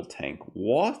Turtle tank.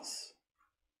 What?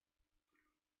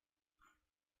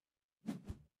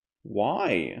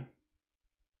 Why?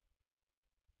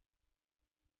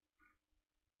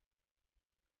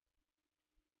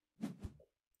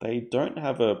 They don't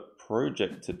have a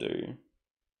project to do.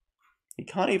 He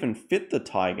can't even fit the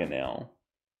tiger now.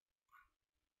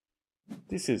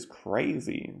 This is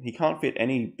crazy. He can't fit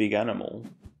any big animal.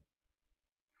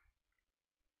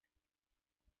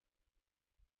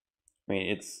 I mean,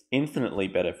 it's infinitely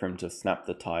better for him to snap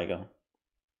the tiger.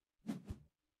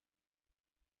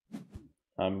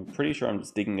 I'm pretty sure I'm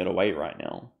just digging it away right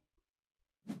now.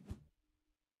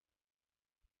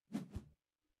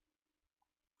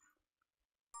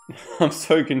 I'm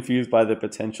so confused by the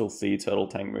potential sea turtle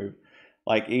tank move.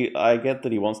 Like, I get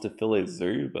that he wants to fill his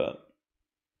zoo, but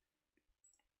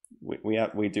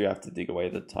we do have to dig away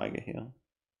the tiger here.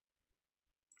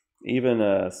 Even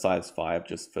a size 5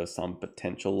 just for some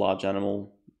potential large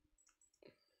animal.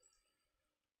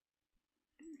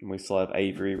 We still have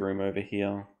aviary room over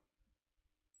here.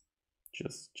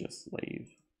 Just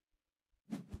leave.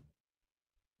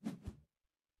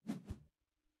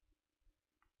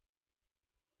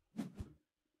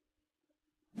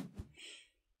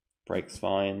 Break's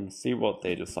fine. See what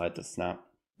they decide to snap.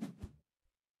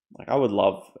 Like, I would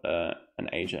love an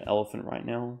Asia elephant right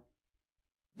now.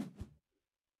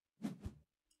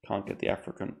 Can't get the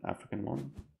African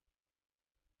one.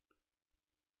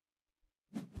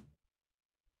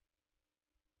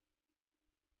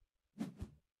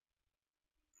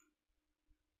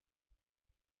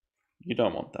 You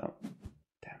don't want that.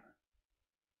 Damn it.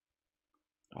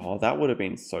 Oh, that would have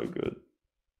been so good.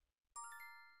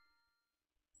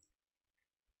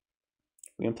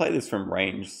 We can play this from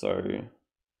range, so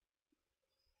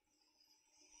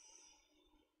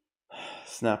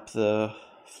snap the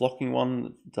flocking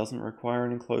one. Doesn't require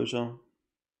an enclosure.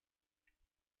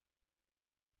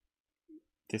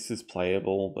 This is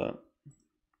playable, but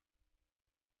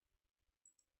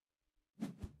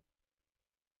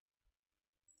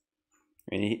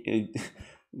I mean,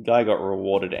 guy got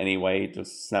rewarded anyway.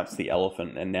 Just snaps the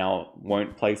elephant, and now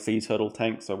won't play sea turtle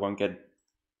tank, so won't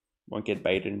get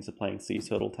baited into playing sea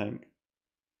turtle tank.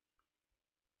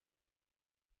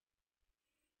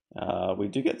 We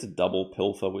do get to double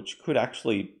pilfer, which could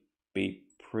actually be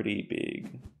pretty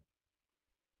big.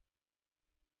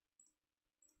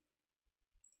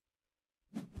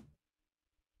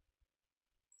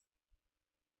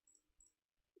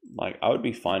 Like, I would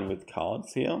be fine with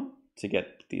cards here to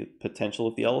get the potential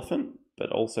of the elephant,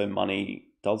 but also money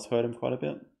does hurt him quite a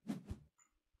bit.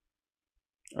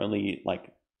 Only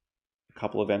like a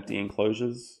couple of empty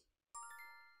enclosures.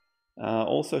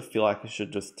 Also feel like I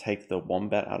should just take the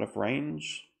wombat out of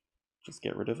range. Just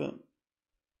get rid of it.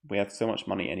 We have so much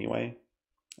money anyway.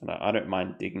 And I don't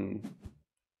mind digging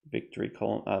victory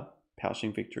column,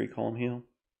 pouching victory column here.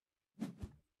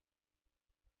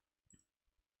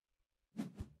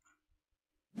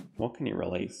 What can you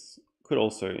release? Could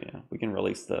also, yeah, we can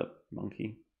release the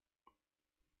monkey.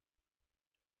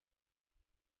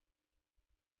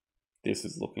 This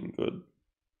is looking good.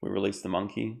 We release the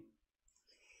monkey.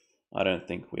 I don't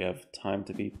think we have time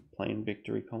to be playing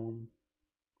victory column.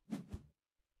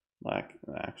 Like,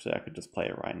 actually, I could just play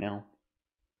it right now.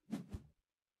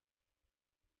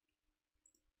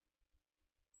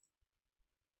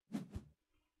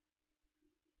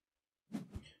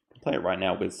 Play it right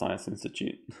now with Science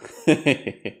Institute.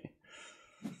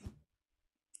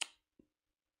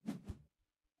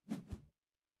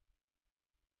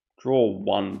 Draw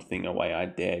one thing away, I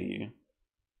dare you.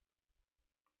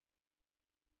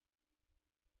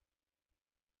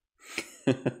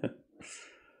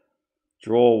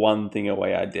 Draw one thing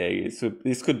away, I dare you. So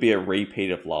this could be a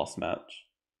repeat of last match.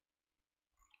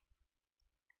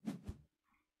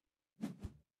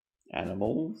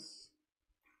 Animals.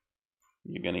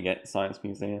 You're gonna get Science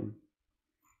Museum.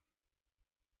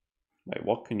 Wait,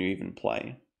 what can you even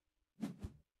play?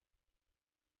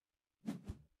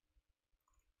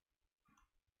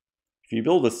 If you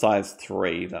build a size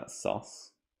 3, that's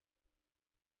sus.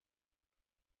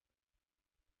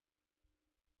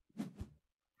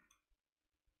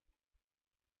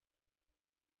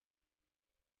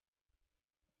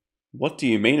 What do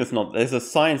you mean it's not? There's a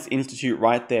Science Institute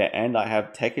right there, and I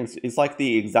have Tech Institute. It's like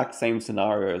the exact same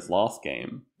scenario as last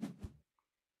game.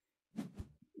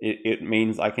 It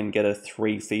means I can get a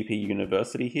 3 CP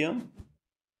university here.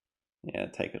 Yeah,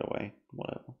 take it away.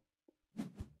 Whatever.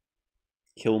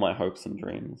 Kill my hopes and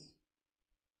dreams.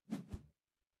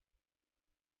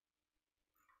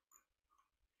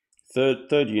 Third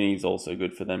uni is also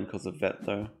good for them because of vet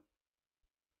though.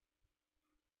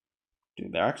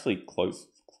 Dude, they're actually close,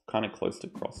 kind of close to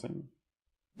crossing.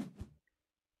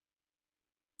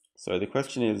 So the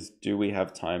question is, do we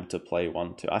have time to play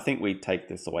 1-2? I think we take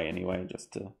this away anyway,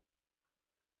 just to...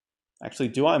 Actually,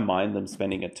 do I mind them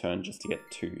spending a turn just to get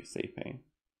 2 CP?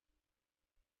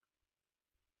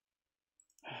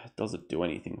 Does it do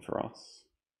anything for us?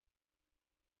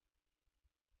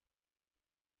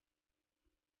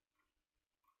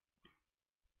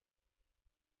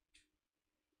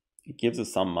 It gives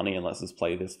us some money and lets us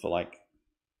play this for like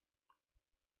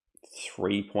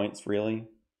 3 points really.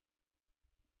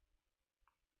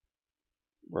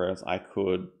 Whereas I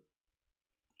could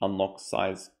unlock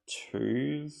size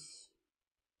 2s,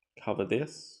 cover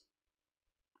this.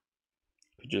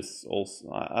 Could just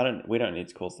also, we don't need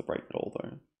to cause the break at all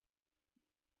though.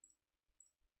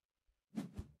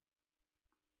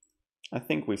 I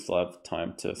think we still have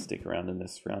time to stick around in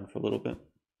this round for a little bit.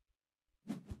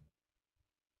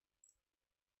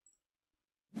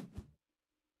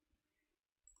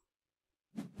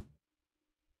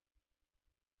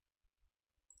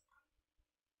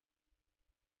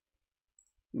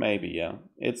 Maybe, yeah.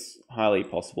 It's highly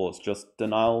possible it's just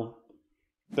denial.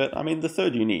 But, I mean, the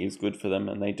third uni is good for them,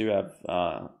 and they do have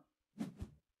a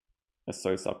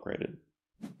SOS upgraded.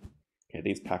 Okay,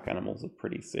 these pack animals are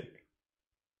pretty sick.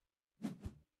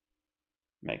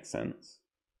 Makes sense.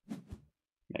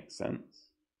 Makes sense.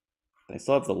 They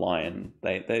still have the lion.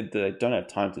 They don't have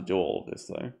time to do all of this,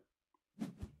 though.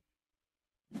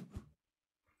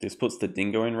 This puts the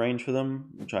dingo in range for them,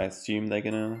 which I assume they're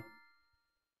gonna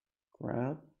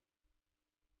grab.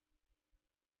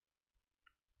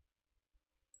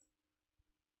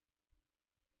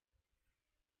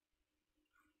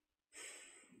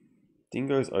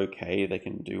 Dingo's okay. They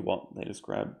can do what? They just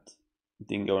grabbed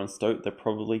dingo and stoat. They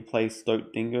probably play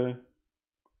stoat dingo.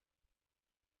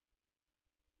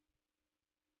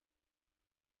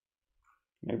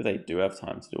 Maybe they do have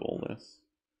time to do all this.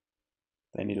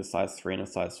 They need a size 3 and a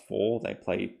size 4. They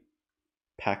play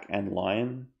pack and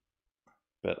lion.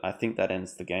 But I think that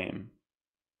ends the game.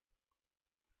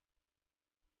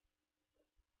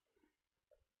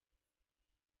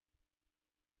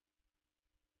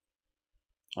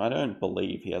 I don't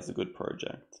believe he has a good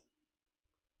project.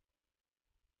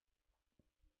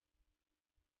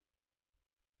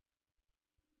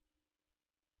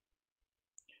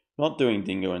 Not doing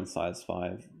dingo in size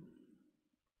 5.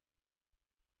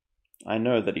 I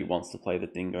know that he wants to play the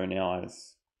dingo now, I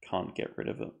just can't get rid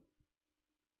of it.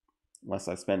 Unless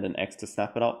I spend an X to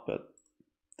snap it up, but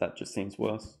that just seems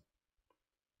worse.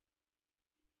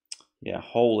 Yeah,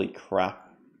 holy crap.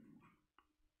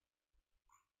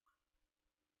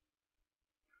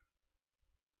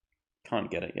 Can't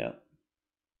get it yet.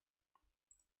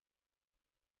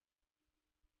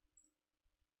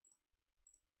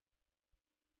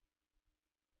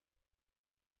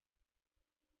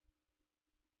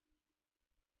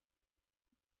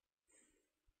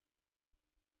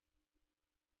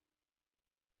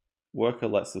 Worker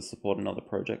lets us support another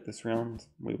project this round.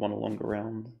 We want a longer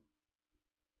round.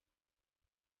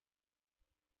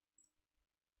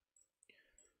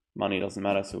 Money doesn't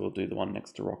matter, so we'll do the one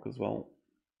next to rock as well.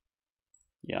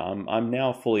 Yeah, I'm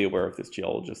now fully aware of this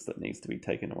geologist that needs to be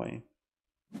taken away.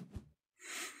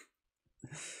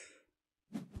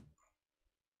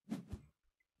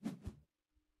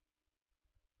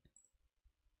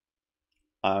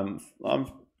 I'm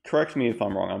correct me if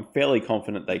I'm wrong. I'm fairly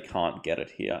confident they can't get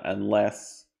it here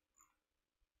unless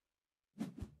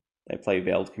they play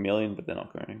Veiled Chameleon, but they're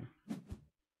not going.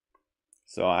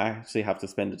 So I actually have to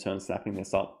spend a turn snapping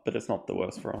this up, but it's not the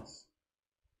worst for us.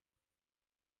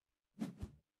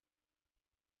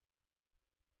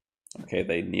 Okay,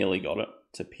 they nearly got it.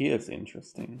 Tapir's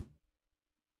interesting.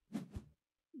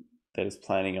 They're just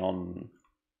planning on...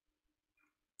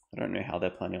 I don't know how they're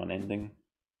planning on ending.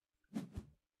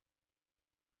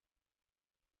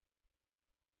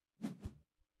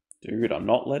 Dude, I'm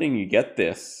not letting you get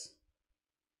this.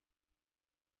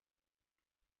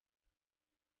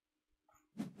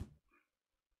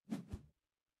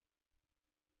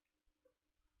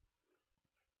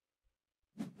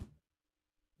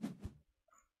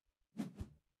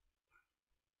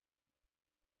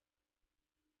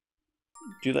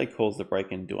 Do they cause the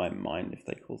break, and do I mind if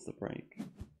they cause the break?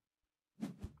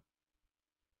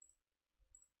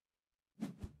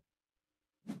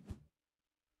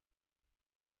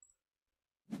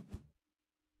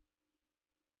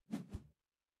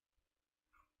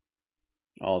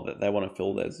 Oh, they want to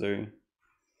fill their zoo.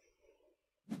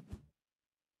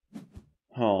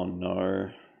 Oh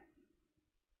no.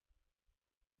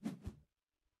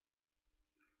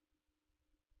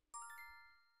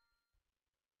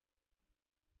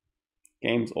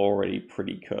 Game's already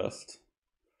pretty cursed.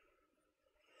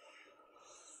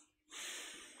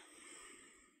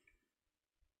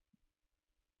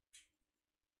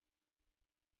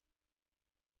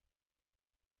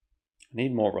 I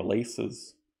need more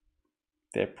releases.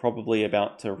 They're probably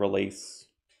about to release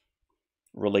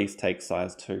Take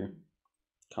Size 2.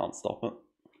 Can't stop it.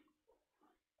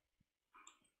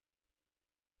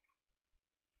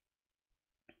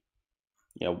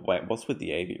 Yeah, wait, what's with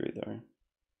the aviary though?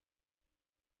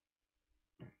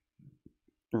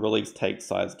 Release Take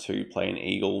Size 2, play an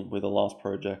eagle with the last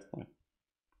project. Like,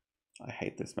 I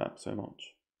hate this map so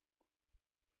much.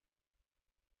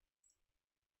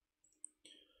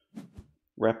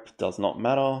 Rep does not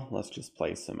matter. Let's just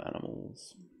play some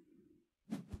animals.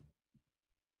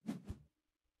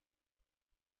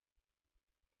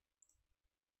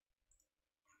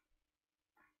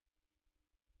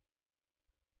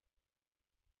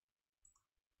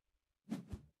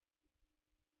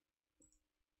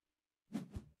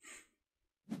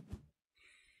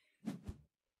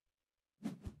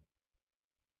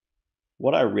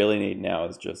 What I really need now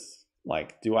is just,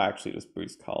 like, do I actually just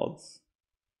boost cards?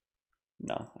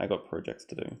 No, I got projects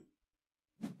to do.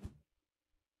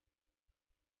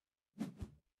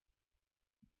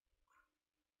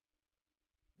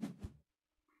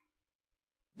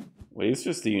 Well, it's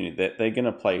just the unit that they're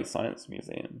gonna play Science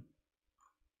Museum.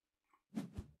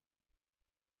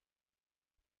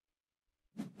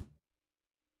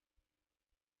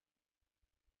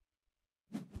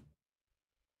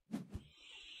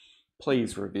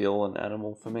 Please reveal an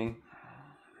animal for me.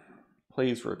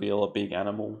 Please reveal a big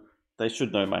animal. They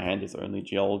should know my hand is only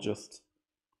Geologist.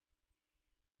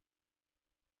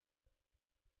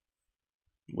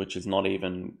 Which is not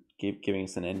even giving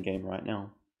us an endgame right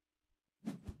now.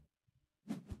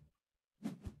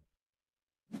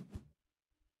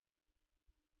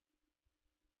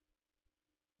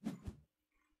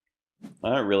 I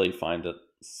don't really find it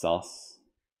sus.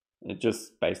 It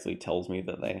just basically tells me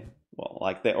that they... Well,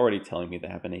 like, they're already telling me they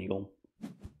have an eagle.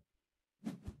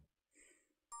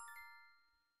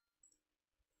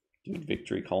 Dude,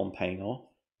 victory column paying off.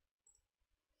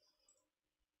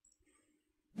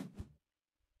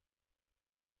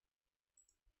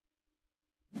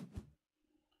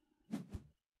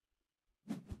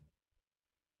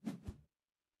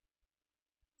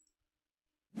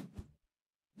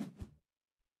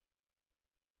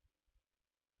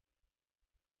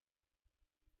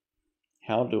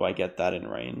 How do I get that in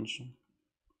range?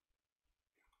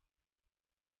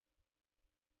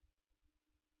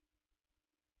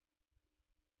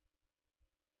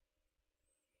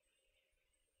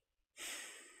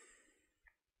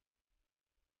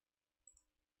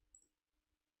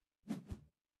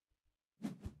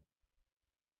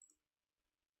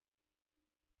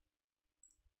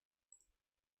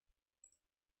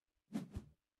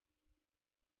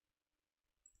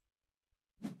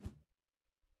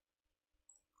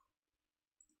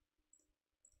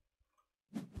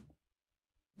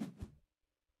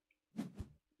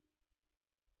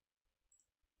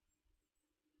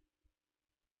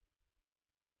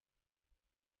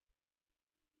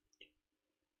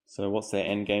 So what's their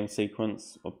endgame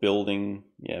sequence? Of building,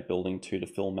 yeah, building 2 to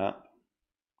fill map.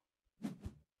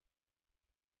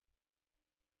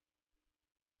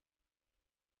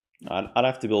 I'd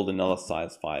have to build another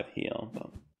size 5 here,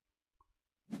 but...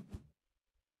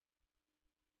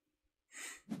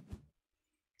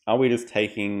 Are we just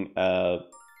taking a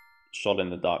shot in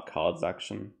the dark cards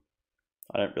action?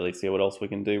 I don't really see what else we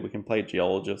can do. We can play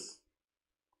Geologist.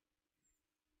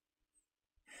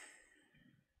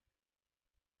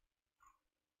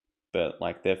 But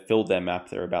like they've filled their map,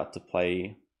 they're about to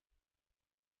play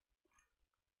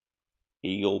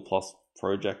Eagle plus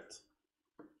Project.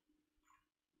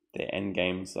 Their end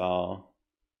games are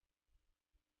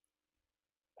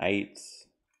 8.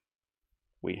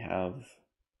 We have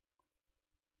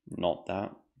not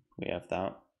that. We have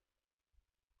that.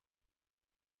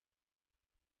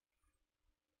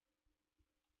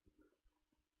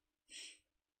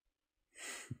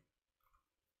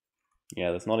 Yeah,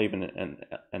 there's not even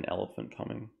an elephant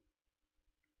coming.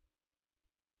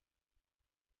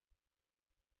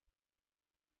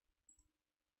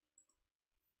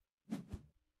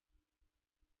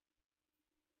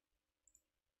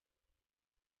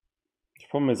 The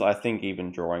problem is I think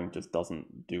even drawing just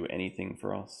doesn't do anything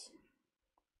for us.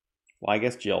 Well, I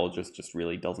guess Geologist just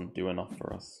really doesn't do enough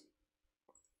for us.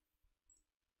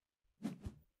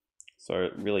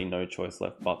 So really no choice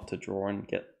left but to draw and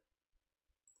get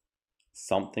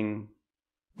something.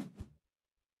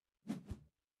 It's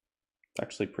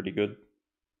actually pretty good.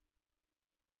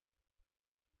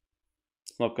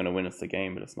 It's not going to win us the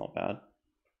game, but it's not bad.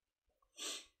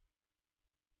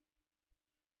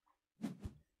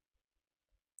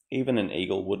 Even an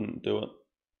eagle wouldn't do it.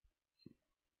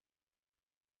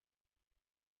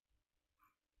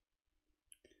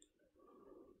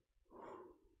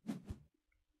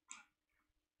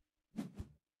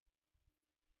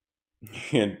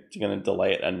 You're going to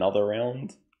delay it another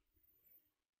round?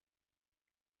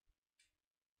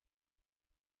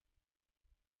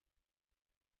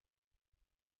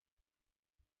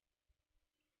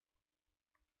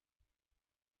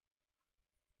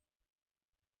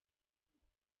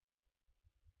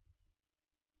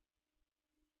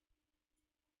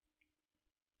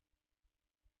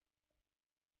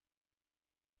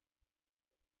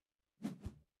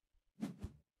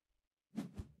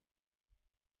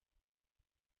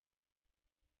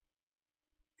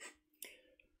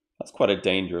 That's quite a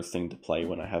dangerous thing to play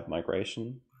when I have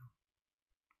migration.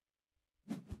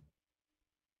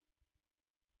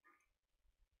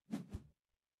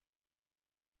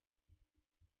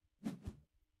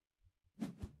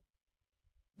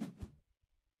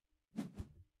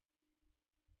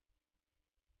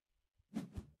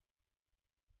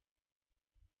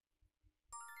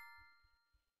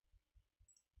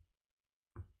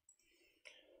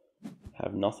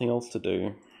 Have nothing else to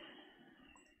do.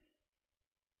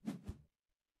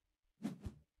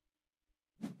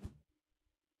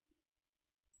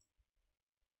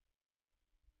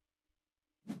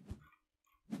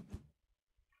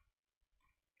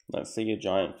 Let's see your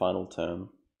giant final turn.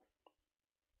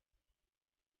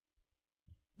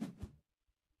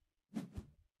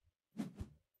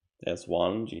 There's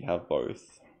one, do you have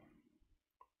both?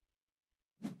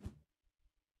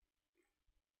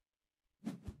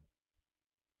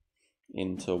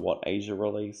 Into what Asia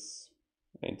release?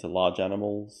 Into large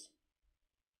animals?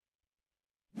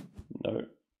 No.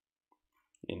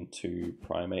 Into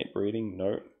primate breeding?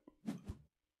 No.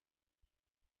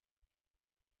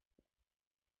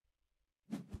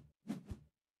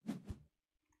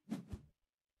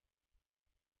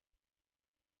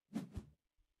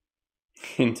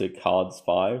 Into cards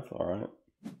 5, alright.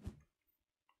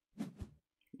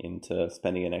 Into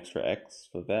spending an extra X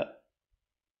for vet.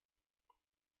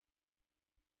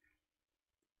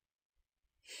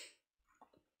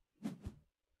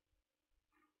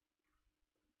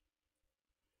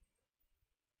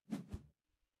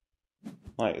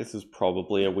 Like, this is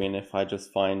probably a win if I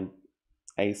just find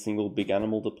a single big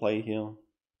animal to play here.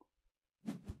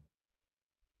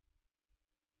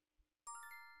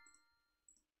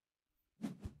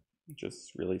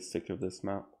 Just really sick of this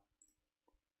map.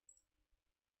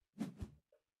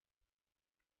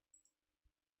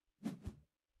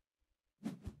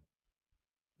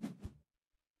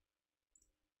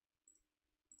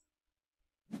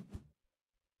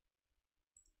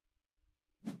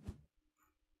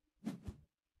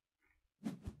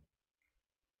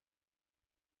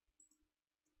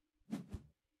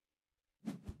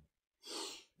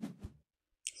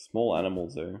 Small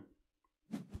animals though.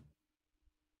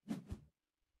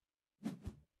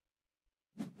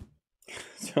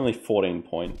 It's only 14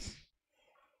 points.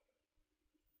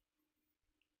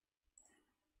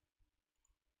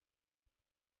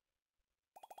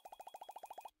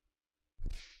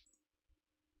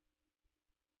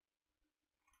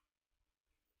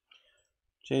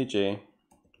 GG.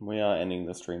 We are ending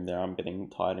the stream there. I'm getting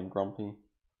tired and grumpy.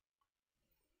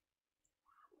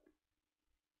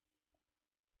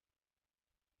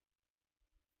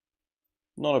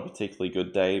 not a particularly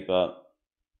good day, but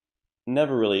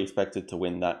never really expected to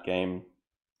win that game.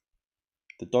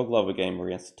 The dog lover game were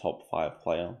against a top 5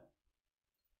 player.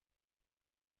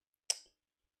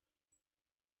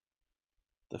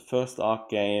 The first Ark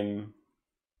game,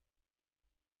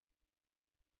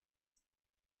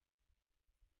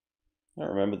 I don't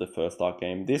remember the first Ark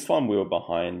game. This one we were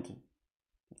behind.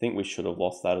 I think we should have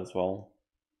lost that as well.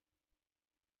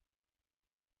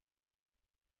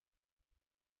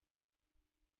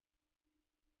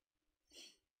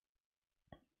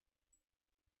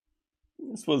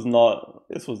 This was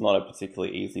not a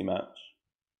particularly easy match.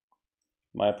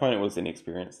 My opponent was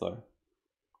inexperienced though.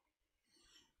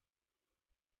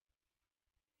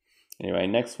 Anyway,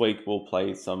 next week we'll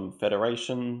play some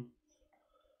Federation,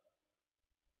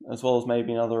 as well as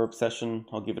maybe another Obsession.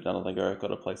 I'll give it another go. I've got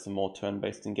to play some more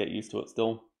turn-based and get used to it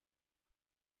still.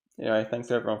 Anyway, thanks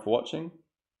everyone for watching.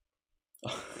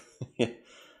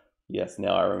 Yes,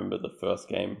 now I remember the first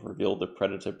game revealed the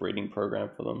predator breeding program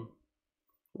for them.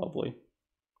 Lovely.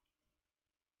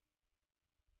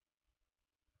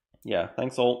 Yeah,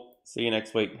 thanks all. See you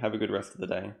next week. Have a good rest of the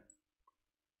day.